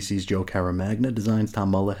 letters VC's Joe Caramagna, designs Tom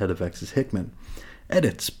Muller, head of X's Hickman.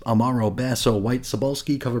 Edits, Amaro Basso, White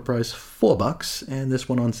Sobolski, cover price $4, and this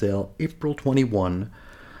one on sale April 21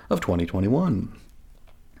 of 2021.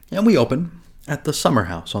 And we open at the summer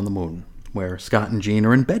house on the moon, where Scott and Jean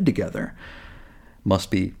are in bed together.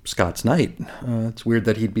 Must be Scott's night. It's weird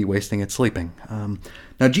that he'd be wasting it sleeping.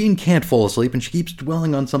 Now, Jean can't fall asleep, and she keeps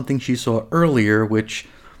dwelling on something she saw earlier, which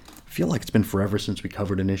I feel like it's been forever since we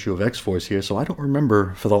covered an issue of X-Force here, so I don't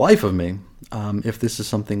remember for the life of me if this is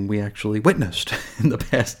something we actually witnessed in the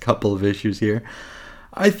past couple of issues here.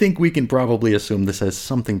 I think we can probably assume this has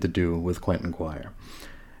something to do with Quentin Quire.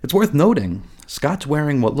 It's worth noting, Scott's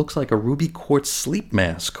wearing what looks like a ruby quartz sleep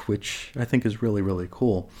mask, which I think is really, really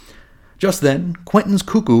cool. Just then, Quentin's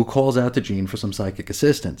cuckoo calls out to Jean for some psychic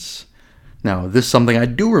assistance. Now, this is something I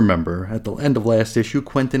do remember. At the end of last issue,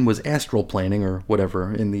 Quentin was astral planing, or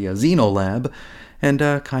whatever, in the Xeno lab, and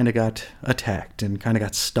kind of got attacked and kind of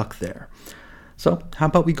got stuck there. So, how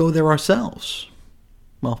about we go there ourselves?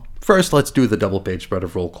 Well, first, let's do the double-page spread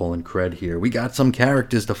of roll call and cred here. We got some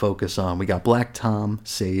characters to focus on. We got Black Tom,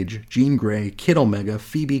 Sage, Jean Grey, Kid Omega,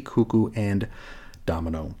 Phoebe, Cuckoo, and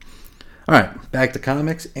Domino. Alright, back to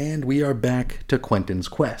comics, and we are back to Quentin's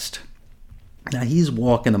quest. Now, he's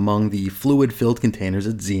walking among the fluid-filled containers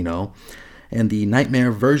at Xeno, and the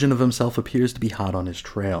nightmare version of himself appears to be hot on his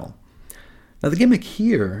trail. Now, the gimmick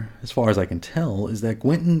here, as far as I can tell, is that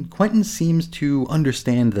Quentin seems to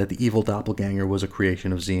understand that the evil doppelganger was a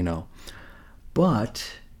creation of Xeno, but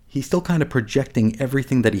he's still kind of projecting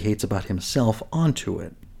everything that he hates about himself onto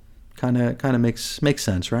it. Kind of makes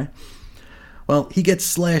sense, right? Well, he gets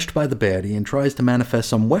slashed by the baddie and tries to manifest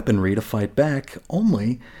some weaponry to fight back,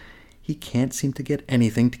 only he can't seem to get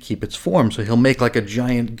anything to keep its form, so he'll make like a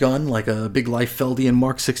giant gun, like a big Liefeldian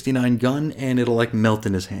Mark 69 gun, and it'll like melt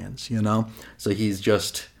in his hands, you know? So he's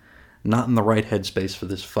just not in the right headspace for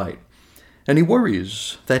this fight. And he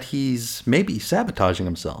worries that he's maybe sabotaging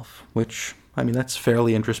himself, which, I mean, that's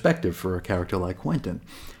fairly introspective for a character like Quentin.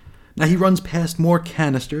 Now, he runs past more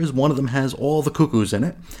canisters. One of them has all the cuckoos in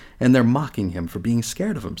it, and they're mocking him for being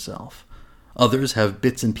scared of himself. Others have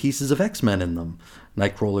bits and pieces of X-Men in them.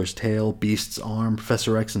 Nightcrawler's tail, Beast's arm,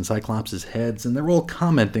 Professor X and Cyclops' heads, and they're all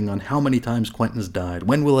commenting on how many times Quentin's died.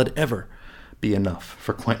 When will it ever be enough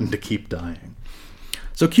for Quentin to keep dying?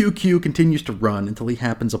 So QQ continues to run until he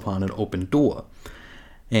happens upon an open door.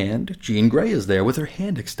 And Jean Grey is there with her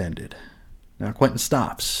hand extended. Now, Quentin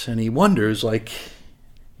stops, and he wonders, like,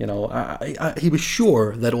 you know, he was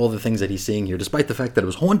sure that all the things that he's seeing here, despite the fact that it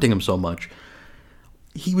was haunting him so much,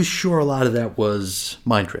 he was sure a lot of that was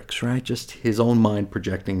mind tricks, right? Just his own mind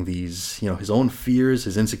projecting these, you know, his own fears,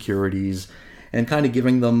 his insecurities, and kind of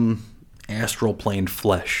giving them astral plane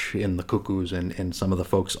flesh in the cuckoos and some of the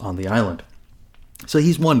folks on the island. So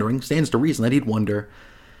he's wondering, stands to reason that he'd wonder,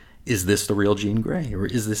 is this the real Jean Grey? Or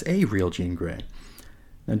is this a real Jean Grey?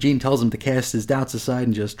 Now, Jean tells him to cast his doubts aside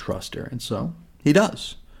and just trust her, and so he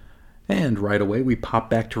does. And right away, we pop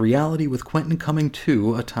back to reality with Quentin coming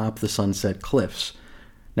to atop the Sunset Cliffs.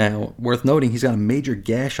 Now, worth noting, he's got a major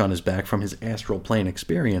gash on his back from his astral plane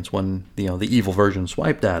experience when, you know, the evil version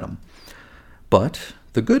swiped at him. But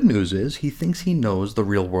the good news is he thinks he knows the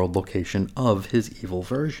real-world location of his evil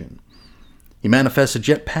version. He manifests a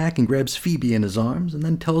jetpack and grabs Phoebe in his arms and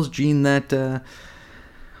then tells Jean that, well,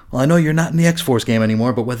 I know you're not in the X-Force game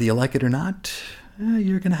anymore, but whether you like it or not,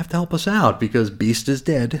 you're going to have to help us out because Beast is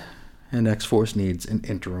dead and X-Force needs an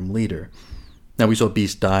interim leader. Now, we saw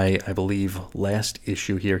Beast die, I believe, last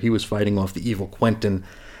issue here. He was fighting off the evil Quentin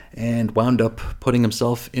and wound up putting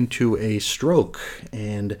himself into a stroke.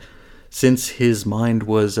 And since his mind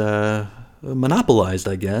was monopolized,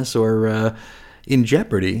 I guess, or in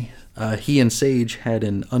jeopardy, he and Sage had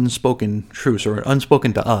an unspoken truce, or an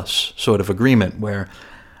unspoken to us sort of agreement, where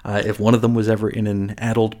if one of them was ever in an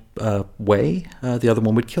addled way, the other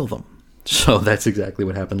one would kill them. So that's exactly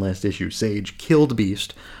what happened last issue. Sage killed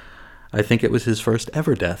Beast. I think it was his first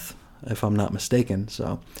ever death, if I'm not mistaken.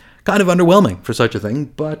 So kind of underwhelming for such a thing,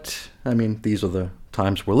 but, I mean, these are the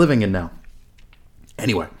times we're living in now.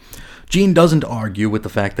 Anyway, Jean doesn't argue with the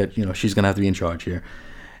fact that, you know, she's going to have to be in charge here.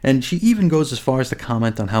 And she even goes as far as to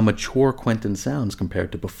comment on how mature Quentin sounds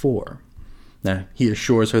compared to before. Now, he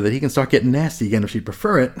assures her that he can start getting nasty again if she'd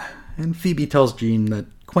prefer it, and Phoebe tells Jean that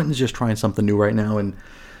Quentin's just trying something new right now, and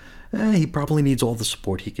he probably needs all the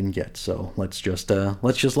support he can get, so let's just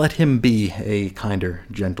let him be a kinder,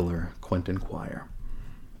 gentler Quentin Quire.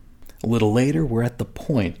 A little later, we're at the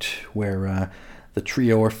point where the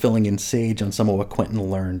trio are filling in Sage on some of what Quentin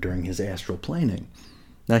learned during his astral planing.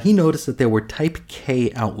 Now, he noticed that there were Type K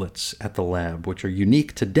outlets at the lab, which are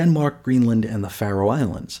unique to Denmark, Greenland, and the Faroe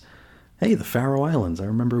Islands. Hey, the Faroe Islands, I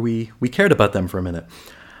remember we cared about them for a minute.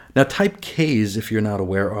 Now, Type Ks, if you're not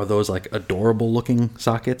aware, are those like adorable-looking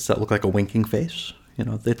sockets that look like a winking face. You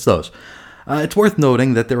know, it's those. It's worth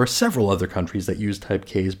noting that there are several other countries that use Type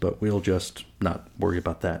Ks, but we'll just not worry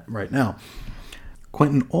about that right now.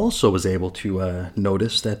 Quentin also was able to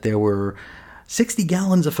notice that there were 60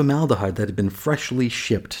 gallons of formaldehyde that had been freshly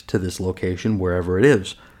shipped to this location, wherever it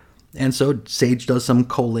is. And so Sage does some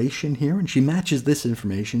collation here, and she matches this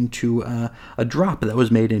information to a drop that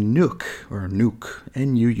was made in Nuuk,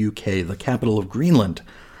 N-U-U-K, the capital of Greenland,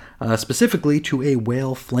 specifically to a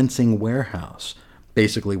whale flensing warehouse,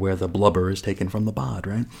 basically where the blubber is taken from the bod,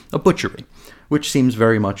 right? A butchery, which seems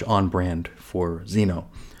very much on brand for Xeno.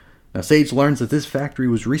 Now, Sage learns that this factory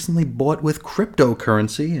was recently bought with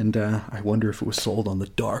cryptocurrency, and I wonder if it was sold on the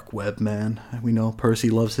dark web, man. We know Percy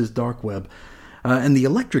loves his dark web. And the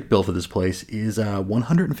electric bill for this place is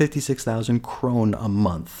 156,000 krone a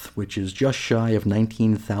month, which is just shy of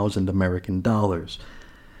 19,000 American dollars.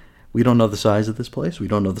 We don't know the size of this place. We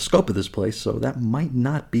don't know the scope of this place, so that might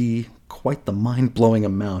not be quite the mind-blowing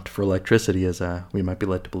amount for electricity as we might be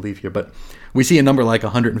led to believe here. But we see a number like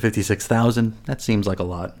 156,000. That seems like a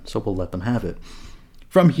lot, so we'll let them have it.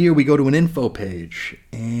 From here, we go to an info page,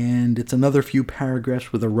 and it's another few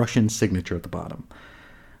paragraphs with a Russian signature at the bottom.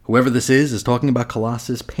 Whoever this is talking about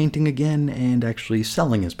Colossus painting again and actually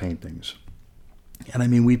selling his paintings. And I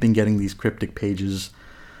mean, we've been getting these cryptic pages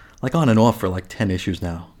like on and off for like 10 issues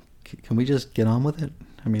now. Can we just get on with it?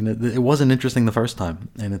 I mean, it wasn't interesting the first time,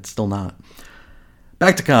 and it's still not.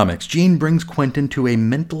 Back to comics. Jean brings Quentin to a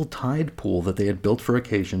mental tide pool that they had built for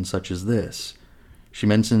occasions such as this. She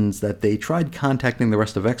mentions that they tried contacting the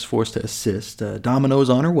rest of X-Force to assist. Domino's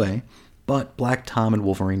on her way, but Black Tom and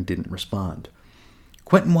Wolverine didn't respond.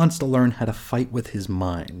 Quentin wants to learn how to fight with his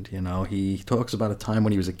mind. You know, he talks about a time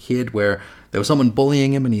when he was a kid where there was someone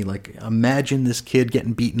bullying him, and he imagined this kid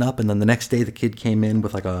getting beaten up, and then the next day the kid came in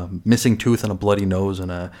with a missing tooth and a bloody nose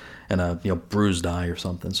and a bruised eye or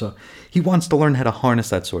something. So he wants to learn how to harness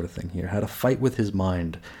that sort of thing here, how to fight with his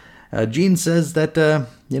mind. Jean says that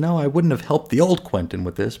I wouldn't have helped the old Quentin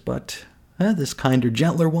with this, but this kinder,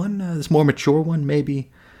 gentler one, this more mature one, maybe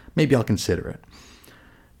I'll consider it.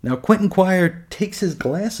 Now, Quentin Quire takes his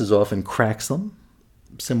glasses off and cracks them,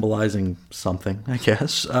 symbolizing something, I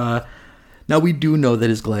guess. Now, we do know that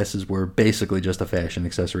his glasses were basically just a fashion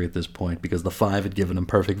accessory at this point, because the Five had given him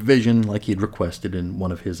perfect vision, like he'd requested in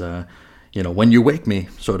one of his, when you wake me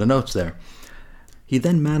sort of notes there. He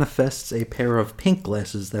then manifests a pair of pink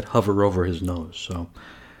glasses that hover over his nose, so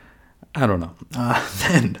I don't know.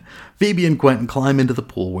 Then, Phoebe and Quentin climb into the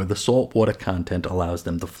pool where the saltwater content allows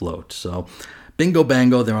them to float, so bingo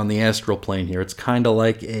bango, they're on the astral plane here. It's kind of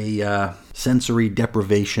like a sensory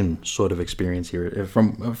deprivation sort of experience here.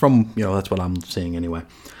 From that's what I'm seeing anyway.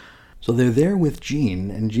 So they're there with Jean,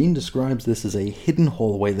 and Jean describes this as a hidden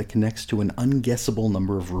hallway that connects to an unguessable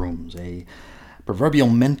number of rooms, a proverbial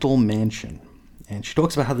mental mansion. And she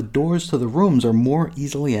talks about how the doors to the rooms are more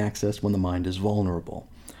easily accessed when the mind is vulnerable.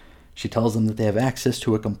 She tells them that they have access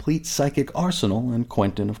to a complete psychic arsenal, and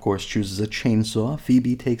Quentin, of course, chooses a chainsaw.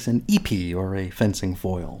 Phoebe takes an épée, or a fencing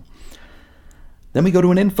foil. Then we go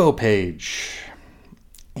to an info page.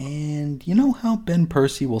 And you know how Ben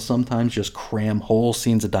Percy will sometimes just cram whole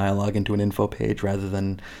scenes of dialogue into an info page rather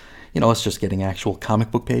than, us just getting actual comic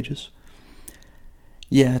book pages?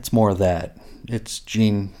 Yeah, it's more of that. It's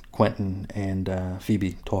Jean, Quentin, and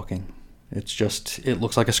Phoebe talking. It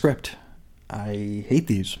looks like a script. I hate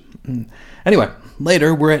these. Anyway,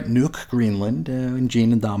 later we're at Nuuk, Greenland, and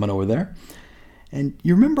Jean and Domino are there. And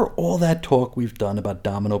you remember all that talk we've done about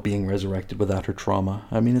Domino being resurrected without her trauma?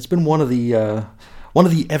 I mean, it's been one of the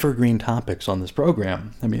evergreen topics on this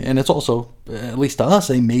program. I mean, and it's also, at least to us,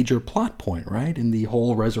 a major plot point, right? In the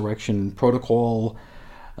whole resurrection protocol,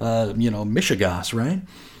 Mishigas, right?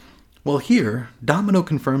 Well, here, Domino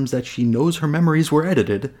confirms that she knows her memories were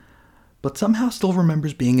edited, but somehow still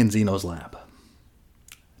remembers being in Zeno's lab.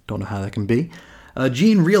 Don't know how that can be.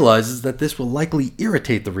 Jean realizes that this will likely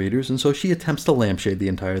irritate the readers, and so she attempts to lampshade the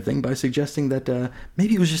entire thing by suggesting that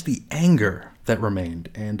maybe it was just the anger that remained.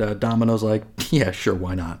 And Domino's like, yeah, sure,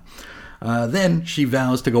 why not? Then she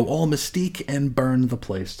vows to go all Mystique and burn the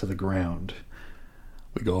place to the ground.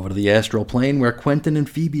 We go over to the astral plane where Quentin and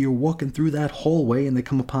Phoebe are walking through that hallway, and they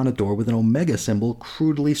come upon a door with an Omega symbol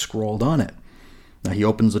crudely scrawled on it. Now he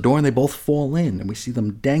opens the door and they both fall in, and we see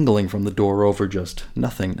them dangling from the door over just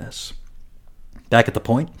nothingness. Back at the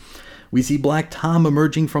point, we see Black Tom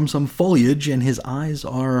emerging from some foliage, and his eyes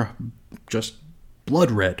are just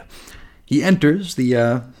blood red. He enters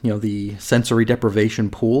the sensory deprivation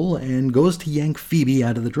pool and goes to yank Phoebe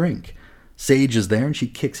out of the drink. Sage is there and she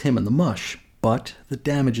kicks him in the mush, but the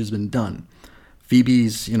damage has been done.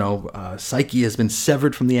 Phoebe's, psyche has been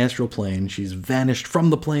severed from the astral plane. She's vanished from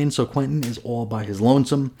the plane, so Quentin is all by his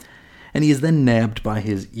lonesome, and he is then nabbed by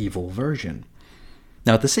his evil version.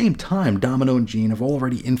 Now, at the same time, Domino and Jean have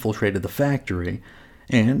already infiltrated the factory,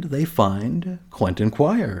 and they find Quentin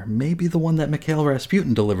Quire, maybe the one that Mikhail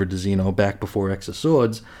Rasputin delivered to Zeno back before X of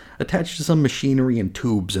Swords, attached to some machinery and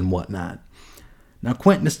tubes and whatnot. Now,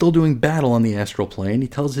 Quentin is still doing battle on the astral plane. He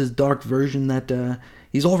tells his dark version that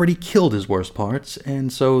he's already killed his worst parts,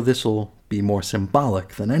 and so this will be more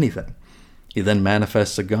symbolic than anything. He then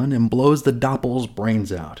manifests a gun and blows the Doppel's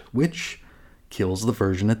brains out, which kills the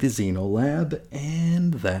version at the Xeno lab,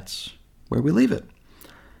 and that's where we leave it.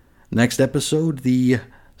 Next episode, the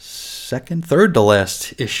third to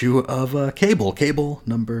last issue of Cable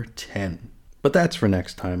number 10. But that's for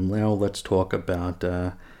next time. Now let's talk about,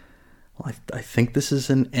 I think this is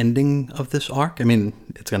an ending of this arc. I mean,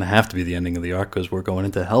 it's going to have to be the ending of the arc because we're going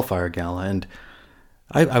into Hellfire Gala, and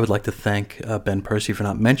I would like to thank Ben Percy for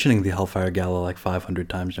not mentioning the Hellfire Gala like 500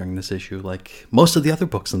 times during this issue, like most of the other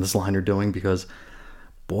books in this line are doing, because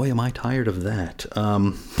boy, am I tired of that.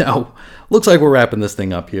 Now, looks like we're wrapping this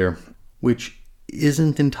thing up here, which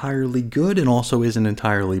isn't entirely good and also isn't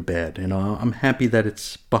entirely bad. You know, I'm happy that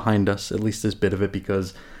it's behind us, at least this bit of it,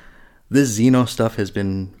 because this Xeno stuff has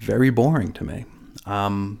been very boring to me.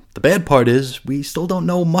 The bad part is we still don't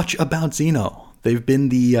know much about Xeno. They've been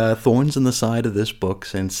the thorns in the side of this book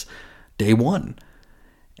since day one.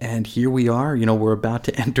 And here we are, you know, we're about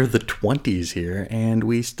to enter the 20s here, and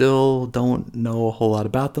we still don't know a whole lot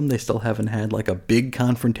about them. They still haven't had like a big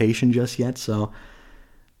confrontation just yet, so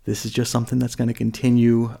this is just something that's going to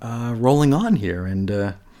continue rolling on here.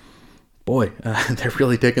 And boy, they're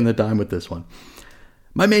really taking the time with this one.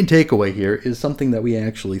 My main takeaway here is something that we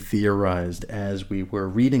actually theorized as we were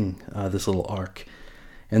reading this little arc.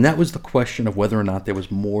 And that was the question of whether or not there was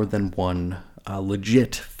more than one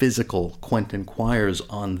legit physical Quentin Quires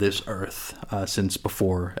on this Earth since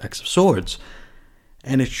before X of Swords.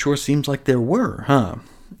 And it sure seems like there were, huh?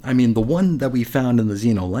 I mean, the one that we found in the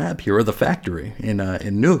Xeno lab here, or the factory in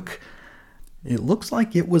Nuke, it looks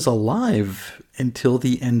like it was alive until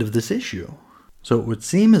the end of this issue. So it would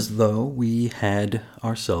seem as though we had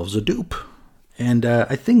ourselves a dupe. And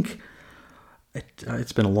I think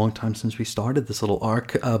it's been a long time since we started this little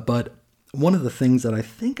arc, but one of the things that I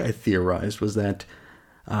think I theorized was that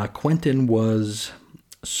Quentin was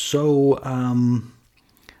so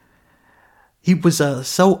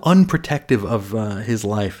so unprotective of his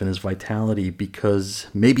life and his vitality because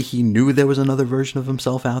maybe he knew there was another version of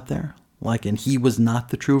himself out there, like, and he was not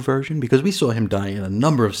the true version, because we saw him die in a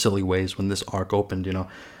number of silly ways when this arc opened. You know,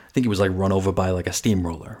 I think he was like run over by like a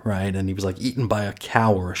steamroller, right? And he was like eaten by a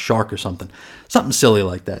cow or a shark or something silly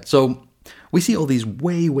like that. So we see all these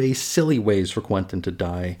way silly ways for Quentin to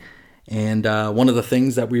die. And one of the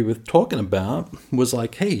things that we were talking about was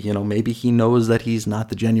like, hey, you know, maybe he knows that he's not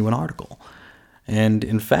the genuine article. And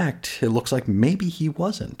in fact, it looks like maybe he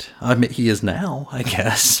wasn't. I mean, he is now, I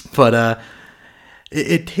guess. But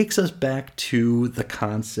it takes us back to the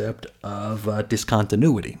concept of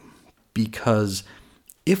discontinuity. Because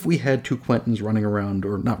if we had two Quentins running around,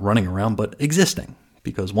 or not running around, but existing,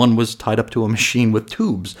 because one was tied up to a machine with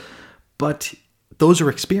tubes, but those are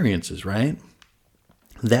experiences, right?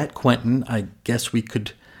 That Quentin, I guess we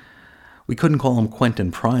couldn't call him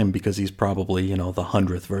Quentin Prime because he's probably, you know, the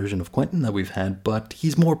 100th version of Quentin that we've had, but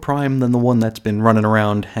he's more Prime than the one that's been running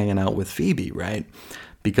around hanging out with Phoebe, right?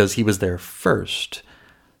 Because he was there first.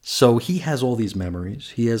 So he has all these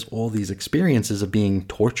memories. He has all these experiences of being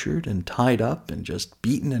tortured and tied up and just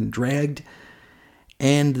beaten and dragged.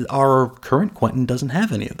 And our current Quentin doesn't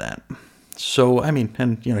have any of that. So, I mean,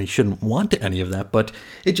 and, you know, he shouldn't want any of that, but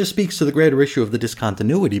it just speaks to the greater issue of the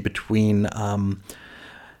discontinuity between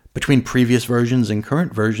previous versions and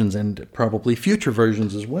current versions, and probably future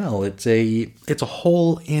versions as well. It's a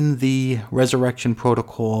hole in the Resurrection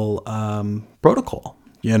Protocol,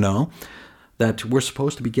 you know, that we're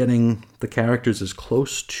supposed to be getting the characters as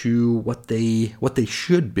close to what they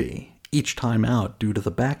should be each time out due to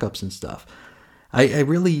the backups and stuff. I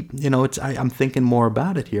really, you know, I'm thinking more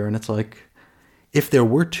about it here, and it's like, if there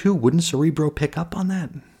were two, wouldn't Cerebro pick up on that?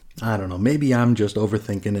 I don't know. Maybe I'm just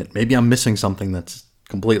overthinking it. Maybe I'm missing something that's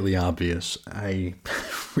completely obvious. I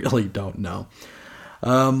really don't know.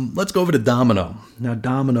 Let's go over to Domino. Now,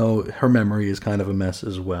 Domino, her memory is kind of a mess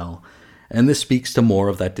as well. And this speaks to more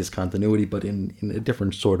of that discontinuity, but in a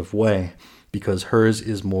different sort of way, because hers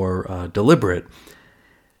is more deliberate.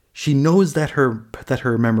 She knows that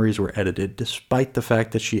her memories were edited, despite the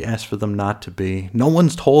fact that she asked for them not to be. No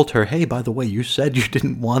one's told her, hey, by the way, you said you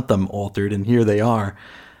didn't want them altered, and here they are.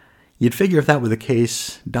 You'd figure if that were the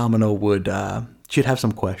case, Domino would, she'd have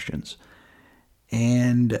some questions.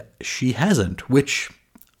 And she hasn't, which,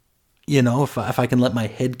 you know, if I can let my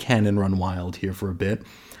headcanon run wild here for a bit,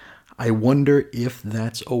 I wonder if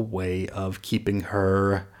that's a way of keeping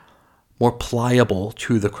her more pliable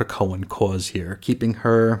to the Krakoan cause here, keeping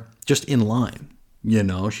her just in line. You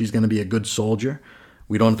know, she's going to be a good soldier.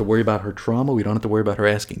 We don't have to worry about her trauma. We don't have to worry about her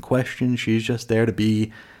asking questions. She's just there to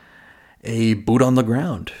be a boot on the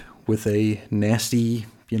ground with a nasty,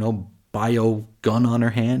 you know, bio gun on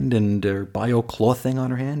her hand and her bio claw thing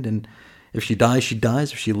on her hand. And if she dies, she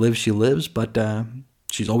dies. If she lives, she lives. But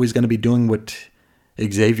she's always going to be doing what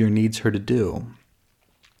Xavier needs her to do.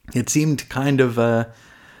 It seemed kind of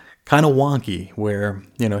wonky, where,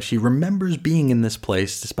 you know, she remembers being in this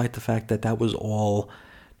place despite the fact that that was all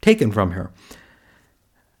taken from her.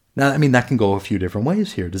 Now, I mean, that can go a few different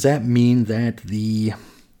ways here. Does that mean that the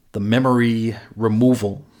memory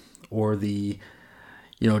removal, or the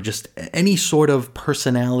just any sort of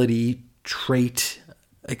personality trait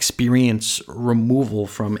experience removal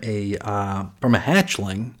from a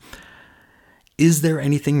hatchling, is there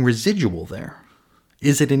anything residual there?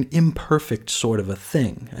 Is it an imperfect sort of a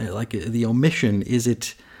thing? Like the omission, is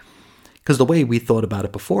it... Because the way we thought about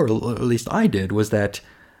it before, or at least I did, was that,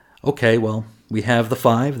 okay, well, we have the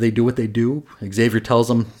 5, they do what they do. Xavier tells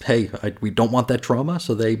them, hey, we don't want that trauma,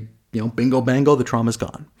 so they, bingo bango, the trauma's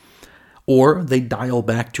gone. Or they dial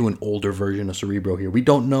back to an older version of Cerebro here. We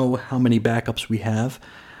don't know how many backups we have.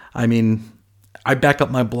 I mean, I back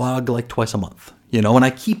up my blog like twice a month, and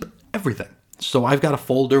I keep everything. So I've got a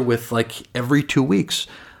folder with like every 2 weeks,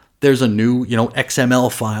 there's a new,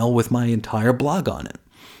 XML file with my entire blog on it.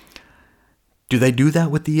 Do they do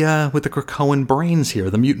that with the Krakoan brains here,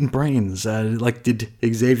 the mutant brains? Did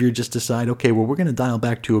Xavier just decide, okay, well, we're going to dial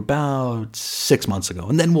back to about 6 months ago,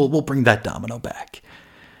 and then we'll bring that domino back?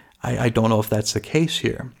 I don't know if that's the case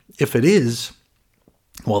here. If it is,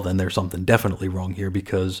 well, then there's something definitely wrong here,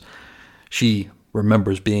 because she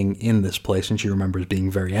remembers being in this place, and she remembers being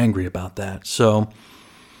very angry about that. So,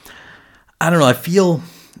 I don't know, I feel...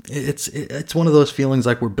 It's one of those feelings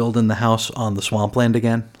like we're building the house on the swampland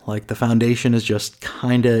again. Like the foundation is just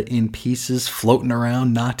kind of in pieces, floating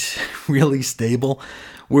around, not really stable.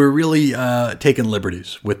 We're really taking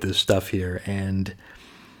liberties with this stuff here, and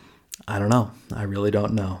I don't know. I really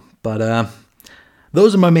don't know. But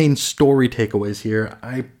those are my main story takeaways here.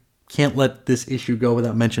 I can't let this issue go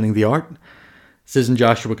without mentioning the art. This isn't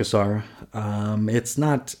Joshua Cassara. It's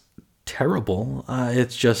not terrible.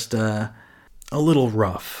 It's just... a little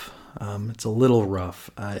rough. It's a little rough.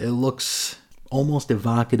 It looks almost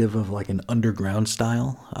evocative of like an underground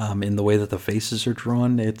style in the way that the faces are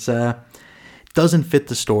drawn. It doesn't fit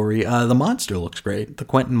the story. The monster looks great. The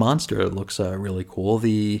Quentin monster looks really cool.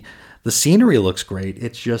 The scenery looks great.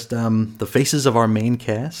 It's just the faces of our main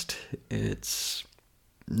cast. It's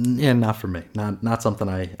not for me. Not something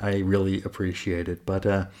I really appreciated.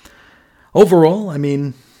 But overall, I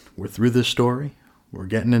mean, we're through this story. We're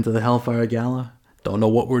getting into the Hellfire Gala. Don't know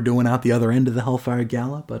what we're doing out the other end of the Hellfire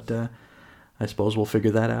Gala, but I suppose we'll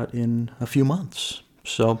figure that out in a few months.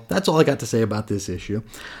 So that's all I got to say about this issue.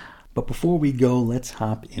 But before we go, let's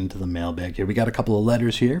hop into the mailbag here. We got a couple of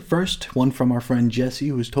letters here. First, one from our friend Jesse,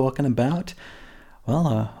 who's talking about,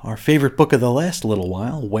 well, our favorite book of the last little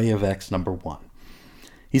while, Way of X #1.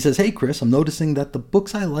 He says, hey Chris, I'm noticing that the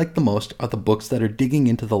books I like the most are the books that are digging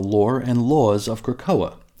into the lore and laws of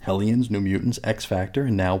Krakoa. Hellions, New Mutants, X-Factor,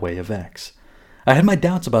 and now Way of X. I had my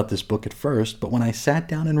doubts about this book at first, but when I sat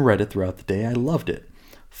down and read it throughout the day, I loved it.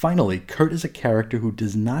 Finally, Kurt is a character who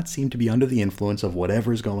does not seem to be under the influence of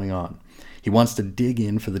whatever's going on. He wants to dig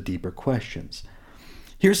in for the deeper questions.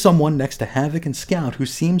 Here's someone next to Havoc and Scout who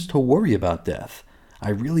seems to worry about death. I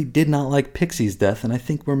really did not like Pixie's death, and I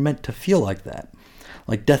think we're meant to feel like that.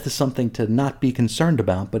 Like death is something to not be concerned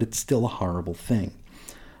about, but it's still a horrible thing.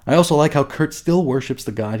 I also like how Kurt still worships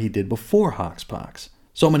the god he did before Hoxpox.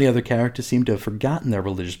 So many other characters seem to have forgotten their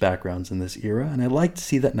religious backgrounds in this era, and I like to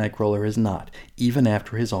see that Nightcrawler has not, even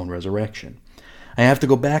after his own resurrection. I have to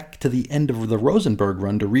go back to the end of the Rosenberg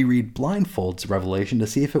run to reread Blindfold's revelation to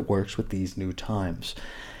see if it works with these new times.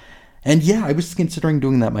 And yeah, I was considering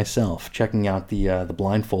doing that myself, checking out the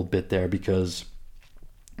Blindfold bit there, because,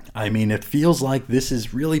 I mean, it feels like this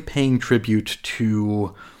is really paying tribute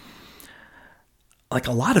to... like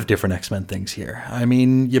a lot of different X-Men things here. I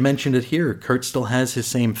mean, you mentioned it here. Kurt still has his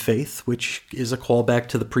same faith, which is a callback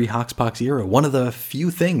to the pre-Hoxpox era. One of the few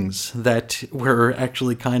things that we're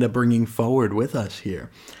actually kind of bringing forward with us here.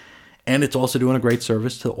 And it's also doing a great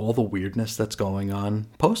service to all the weirdness that's going on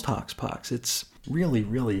post-Hoxpox. It's really,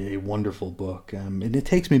 really a wonderful book. And it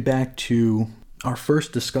takes me back to our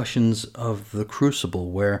first discussions of The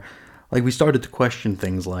Crucible, where like we started to question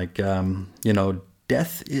things like,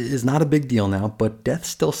 death is not a big deal now, but death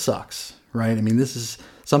still sucks, right? I mean, this is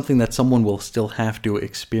something that someone will still have to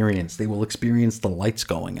experience. They will experience the lights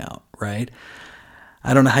going out, right?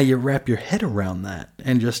 I don't know how you wrap your head around that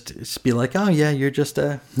and just be like, oh yeah,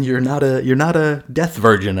 you're not a death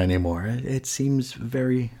virgin anymore. It seems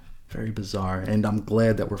very, very bizarre, and I'm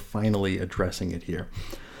glad that we're finally addressing it here.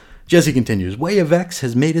 Jesse continues, Way of X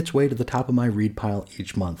has made its way to the top of my read pile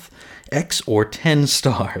each month. X or 10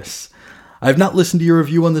 stars. I have not listened to your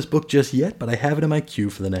review on this book just yet, but I have it in my queue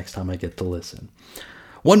for the next time I get to listen.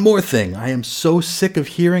 One more thing, I am so sick of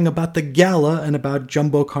hearing about the Gala and about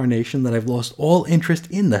Jumbo Carnation that I've lost all interest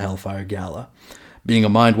in the Hellfire Gala. Being a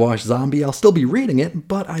mind-washed zombie, I'll still be reading it,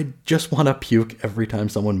 but I just want to puke every time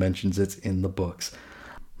someone mentions it's in the books.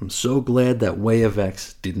 I'm so glad that Way of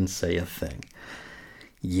X didn't say a thing.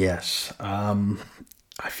 Yes,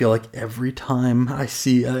 I feel like every time I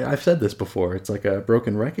see, I've said this before, it's like a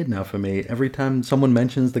broken record now for me. Every time someone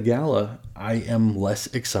mentions the gala, I am less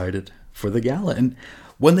excited for the gala. And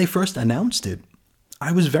when they first announced it,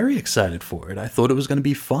 I was very excited for it. I thought it was going to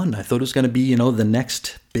be fun. I thought it was going to be, the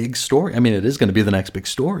next big story. I mean, it is going to be the next big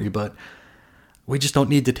story, but we just don't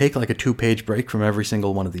need to take like a 2-page break from every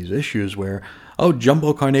single one of these issues where,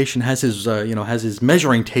 Jumbo Carnation has his, has his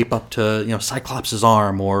measuring tape up to, Cyclops'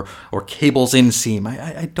 arm or Cable's inseam.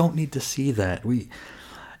 I don't need to see that.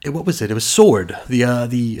 What was it? It was Sword,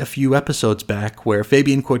 a few episodes back where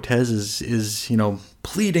Fabian Cortez is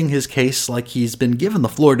pleading his case like he's been given the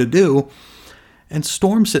floor to do. And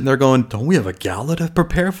Storm's sitting there going, don't we have a gala to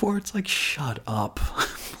prepare for? It's like, shut up.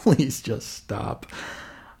 Please just stop.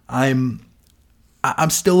 I'm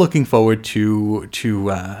still looking forward to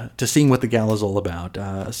seeing what the gala's all about.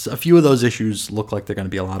 A few of those issues look like they're going to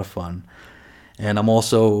be a lot of fun. And I'm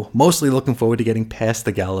also mostly looking forward to getting past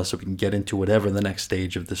the gala so we can get into whatever the next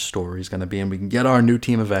stage of this story is going to be. And we can get our new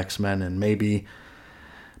team of X-Men and maybe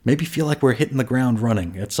feel like we're hitting the ground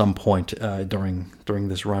running at some point during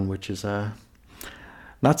this run, which is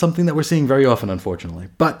not something that we're seeing very often, unfortunately.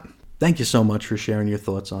 But thank you so much for sharing your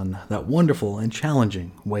thoughts on that wonderful and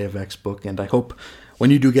challenging Way of X book, and I hope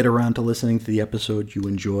when you do get around to listening to the episode, you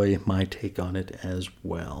enjoy my take on it as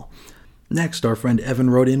well. Next, our friend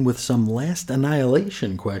Evan wrote in with some Last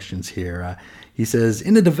Annihilation questions here. He says,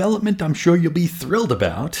 in a development I'm sure you'll be thrilled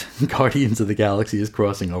about, Guardians of the Galaxy is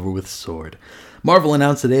crossing over with Sword. Marvel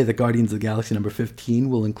announced today that Guardians of the Galaxy number 15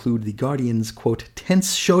 will include the Guardians, quote,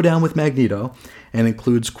 tense showdown with Magneto, and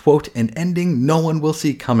includes, quote, an ending no one will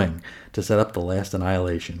see coming to set up the Last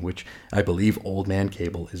Annihilation, which I believe Old Man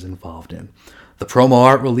Cable is involved in. The promo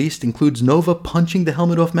art released includes Nova punching the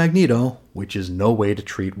helmet off Magneto, which is no way to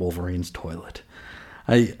treat Wolverine's toilet.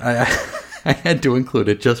 I had to include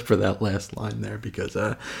it just for that last line there because,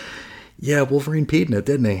 Wolverine peed in it,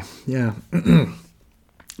 didn't he? Yeah.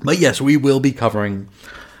 But yes, we will be covering,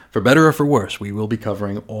 for better or for worse, we will be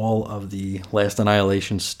covering all of the Last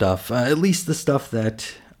Annihilation stuff, at least the stuff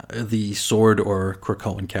that the Sword or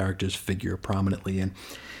Krakoan characters figure prominently in.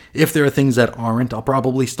 If there are things that aren't, I'll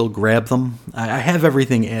probably still grab them. I have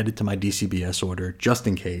everything added to my DCBS order, just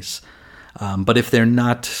in case. But if they're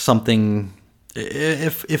not something,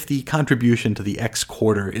 if the contribution to the X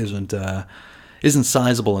quarter isn't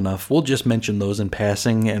sizable enough, we'll just mention those in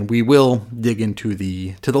passing, and we will dig into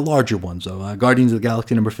the larger ones. So, Guardians of the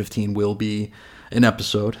Galaxy number 15 will be an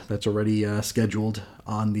episode that's already scheduled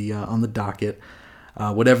on the docket.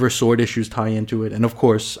 Whatever Sword issues tie into it, and of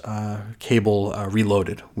course, Cable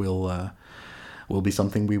Reloaded will be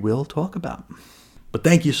something we will talk about. But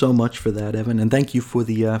thank you so much for that, Evan, and thank you for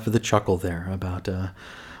the chuckle there about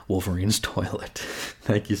Wolverine's toilet.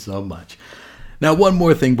 Thank you so much. Now, one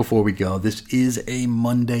more thing before we go. This is a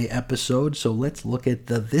Monday episode, so let's look at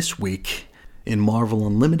this week in Marvel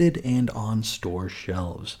Unlimited and on store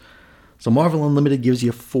shelves. So Marvel Unlimited gives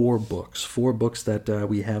you four books that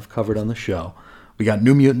we have covered on the show. We got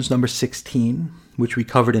New Mutants number 16, which we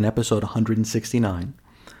covered in episode 169.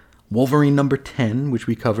 Wolverine number 10, which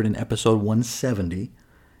we covered in episode 170.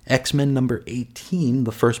 X-Men number 18,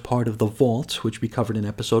 the first part of The Vault, which we covered in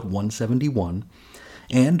episode 171.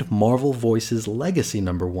 And Marvel Voices Legacy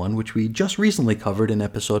number 1, which we just recently covered in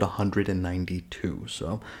episode 192.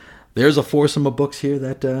 So there's a foursome of books here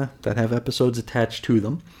that have episodes attached to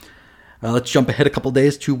them. Let's jump ahead a couple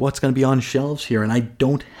days to what's going to be on shelves here. And I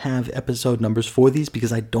don't have episode numbers for these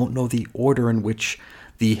because I don't know the order in which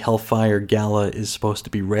the Hellfire Gala is supposed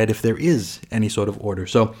to be read, if there is any sort of order.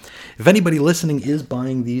 So if anybody listening is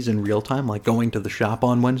buying these in real time, like going to the shop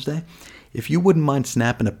on Wednesday, if you wouldn't mind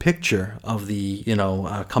snapping a picture of the,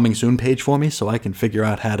 coming soon page for me so I can figure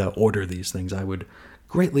out how to order these things, I would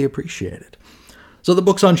greatly appreciate it. So the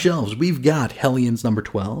books on shelves, we've got Hellions number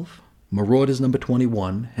 12, Marauders number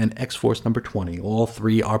 21, and X-Force number 20. All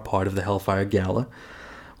three are part of the Hellfire Gala.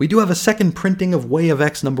 We do have a second printing of Way of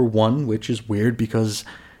X number 1, which is weird because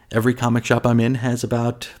every comic shop I'm in has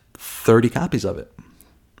about 30 copies of it.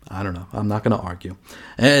 I don't know. I'm not going to argue.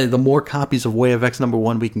 The more copies of Way of X number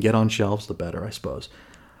 1 we can get on shelves, the better, I suppose.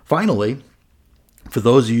 Finally, for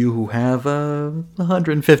those of you who have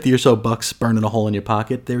 150 or so bucks burning a hole in your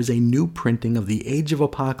pocket, there's a new printing of the Age of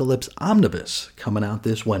Apocalypse Omnibus coming out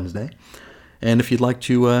this Wednesday. And if you'd like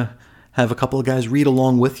to have a couple of guys read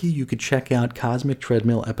along with you, you could check out Cosmic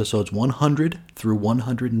Treadmill episodes 100 through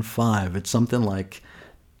 105. It's something like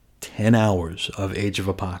 10 hours of Age of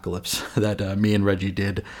Apocalypse that me and Reggie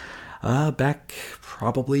did back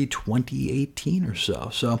probably 2018 or so.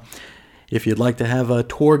 So If you'd like to have a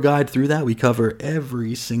tour guide through that, we cover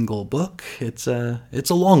every single book. It's a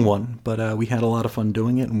long one, but we had a lot of fun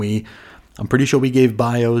doing it, and I'm pretty sure we gave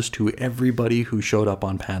bios to everybody who showed up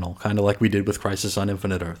on panel, kind of like we did with Crisis on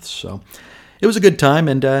Infinite Earths. So it was a good time,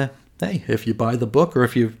 and hey, if you buy the book, or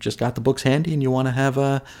if you've just got the books handy and you want to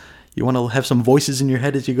have some voices in your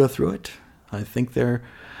head as you go through it, I think there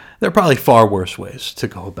are probably far worse ways to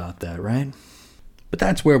go about that, right? But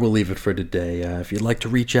that's where we'll leave it for today. If you'd like to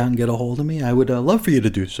reach out and get a hold of me, I would love for you to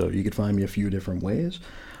do so. You can find me a few different ways.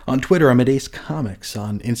 On Twitter, I'm at Ace Comics.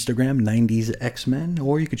 On Instagram, 90s X-Men.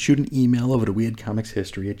 Or you could shoot an email over to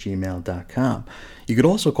weirdcomicshistory@gmail.com. You could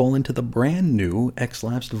also call into the brand new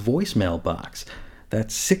X-Lapsed voicemail box.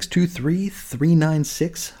 That's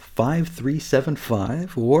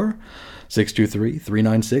 623-396-5375 or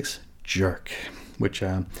 623-396-JERK, which...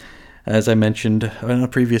 as I mentioned in a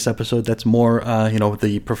previous episode, that's more,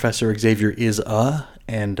 the Professor Xavier is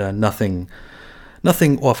and nothing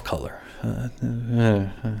off color.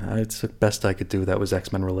 It's the best I could do. That was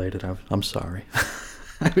X-Men related. I'm sorry.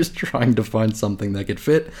 I was trying to find something that could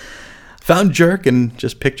fit. Found Jerk and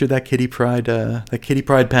just pictured that Kitty Pryde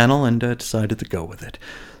panel and decided to go with it.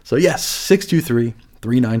 So yes,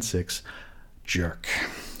 623-396-JERK.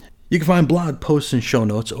 You can find blog posts and show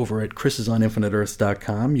notes over at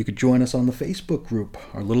chrisisoninfiniteearths.com. You could join us on the Facebook group.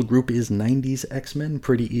 Our little group is 90s X-Men,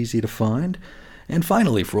 pretty easy to find. And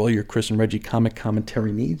finally, for all your Chris and Reggie comic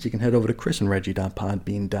commentary needs, you can head over to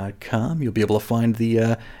chrisandreggie.podbean.com. You'll be able to find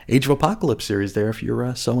the Age of Apocalypse series there if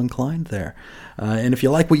you're so inclined there. And if you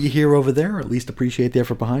like what you hear over there, or at least appreciate the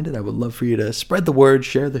effort behind it, I would love for you to spread the word,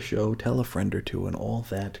 share the show, tell a friend or two, and all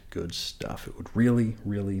that good stuff. It would really,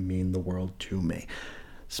 really mean the world to me.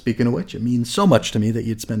 Speaking of which, it means so much to me that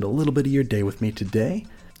you'd spend a little bit of your day with me today.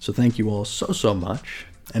 So thank you all so much.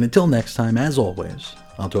 And until next time, as always,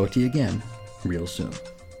 I'll talk to you again real soon.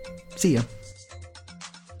 See ya.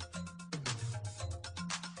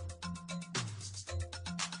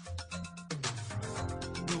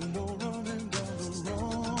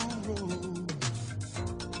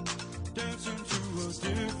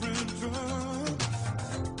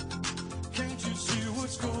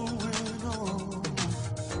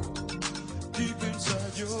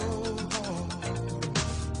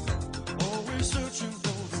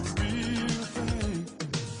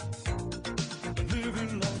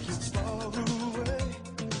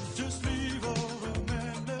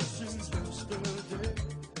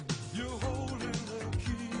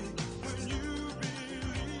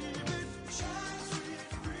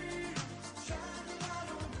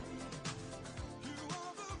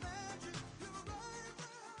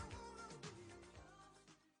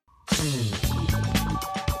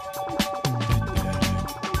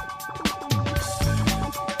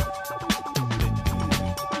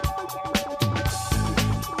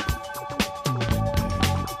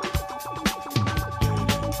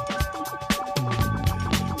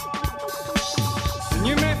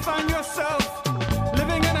 You may find yourself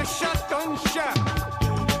living in a shotgun shack,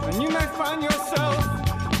 and you may find yourself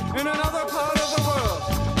in another part of the world,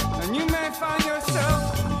 and you may find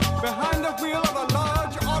yourself behind the wheel of a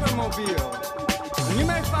large automobile, and you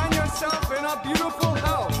may find yourself in a beautiful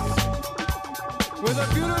house with a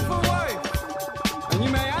beautiful wife, and you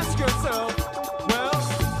may ask yourself, well,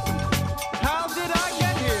 how did I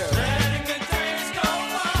get here? Letting the days go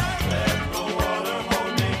by, let the water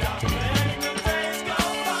hold me down. Letting the days go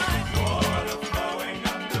by, water flowing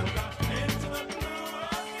underground into the blue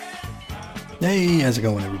again. Hey, how's it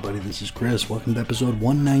going, everybody? This is Chris. Welcome to episode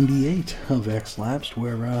 198 of X-Lapsed,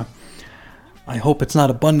 where I hope it's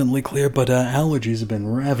not abundantly clear, but allergies have been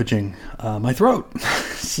ravaging my throat.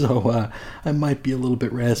 So I might be a little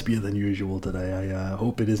bit raspier than usual today. I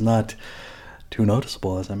hope it is not too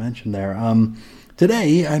noticeable, as I mentioned there.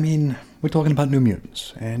 Today, we're talking about New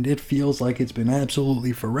Mutants, and it feels like it's been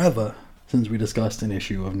absolutely forever since we discussed an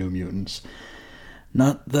issue of New Mutants.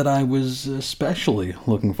 Not that I was especially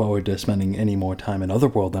looking forward to spending any more time in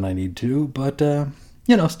Otherworld than I need to, but,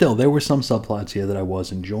 still, there were some subplots here that I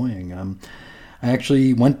was enjoying. I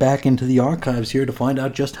actually went back into the archives here to find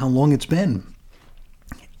out just how long it's been.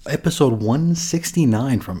 Episode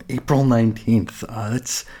 169 from April 19th.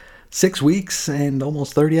 That's 6 weeks and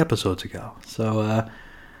almost 30 episodes ago. So,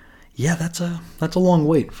 that's a long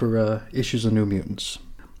wait for issues of New Mutants.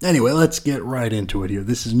 Anyway, let's get right into it here.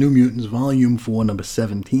 This is New Mutants Volume 4, number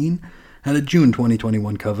 17. Had a June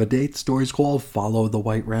 2021 cover date. Story's called Follow the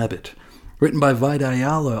White Rabbit. Written by Vita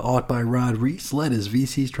Ayala, art by Rod Reese, letters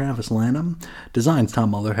VC's Travis Lanham, designs Tom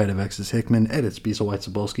Muller, head of X's Hickman, edits Bisa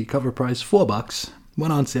White-Cebulski, cover price $4,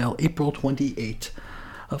 went on sale April 28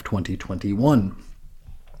 of 2021.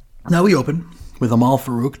 Now we open with Amal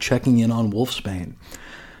Farouk checking in on Wolfsbane.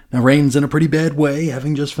 Now, Rain's in a pretty bad way,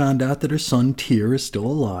 having just found out that her son Tyr is still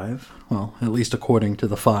alive. Well, at least according to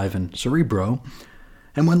the Five and Cerebro.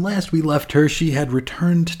 And when last we left her, she had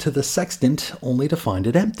returned to the sextant only to find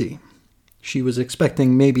it empty. She was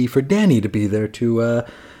expecting maybe for Danny to be there to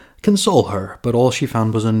console her, but all she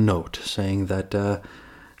found was a note saying that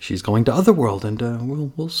she's going to Otherworld, and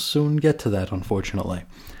we'll soon get to that, unfortunately.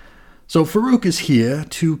 So Farouk is here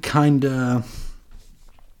to kind of,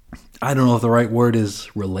 I don't know if the right word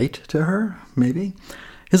is relate to her, maybe.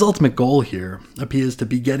 His ultimate goal here appears to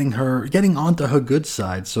be getting onto her good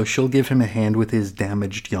side so she'll give him a hand with his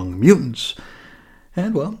damaged young mutants.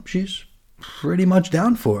 And, well, she's pretty much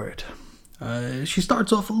down for it. She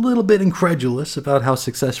starts off a little bit incredulous about how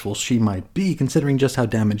successful she might be, considering just how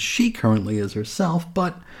damaged she currently is herself,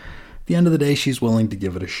 but at the end of the day, she's willing to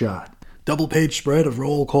give it a shot. Double-page spread of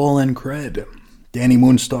roll call and cred. Danny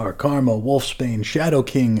Moonstar, Karma, Wolfsbane, Shadow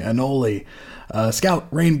King, Anole, Scout,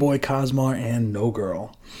 Rainboy, Cosmar, and No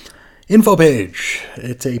Girl. Info page.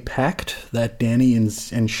 It's a pact that Danny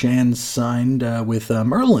and Shan signed with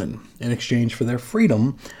Merlin in exchange for their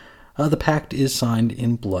freedom. The pact is signed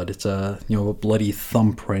in blood. It's a bloody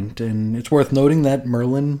thumbprint, and it's worth noting that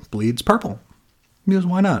Merlin bleeds purple. Because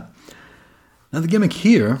why not? Now the gimmick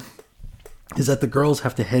here is that the girls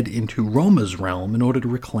have to head into Roma's realm in order to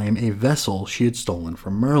reclaim a vessel she had stolen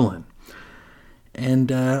from Merlin.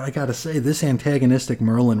 And I gotta say, this antagonistic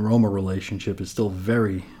Merlin-Roma relationship is still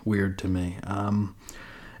very weird to me.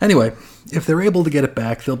 Anyway, if they're able to get it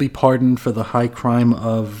back, they'll be pardoned for the high crime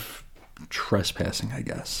of trespassing, I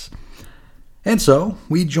guess. And so,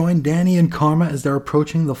 we join Danny and Karma as they're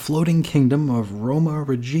approaching the floating kingdom of Roma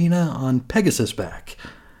Regina on Pegasus back.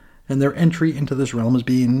 And their entry into this realm is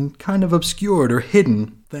being kind of obscured or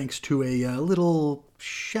hidden thanks to a little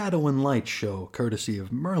shadow and light show courtesy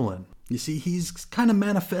of Merlin. You see, he's kind of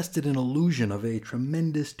manifested an illusion of a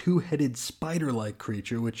tremendous two-headed spider-like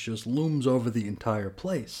creature which just looms over the entire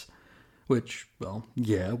place. Which, well,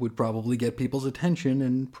 yeah, would probably get people's attention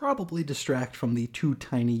and probably distract from the two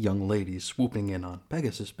tiny young ladies swooping in on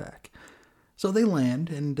Pegasus back. So they land,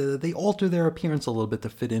 and they alter their appearance a little bit to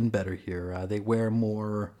fit in better here. They wear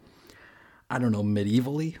more, I don't know,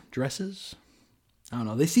 medievally dresses? I don't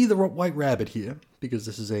know. They see the White Rabbit here, because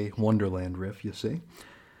this is a Wonderland riff, you see.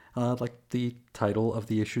 Like the title of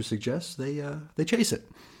the issue suggests, they chase it.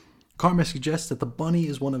 Karma suggests that the bunny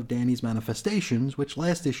is one of Danny's manifestations, which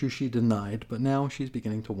last issue she denied, but now she's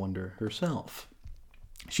beginning to wonder herself.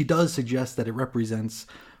 She does suggest that it represents,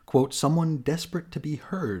 quote, someone desperate to be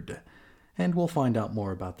heard, and we'll find out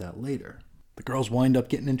more about that later. The girls wind up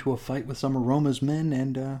getting into a fight with some of Roma's men,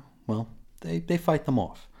 and, they fight them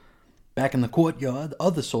off. Back in the courtyard,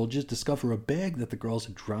 other soldiers discover a bag that the girls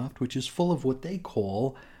had dropped, which is full of what they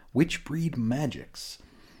call witch-breed magics.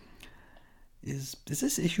 Is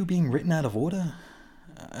this issue being written out of order?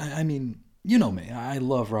 I mean, you know me, I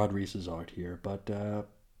love Rod Reis's art here, but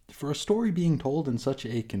for a story being told in such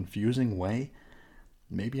a confusing way,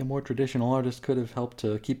 maybe a more traditional artist could have helped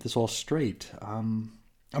to keep this all straight.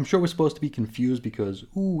 I'm sure we're supposed to be confused because,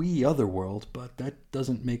 ooh-wee, Otherworld, but that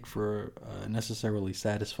doesn't make for a necessarily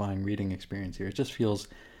satisfying reading experience here. It just feels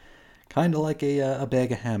kind of like a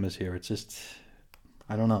bag of hammers here. It's just,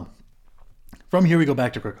 I don't know. From here we go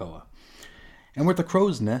back to Krakoa. And we're at the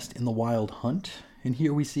Crow's Nest in the Wild Hunt, and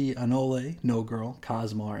here we see Anole, No Girl,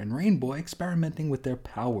 Cosmar, and Rainboy experimenting with their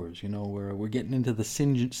powers. You know, we're getting into the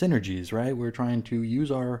synergies, right? We're trying to use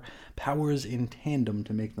our powers in tandem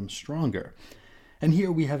to make them stronger. And here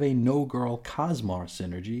we have a No Girl Cosmar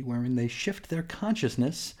synergy, wherein they shift their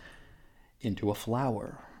consciousness into a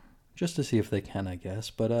flower. Just to see if they can, I guess,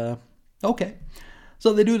 but okay.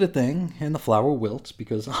 So they do the thing, and the flower wilts,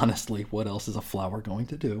 because honestly, what else is a flower going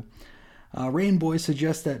to do? Rainboy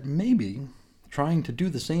suggests that maybe trying to do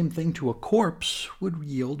the same thing to a corpse would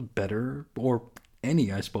yield better, or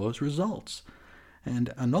any, I suppose, results.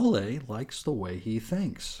 And Anole likes the way he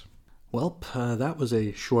thinks. Well, that was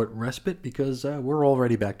a short respite because we're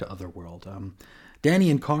already back to Otherworld. Danny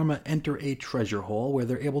and Karma enter a treasure hall where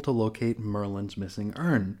they're able to locate Merlin's missing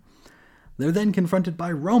urn. They're then confronted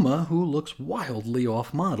by Roma, who looks wildly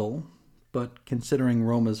off-model, but considering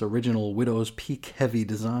Roma's original Widow's Peak heavy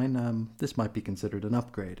design, this might be considered an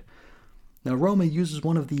upgrade. Now, Roma uses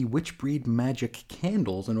one of the witch-breed magic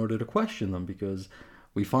candles in order to question them, because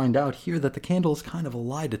we find out here that the candle is kind of a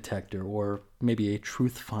lie detector, or maybe a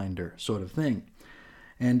truth finder sort of thing.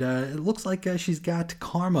 And it looks like she's got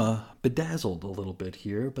Karma bedazzled a little bit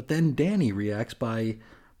here, but then Danny reacts by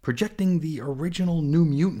projecting the original New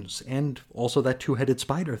Mutants, and also that two-headed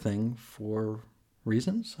spider thing for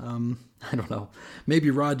reasons. I don't know. Maybe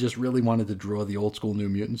Rod just really wanted to draw the old school New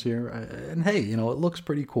Mutants here. And hey, it looks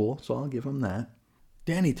pretty cool, so I'll give him that.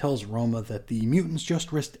 Danny tells Roma that the mutants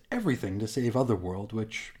just risked everything to save Otherworld,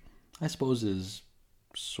 which I suppose is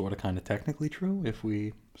sort of kind of technically true if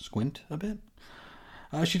we squint a bit.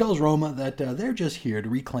 She tells Roma that they're just here to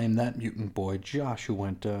reclaim that mutant boy Josh who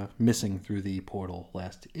went missing through the portal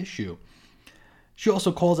last issue. She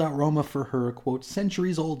also calls out Roma for her, quote,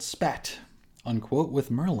 centuries-old spat, unquote,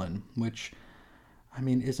 with Merlin, which,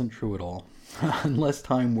 isn't true at all. Unless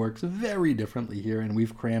time works very differently here, and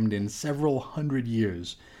we've crammed in several hundred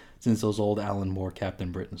years since those old Alan Moore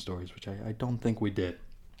Captain Britain stories, which I don't think we did.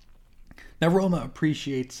 Now, Roma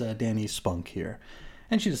appreciates Danny's spunk here,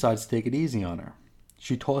 and she decides to take it easy on her.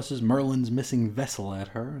 She tosses Merlin's missing vessel at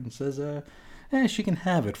her and says she can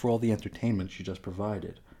have it for all the entertainment she just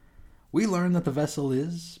provided. We learn that the vessel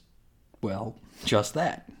is, well, just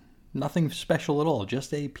that. Nothing special at all,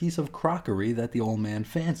 just a piece of crockery that the old man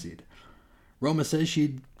fancied. Roma says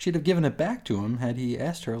she'd have given it back to him had he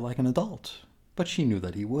asked her like an adult, but she knew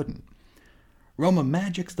that he wouldn't. Roma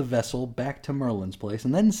magics the vessel back to Merlin's place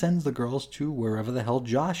and then sends the girls to wherever the hell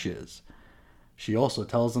Josh is. She also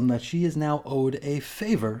tells them that she is now owed a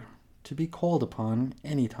favor to be called upon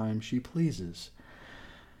anytime she pleases.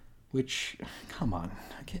 Which, come on,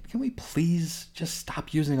 can we please just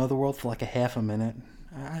stop using Otherworld for like a half a minute?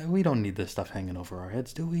 We don't need this stuff hanging over our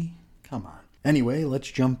heads, do we? Come on. Anyway, let's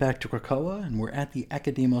jump back to Krakoa, and we're at the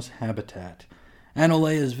Academos habitat.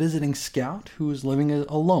 Anole is visiting Scout, who is living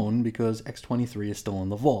alone because X-23 is still in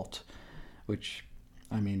the vault. Which,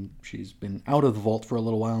 she's been out of the vault for a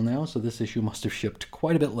little while now, so this issue must have shipped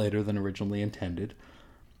quite a bit later than originally intended.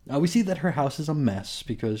 We see that her house is a mess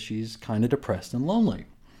because she's kind of depressed and lonely.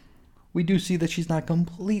 We do see that she's not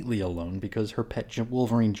completely alone because her pet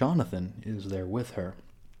Wolverine Jonathan is there with her.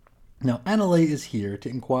 Now, Anole is here to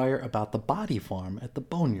inquire about the body farm at the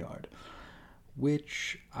Boneyard,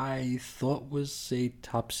 which I thought was a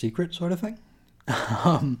top secret sort of thing.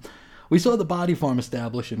 We saw the body farm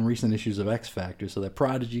established in recent issues of X-Factor so that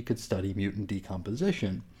Prodigy could study mutant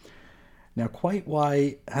decomposition. Now, quite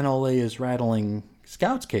why Anole is rattling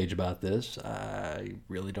Scout's cage about this, I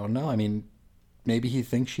really don't know. Maybe he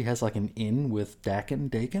thinks she has like an in with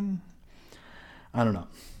Dakin? I don't know.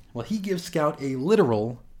 Well, he gives Scout a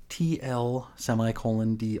literal TL:(DR)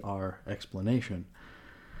 explanation.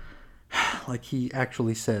 Like he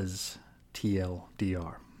actually says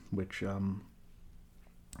TLDR, which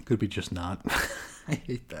could be just not. I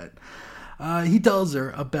hate that. He tells her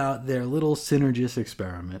about their little synergist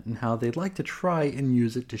experiment and how they'd like to try and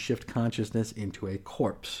use it to shift consciousness into a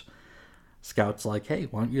corpse. Scout's like, hey,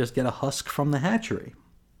 why don't you just get a husk from the hatchery?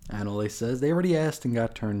 Anole says they already asked and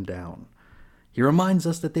got turned down. He reminds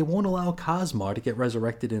us that they won't allow Cosmar to get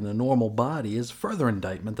resurrected in a normal body as further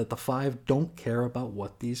indictment that the Five don't care about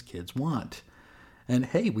what these kids want. And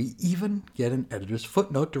hey, we even get an editor's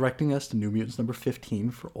footnote directing us to New Mutants number 15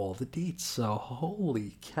 for all the deets. So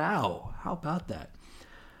holy cow, how about that?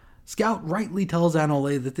 Scout rightly tells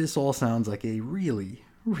Anole that this all sounds like a really,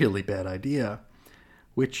 really bad idea,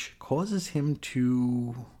 which causes him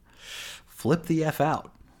to flip the F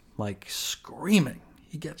out, like screaming.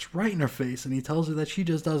 He gets right in her face and he tells her that she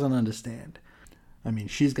just doesn't understand.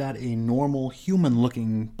 She's got a normal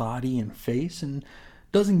human-looking body and face and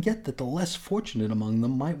doesn't get that the less fortunate among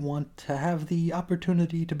them might want to have the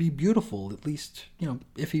opportunity to be beautiful, at least,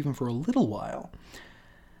 if even for a little while.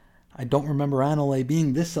 I don't remember Anole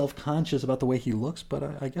being this self-conscious about the way he looks,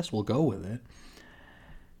 but I guess we'll go with it.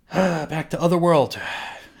 Back to Otherworld,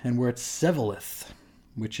 and we're at Sevalith,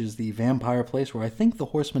 which is the vampire place where I think the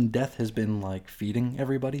Horseman Death has been, feeding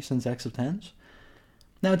everybody since X of Tens.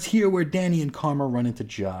 Now, it's here where Danny and Karma run into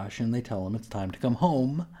Josh, and they tell him it's time to come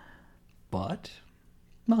home, but,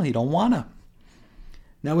 well, he don't wanna.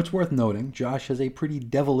 Now, it's worth noting, Josh has a pretty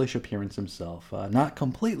devilish appearance himself, not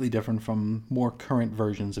completely different from more current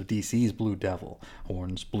versions of DC's Blue Devil.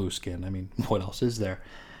 Horns, blue skin, what else is there?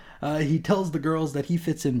 He tells the girls that he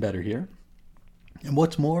fits in better here. And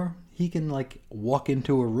what's more, he can, walk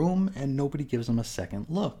into a room and nobody gives him a second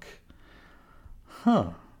look.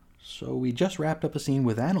 So we just wrapped up a scene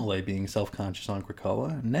with Anole being self-conscious on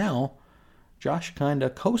Krakoa, and now Josh kind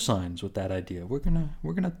of co-signs with that idea. We're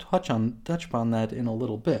gonna touch upon that in a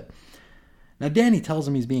little bit. Now, Danny tells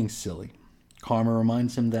him he's being silly. Karma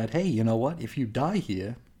reminds him that, hey, you know what? If you die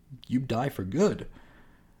here, you die for good.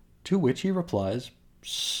 To which he replies,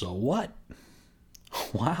 so what?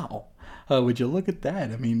 Wow. Would you look at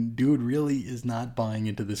that? Dude really is not buying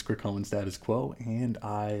into this Krakoan status quo, and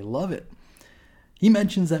I love it. He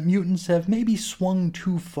mentions that mutants have maybe swung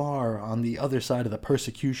too far on the other side of the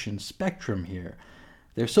persecution spectrum here.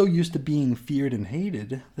 They're so used to being feared and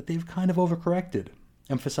hated that they've kind of overcorrected,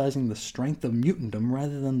 emphasizing the strength of mutantdom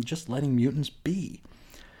rather than just letting mutants be.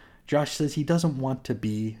 Josh says he doesn't want to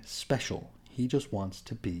be special. He just wants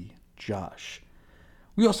to be Josh.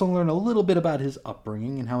 We also learn a little bit about his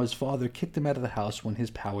upbringing and how his father kicked him out of the house when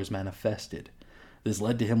his powers manifested. This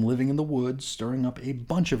led to him living in the woods, stirring up a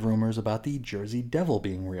bunch of rumors about the Jersey Devil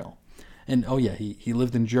being real. And, oh yeah, he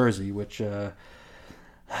lived in Jersey, which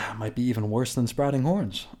might be even worse than sprouting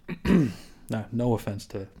horns. No offense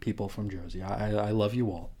to people from Jersey. I love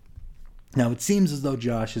you all. Now, it seems as though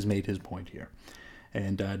Josh has made his point here,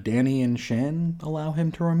 and Danny and Shan allow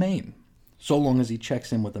him to remain, so long as he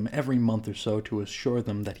checks in with them every month or so to assure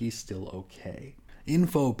them that he's still okay.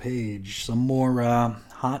 Info page, some more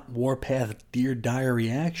hot Warpath Dear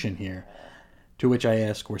Diary action here. To which I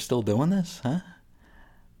ask, we're still doing this, huh?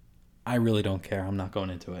 I really don't care. I'm not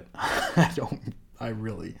going into it. I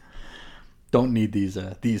really don't need these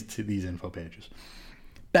info pages.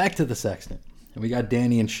 Back to the Sextant. We got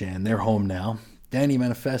Danny and Shan. They're home now. Danny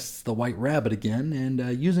manifests the White Rabbit again,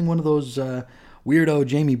 and using one of those weirdo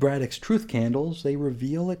Jamie Braddock's truth candles, they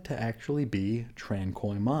reveal it to actually be Tran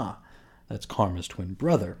Koi Ma. That's Karma's twin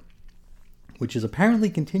brother, which is apparently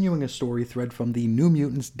continuing a story thread from the New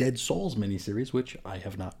Mutants Dead Souls miniseries, which I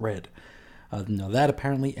have not read. Now that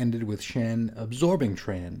apparently ended with Shan absorbing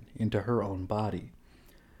Tran into her own body.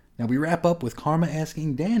 Now we wrap up with Karma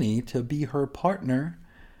asking Danny to be her partner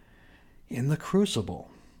in the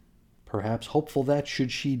Crucible. Perhaps hopeful that,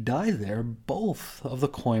 should she die there, both of the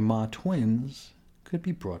Koi Ma twins could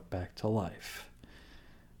be brought back to life.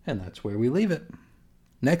 And that's where we leave it.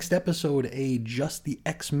 Next episode, a Just the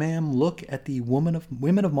X-Ma'am look at the Women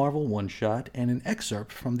of Marvel one-shot and an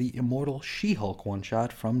excerpt from the Immortal She-Hulk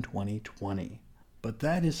one-shot from 2020. But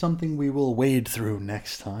that is something we will wade through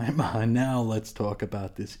next time. Now let's talk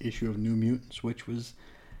about this issue of New Mutants, which was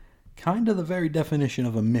kind of the very definition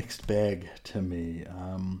of a mixed bag to me.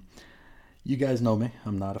 You guys know me.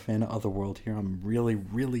 I'm not a fan of Otherworld here. I'm really,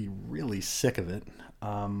 really, really sick of it.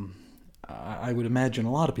 I would imagine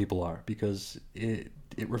a lot of people are, because it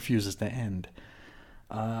refuses to end.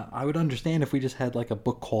 I would understand if we just had like a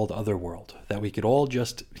book called Otherworld that we could all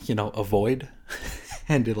just, avoid,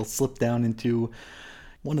 and it'll slip down into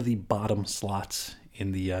one of the bottom slots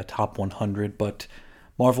in the top 100, but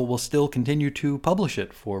Marvel will still continue to publish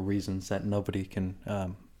it for reasons that nobody can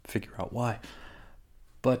figure out why.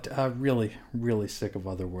 But really, really sick of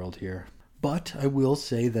Otherworld here. But I will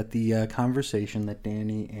say that the conversation that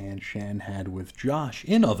Danny and Shan had with Josh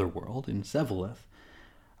in Otherworld, in Sevoleth,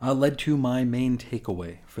 led to my main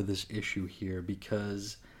takeaway for this issue here,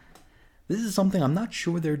 because this is something I'm not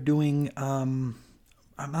sure they're doing. I'm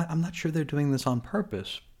not sure they're doing this on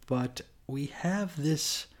purpose, but we have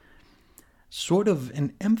this sort of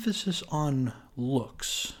an emphasis on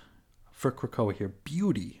looks for Krakoa here,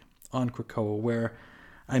 beauty on Krakoa, where,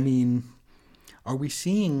 are we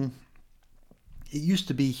seeing? It used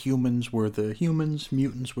to be humans were the humans,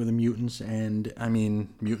 mutants were the mutants, and,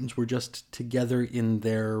 mutants were just together in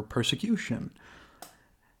their persecution.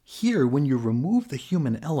 Here, when you remove the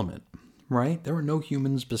human element, right, there are no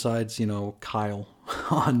humans besides, Kyle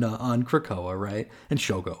on Krakoa, right, and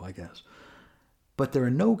Shogo, I guess. But there are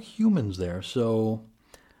no humans there, so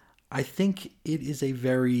I think it is a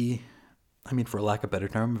very, for lack of a better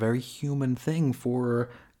term, very human thing for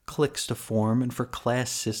cliques to form and for class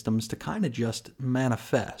systems to kind of just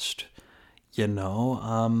manifest,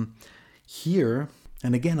 Here,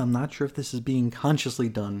 and again, I'm not sure if this is being consciously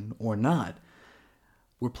done or not,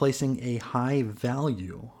 we're placing a high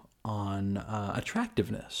value on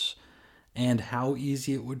attractiveness and how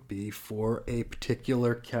easy it would be for a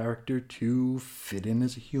particular character to fit in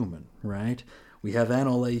as a human, right? We have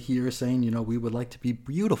Anole here saying, we would like to be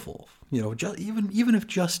beautiful, even if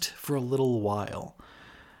just for a little while.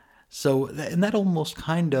 So, and that almost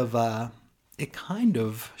kind of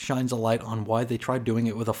shines a light on why they tried doing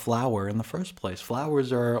it with a flower in the first place.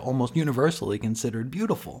 Flowers are almost universally considered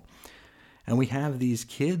beautiful. And we have these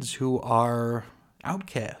kids who are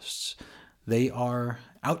outcasts. They are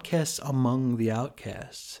outcasts among the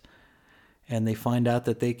outcasts. And they find out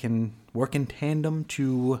that they can work in tandem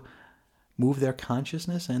to move their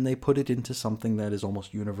consciousness, and they put it into something that is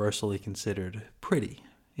almost universally considered pretty,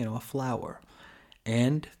 a flower.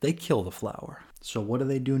 And they kill the flower. So what do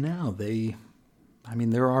they do now?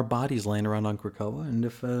 There are bodies laying around on Krakoa, and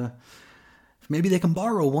if maybe they can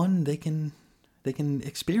borrow one, they can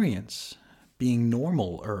experience being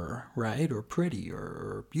normal, right, or pretty,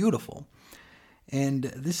 or beautiful. And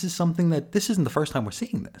this is something that, this isn't the first time we're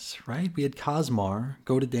seeing this, right? We had Cosmar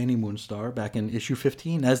go to Dani Moonstar back in issue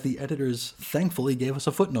 15, as the editors thankfully gave us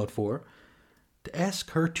a footnote for, to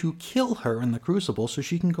ask her to kill her in the Crucible so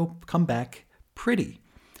she can come back pretty.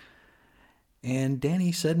 And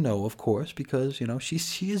Dani said no, of course, because,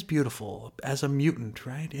 she is beautiful as a mutant,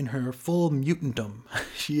 right? In her full mutantdom,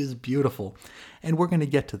 she is beautiful. And we're going to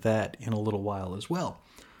get to that in a little while as well.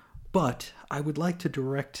 But I would like to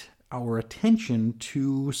direct our attention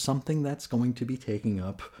to something that's going to be taking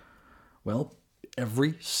up, well,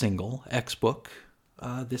 every single X-Book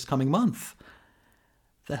this coming month.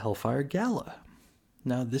 The Hellfire Gala.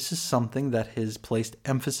 Now, this is something that has placed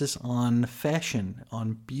emphasis on fashion,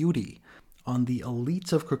 on beauty, on the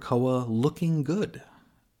elites of Krakoa looking good.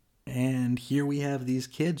 And here we have these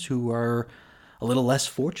kids who are a little less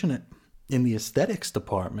fortunate in the aesthetics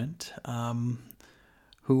department,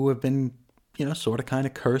 who have been, sort of kind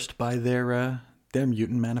of cursed by their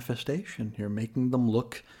mutant manifestation. You're making them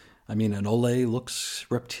look, Anole looks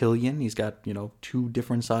reptilian. He's got, 2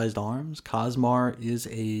 different sized arms. Cosmar is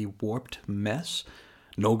a warped mess.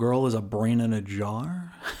 No Girl is a brain in a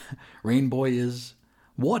jar. Rainboy is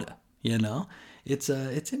water.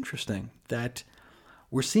 It's interesting that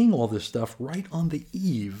we're seeing all this stuff right on the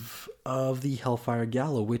eve of the Hellfire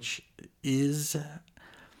Gala, which is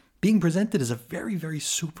being presented as a very, very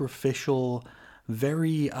superficial,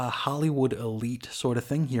 very Hollywood elite sort of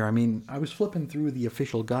thing here. I was flipping through the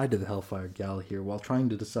official guide to the Hellfire Gala here while trying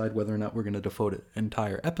to decide whether or not we're going to devote an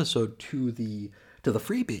entire episode to the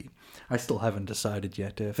freebie. I still haven't decided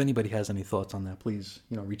yet. If anybody has any thoughts on that, please,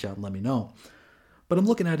 reach out and let me know. But I'm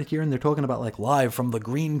looking at it here, and they're talking about, live from the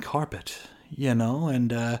green carpet,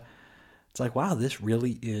 and it's like, wow, this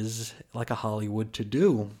really is like a Hollywood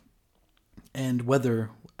to-do. And whether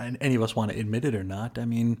any of us want to admit it or not,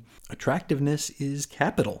 attractiveness is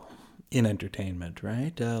capital in entertainment,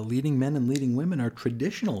 right? Leading men and leading women are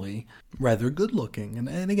traditionally rather good-looking.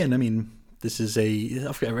 And again, this is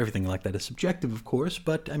everything like that is subjective, of course,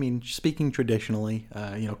 but, speaking traditionally,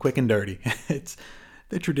 quick and dirty,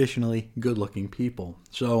 they're traditionally good-looking people.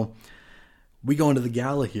 So we go into the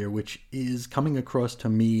gala here, which is coming across to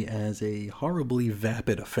me as a horribly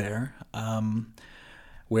vapid affair,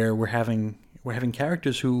 where we're having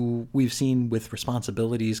characters who we've seen with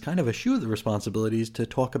responsibilities kind of eschew the responsibilities to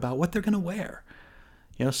talk about what they're going to wear.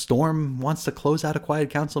 Storm wants to close out a quiet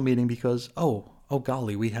council meeting because, oh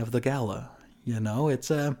golly, we have the gala.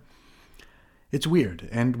 It's weird.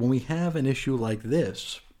 And when we have an issue like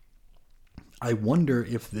this, I wonder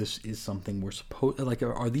if this is something we're supposed,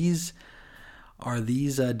 are these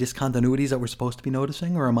discontinuities that we're supposed to be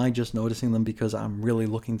noticing, or am I just noticing them because I'm really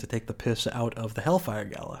looking to take the piss out of the Hellfire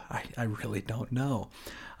Gala? I really don't know.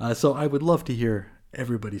 So I would love to hear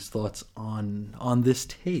everybody's thoughts on this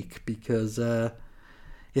take, because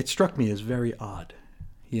it struck me as very odd,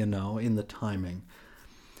 in the timing.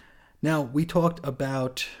 Now, we talked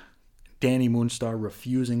about Dani Moonstar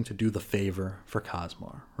refusing to do the favor for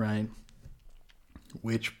Cosmar, right?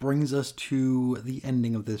 Which brings us to the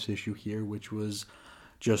ending of this issue here, which was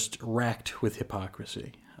just racked with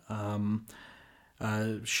hypocrisy.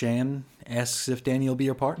 Shan asks if Dani will be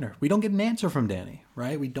her partner. We don't get an answer from Dani,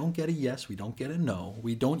 right? We don't get a yes, we don't get a no.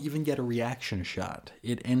 We don't even get a reaction shot.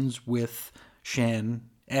 It ends with Shan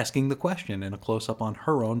asking the question in a close-up on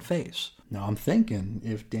her own face. Now I'm thinking,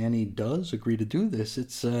 if Dani does agree to do this,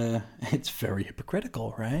 it's very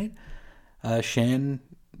hypocritical, right? Shan,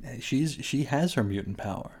 she has her mutant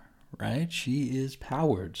power, right? She is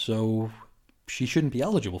powered, so she shouldn't be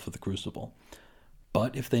eligible for the Crucible.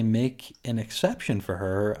 But if they make an exception for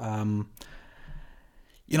her, I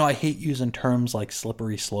hate using terms like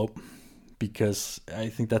slippery slope, because I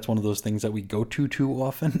think that's one of those things that we go to too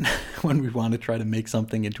often when we want to try to make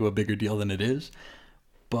something into a bigger deal than it is.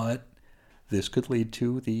 But this could lead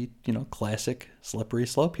to the, classic slippery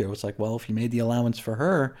slope here. It's like, well, if you made the allowance for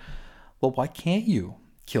her, well, why can't you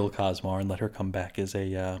kill Cosmar and let her come back as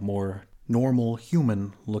a more normal,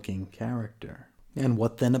 human-looking character? And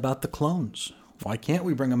what then about the clones? Why can't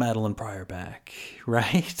we bring a Madeline Pryor back,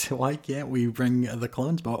 right? Why can't we bring the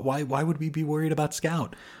clones back? Why would we be worried about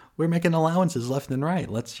Scout? We're making allowances left and right.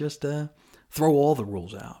 Let's just throw all the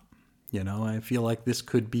rules out. I feel like this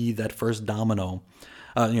could be that first domino.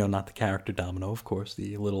 Not the character domino, of course,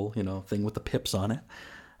 the little, thing with the pips on it.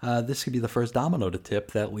 This could be the first domino to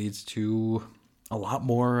tip that leads to a lot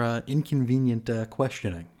more inconvenient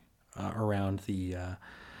questioning around the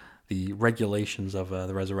regulations of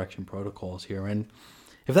the resurrection protocols here. And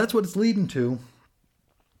if that's what it's leading to,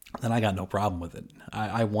 then I got no problem with it.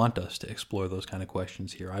 I want us to explore those kind of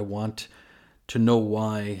questions here. I want to know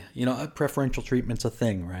why, preferential treatment's a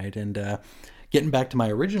thing, right? And getting back to my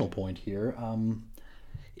original point here,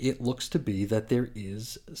 it looks to be that there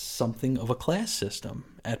is something of a class system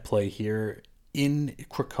at play here in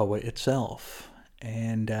Krakoa itself.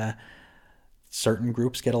 And certain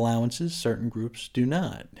groups get allowances, certain groups do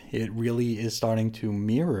not. It really is starting to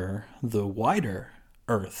mirror the wider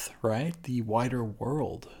Earth, right? The wider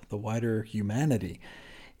world, the wider humanity,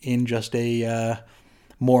 in just a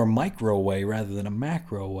more micro way rather than a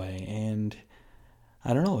macro way. And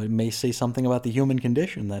I don't know, it may say something about the human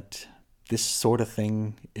condition that this sort of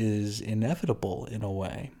thing is inevitable in a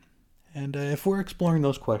way. And if we're exploring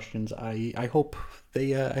those questions, I hope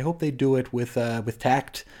they do it with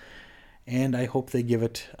tact, and I hope they give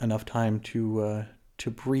it enough time to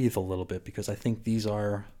breathe a little bit, because I think these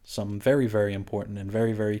are some very, very important and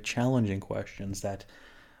very, very challenging questions that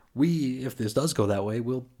we, if this does go that way,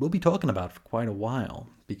 we'll be talking about for quite a while.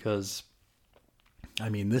 Because, I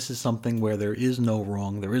mean, this is something where there is no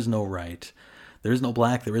wrong, there is no right, there is no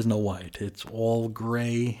black, there is no white. It's all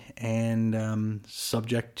gray and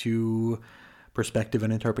subject to perspective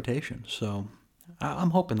and interpretation. So I'm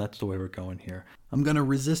hoping that's the way we're going here. I'm going to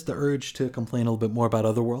resist the urge to complain a little bit more about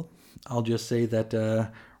Otherworld. I'll just say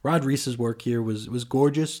that Rod Reis's work here was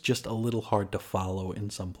gorgeous, just a little hard to follow in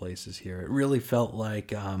some places here. It really felt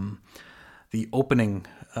like the opening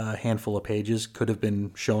handful of pages could have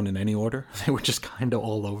been shown in any order. They were just kind of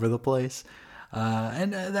all over the place.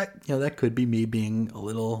 And that could be me being a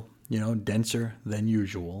little, denser than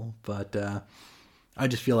usual. But I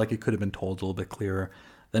just feel like it could have been told a little bit clearer.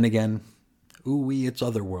 Then again, ooh-wee, it's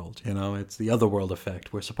Otherworld. It's the Otherworld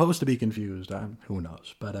effect. We're supposed to be confused. Who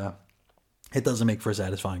knows? But it doesn't make for a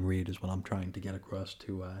satisfying read, is what I'm trying to get across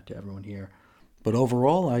to everyone here. But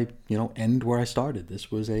overall, I end where I started. This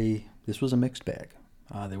was a mixed bag.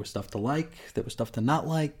 There was stuff to like. There was stuff to not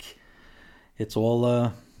like. It's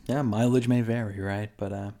all mileage may vary, right?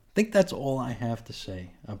 But I think that's all I have to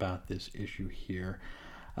say about this issue here.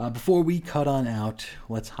 Before we cut on out,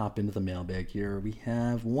 let's hop into the mailbag here. We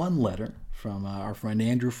have one letter from our friend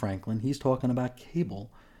Andrew Franklin. He's talking about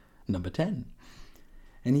Cable number 10.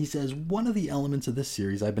 And he says, one of the elements of this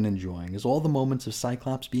series I've been enjoying is all the moments of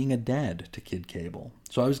Cyclops being a dad to Kid Cable.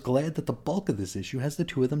 So I was glad that the bulk of this issue has the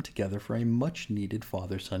two of them together for a much-needed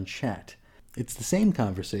father-son chat. It's the same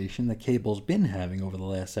conversation that Cable's been having over the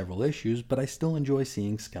last several issues, but I still enjoy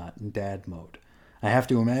seeing Scott in dad mode. I have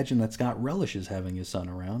to imagine that Scott relishes having his son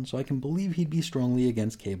around, so I can believe he'd be strongly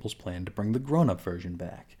against Cable's plan to bring the grown-up version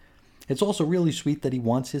back. It's also really sweet that he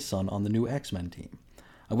wants his son on the new X-Men team.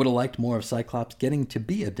 I would have liked more of Cyclops getting to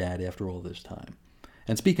be a dad after all this time.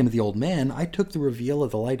 And speaking of the old man, I took the reveal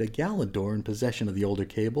of the Light of Galador in possession of the older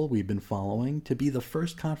Cable we've been following to be the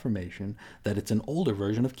first confirmation that it's an older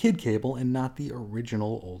version of Kid Cable and not the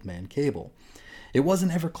original Old Man Cable. It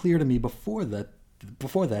wasn't ever clear to me before that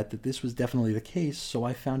this was definitely the case, so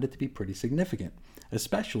I found it to be pretty significant,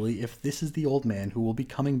 especially if this is the old man who will be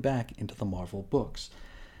coming back into the Marvel books.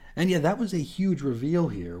 And yeah, that was a huge reveal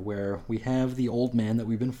here, where we have the old man that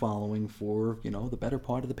we've been following for, the better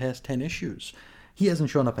part of the past 10 issues. He hasn't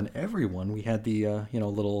shown up in every one. We had the,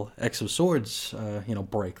 little X of Swords,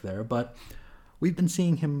 break there, but we've been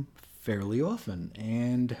seeing him fairly often,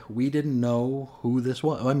 and we didn't know who this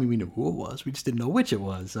was. I mean, we knew who it was, we just didn't know which it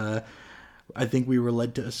was. I think we were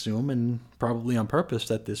led to assume, and probably on purpose,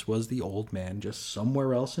 that this was the old man just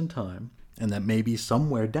somewhere else in time, and that maybe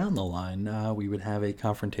somewhere down the line we would have a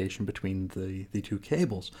confrontation between the two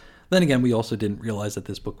Cables. Then again, we also didn't realize that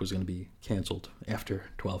this book was going to be canceled after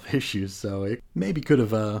 12 issues, so it maybe could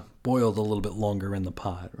have boiled a little bit longer in the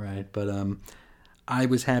pot, right? But I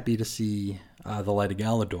was happy to see the Light of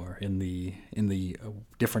Galador in the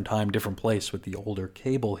different time, different place with the older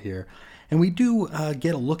Cable here. And we do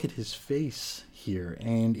get a look at his face here,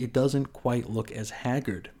 and it doesn't quite look as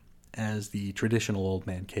haggard as the traditional Old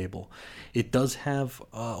Man Cable. It does have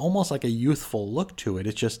almost like a youthful look to it.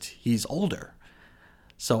 It's just he's older.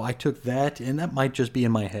 So I took that, and that might just be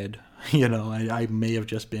in my head. I may have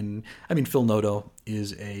just been... I mean, Phil Noto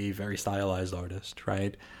is a very stylized artist,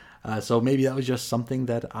 right? So maybe that was just something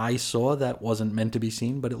that I saw that wasn't meant to be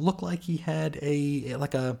seen, but it looked like he had a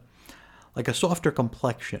softer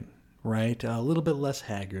complexion, right? A little bit less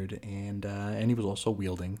haggard, and he was also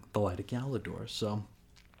wielding the Light of Galador. So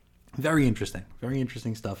very interesting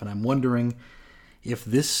stuff. And I'm wondering if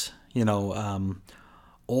this,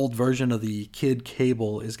 old version of the Kid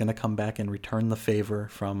Cable is going to come back and return the favor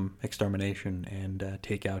from extermination and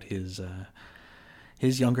take out his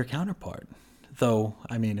younger counterpart. Though,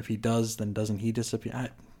 I mean, if he does, then doesn't he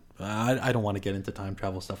disappear? I don't want to get into time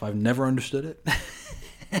travel stuff. I've never understood it,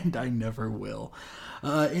 and I never will.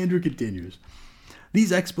 Andrew continues.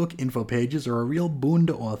 These X-Book info pages are a real boon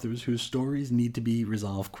to authors whose stories need to be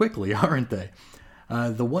resolved quickly, aren't they?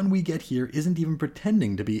 The one we get here isn't even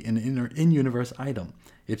pretending to be an in-universe item.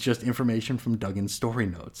 It's just information from Duggan's story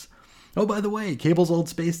notes. Oh, by the way, Cable's old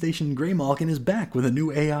space station Greymalkin is back with a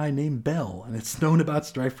new AI named Bell, and it's known about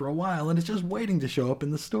Strife for a while, and it's just waiting to show up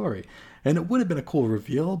in the story. And it would have been a cool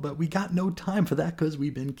reveal, but we got no time for that because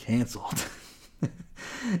we've been canceled.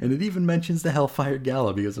 And it even mentions the Hellfire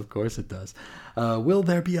Gala, because of course it does. Will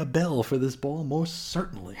there be a Bell for this ball? Most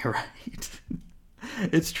certainly, right?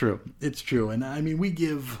 It's true. And I mean, we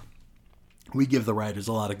give the writers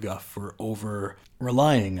a lot of guff for over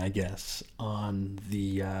relying, I guess, on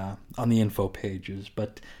the info pages.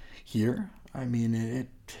 But here, I mean, it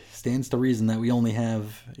stands to reason that we only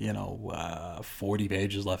have 40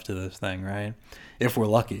 pages left to this thing, right? If we're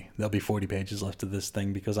lucky, there'll be 40 pages left to this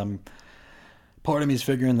thing, because part of me is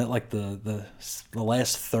figuring that like the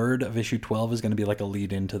last third of issue 12 is going to be like a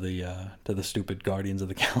lead into the stupid Guardians of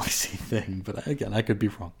the Galaxy thing. But again, I could be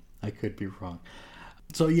wrong.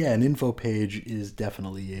 So yeah, an info page is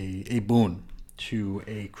definitely a boon to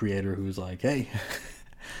a creator who's like, hey,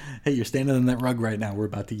 you're standing on that rug right now. We're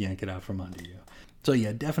about to yank it out from under you. So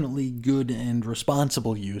yeah, definitely good and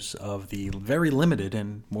responsible use of the very limited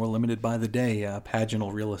and more limited by the day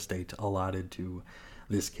paginal real estate allotted to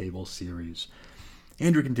this Cable series.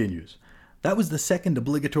 Andrew continues. That was the second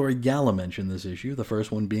obligatory gala mention this issue, the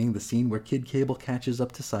first one being the scene where Kid Cable catches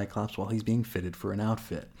up to Cyclops while he's being fitted for an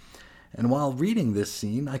outfit. And while reading this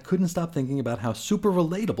scene, I couldn't stop thinking about how super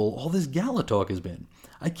relatable all this gala talk has been.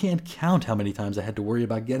 I can't count how many times I had to worry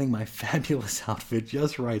about getting my fabulous outfit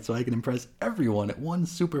just right so I can impress everyone at one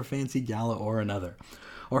super fancy gala or another.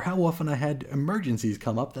 Or how often I had emergencies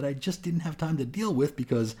come up that I just didn't have time to deal with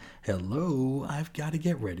because, hello, I've got to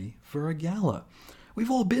get ready for a gala.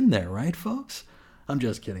 We've all been there, right, folks? I'm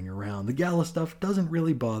just kidding around. The gala stuff doesn't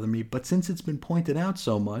really bother me, but since it's been pointed out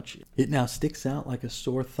so much, it now sticks out like a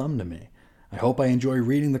sore thumb to me. I hope I enjoy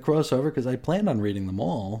reading the crossover because I planned on reading them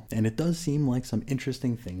all, and it does seem like some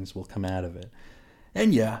interesting things will come out of it.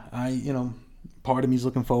 And yeah, part of me's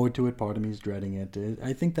looking forward to it, part of me's dreading it.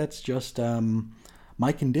 I think that's just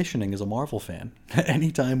my conditioning as a Marvel fan.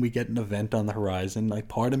 Anytime we get an event on the horizon, like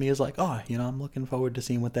part of me is like, I'm looking forward to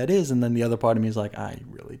seeing what that is, and then the other part of me is like, I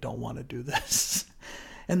really don't want to do this.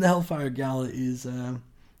 And the Hellfire Gala is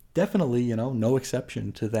definitely, no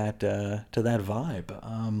exception to that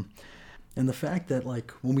vibe. And the fact that,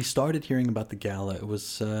 like, when we started hearing about the gala, it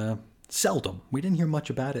was seldom. We didn't hear much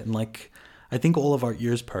about it, and, like, I think all of our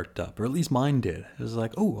ears perked up, or at least mine did. It was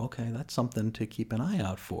like, oh, okay, that's something to keep an eye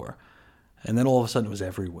out for. And then all of a sudden it was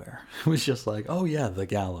everywhere. It was just like, oh yeah, the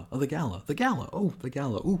gala, oh, the gala, oh, the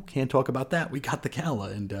gala, ooh, can't talk about that, we got the gala,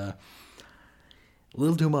 and a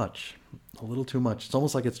little too much. It's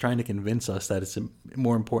almost like it's trying to convince us that it's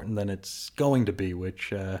more important than it's going to be,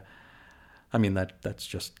 which, that's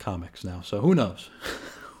just comics now, so who knows?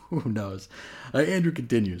 Who knows? Andrew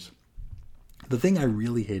continues. The thing I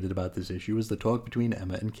really hated about this issue is the talk between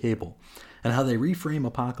Emma and Cable, and how they reframe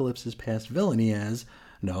Apocalypse's past villainy as,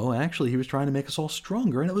 no, actually he was trying to make us all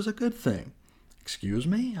stronger and it was a good thing. Excuse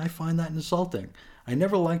me? I find that insulting. I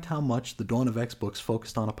never liked how much the Dawn of X books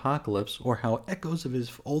focused on Apocalypse, or how echoes of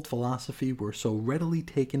his old philosophy were so readily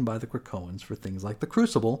taken by the Krakoans for things like the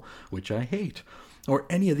Crucible, which I hate, or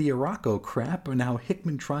any of the Arakko crap, and how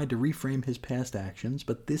Hickman tried to reframe his past actions,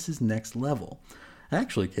 but this is next level.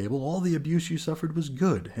 Actually, Cable, all the abuse you suffered was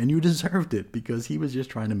good, and you deserved it, because he was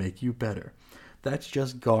just trying to make you better. That's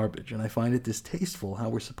just garbage, and I find it distasteful how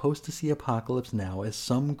we're supposed to see Apocalypse now as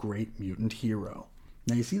some great mutant hero.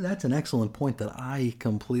 Now, you see, that's an excellent point that I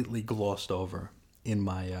completely glossed over in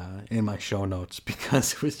my show notes,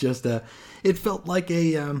 because it was just it felt like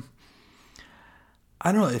it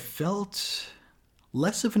felt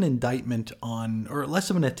less of an indictment on, or less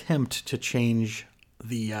of an attempt to change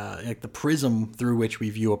the prism through which we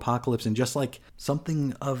view Apocalypse, and just like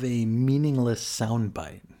something of a meaningless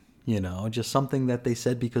soundbite. Just something that they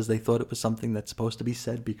said because they thought it was something that's supposed to be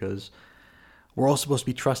said, because we're all supposed to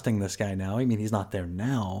be trusting this guy now. I mean, he's not there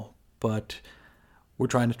now, but we're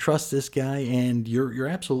trying to trust this guy, and you're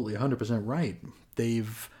absolutely 100% right.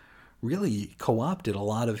 They've really co-opted a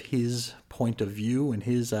lot of his point of view and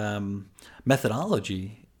his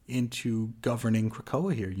methodology into governing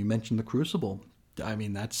Krakoa here. You mentioned the Crucible. I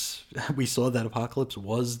mean, we saw that Apocalypse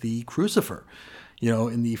was the Crucifer,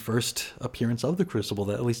 in the first appearance of the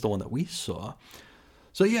Crucible, at least the one that we saw.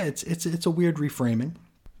 So yeah, it's a weird reframing,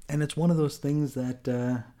 and it's one of those things that,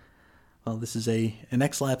 this is an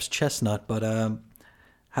X-Lapse chestnut, but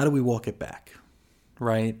how do we walk it back,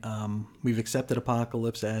 right? We've accepted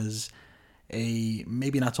Apocalypse as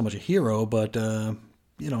maybe not so much a hero, but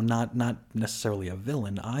not necessarily a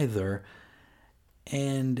villain either.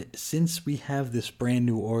 And since we have this brand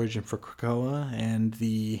new origin for Krakoa, and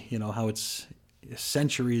how it's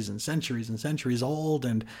centuries and centuries and centuries old,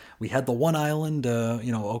 and we had the one island,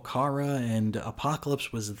 Okara, and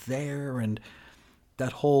Apocalypse was there, and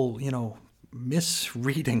that whole,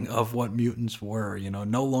 misreading of what mutants were,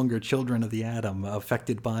 no longer children of the atom,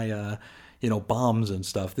 affected by, bombs and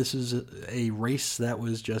stuff. This is a race that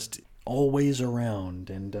was just always around,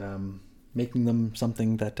 and making them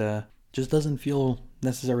something that just doesn't feel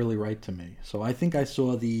necessarily right to me. So I think I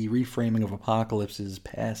saw the reframing of Apocalypse's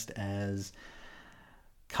past as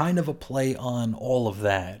kind of a play on all of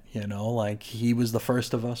that, like he was the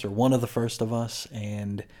first of us, or one of the first of us,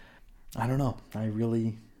 and I don't know. I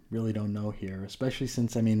really don't know here, especially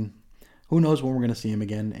since, who knows when we're going to see him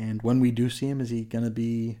again, and when we do see him, is he going to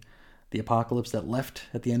be the Apocalypse that left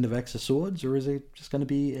at the end of X of Swords, or is it just going to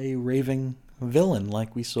be a raving villain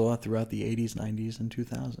like we saw throughout the 80s, 90s, and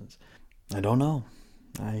 2000s? I don't know.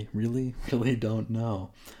 I really don't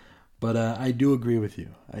know. But I do agree with you.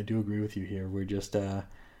 I do agree with you here. We're just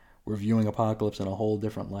we're viewing Apocalypse in a whole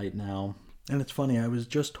different light now. And it's funny, I was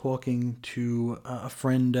just talking to a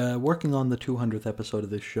friend working on the 200th episode of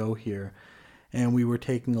this show here, and we were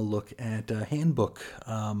taking a look at handbook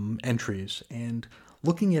entries and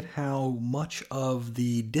looking at how much of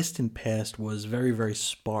the distant past was very, very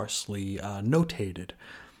sparsely notated.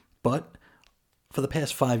 But for the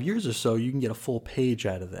past 5 years or so, you can get a full page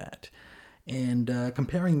out of that. And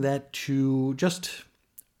comparing that to just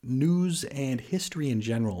news and history in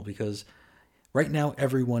general, because right now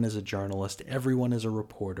everyone is a journalist, everyone is a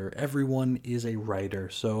reporter, everyone is a writer,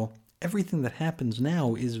 so everything that happens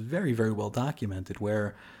now is very, very well documented,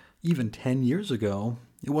 where even 10 years ago,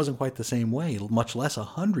 it wasn't quite the same way, much less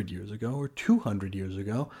 100 years ago or 200 years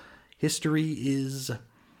ago. History is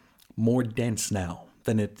more dense now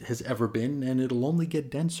than it has ever been, and it'll only get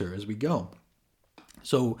denser as we go.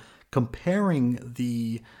 So comparing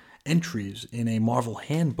the entries in a Marvel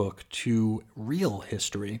handbook to real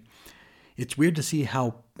history, it's weird to see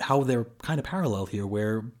how they're kind of parallel here,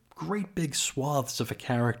 where great big swaths of a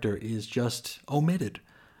character is just omitted.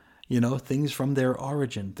 Things from their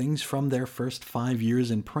origin, things from their first 5 years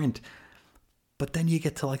in print. But then you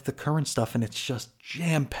get to the current stuff, and it's just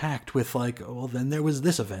jam-packed with then there was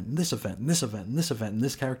this event, and this event, and this event, and this event, and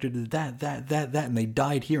this character did that, and they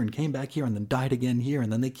died here and came back here and then died again here,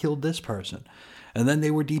 and then they killed this person. And then they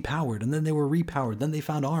were depowered, and then they were repowered, then they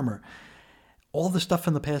found armor. All the stuff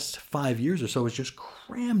in the past 5 years or so is just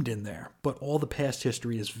crammed in there, but all the past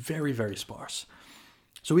history is very, very sparse.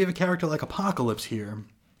 So we have a character like Apocalypse here,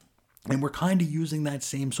 and we're kind of using that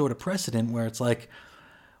same sort of precedent where it's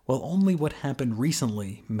only what happened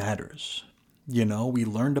recently matters. We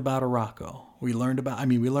learned about Arakko. We learned about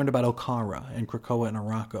Okara and Krakoa and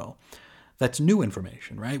Arakko. That's new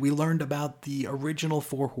information, right? We learned about the original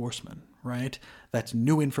Four Horsemen, right? That's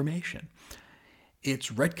new information. It's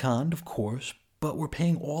retconned, of course, but we're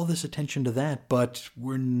paying all this attention to that, but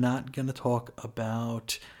we're not going to talk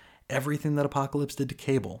about everything that Apocalypse did to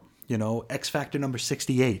Cable. X Factor number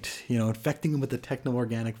 68, infecting him with the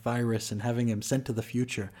techno-organic virus and having him sent to the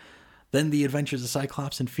future. Then the adventures of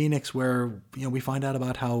Cyclops and Phoenix, where, we find out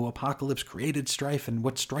about how Apocalypse created Strife and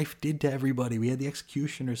what Strife did to everybody. We had the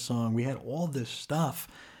Executioner song. We had all this stuff.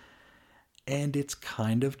 And it's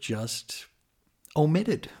kind of just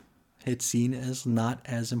omitted. It's seen as not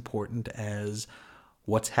as important as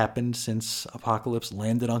what's happened since Apocalypse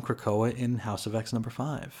landed on Krakoa in House of X number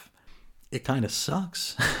 5. It kind of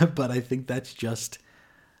sucks, but I think that's just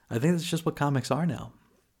what comics are now.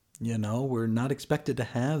 We're not expected to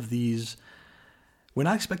have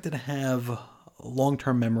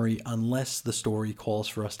long-term memory unless the story calls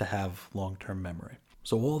for us to have long-term memory.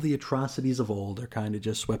 So all the atrocities of old are kind of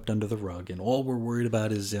just swept under the rug, and all we're worried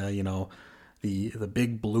about is, the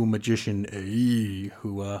big blue magician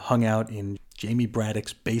who hung out in Jamie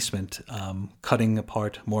Braddock's basement, cutting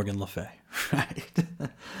apart Morgan Le Fay. Right?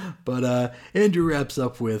 But Andrew wraps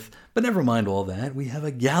up with, but never mind all that, we have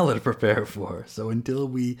a gala to prepare for. So until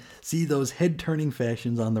we see those head-turning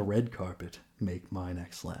fashions on the red carpet, make my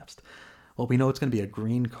next lapsed. Well, we know it's going to be a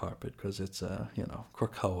green carpet because it's,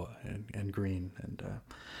 Krakoa and green. And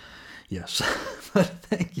yes, but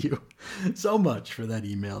thank you so much for that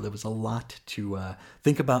email. There was a lot to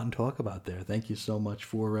think about and talk about there. Thank you so much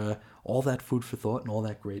for all that food for thought and all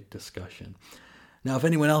that great discussion. Now, if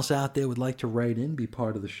anyone else out there would like to write in, be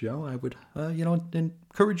part of the show, I would,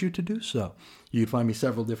 encourage you to do so. You can find me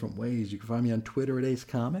several different ways. You can find me on Twitter at Ace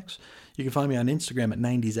Comics. You can find me on Instagram at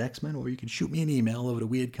 90s X-Men, or you can shoot me an email over to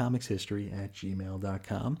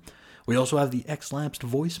weirdcomicshistory@gmail.com, We also have the X-Lapsed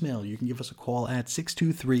voicemail. You can give us a call at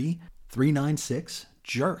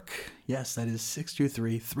 623-396-JERK. Yes, that is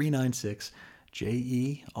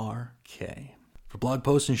 623-396-JERK. For blog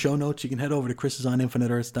posts and show notes, you can head over to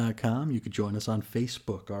chrisisoninfiniteearths.com. You can join us on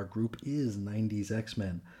Facebook. Our group is 90s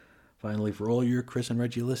X-Men. Finally, for all your Chris and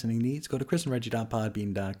Reggie listening needs, go to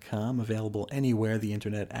chrisandreggie.podbean.com, available anywhere the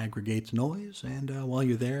internet aggregates noise. And while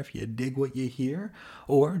you're there, if you dig what you hear,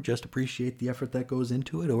 or just appreciate the effort that goes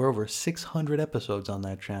into it, or over 600 episodes on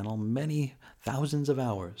that channel, many thousands of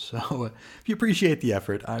hours. So if you appreciate the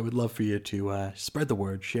effort, I would love for you to spread the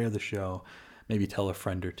word, share the show, maybe tell a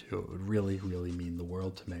friend or two. It would really, really mean the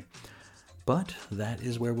world to me. But that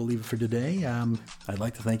is where we'll leave it for today. I'd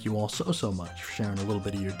like to thank you all so much for sharing a little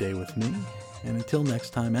bit of your day with me. And until next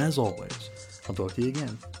time, as always, I'll talk to you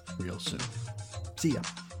again real soon. See ya.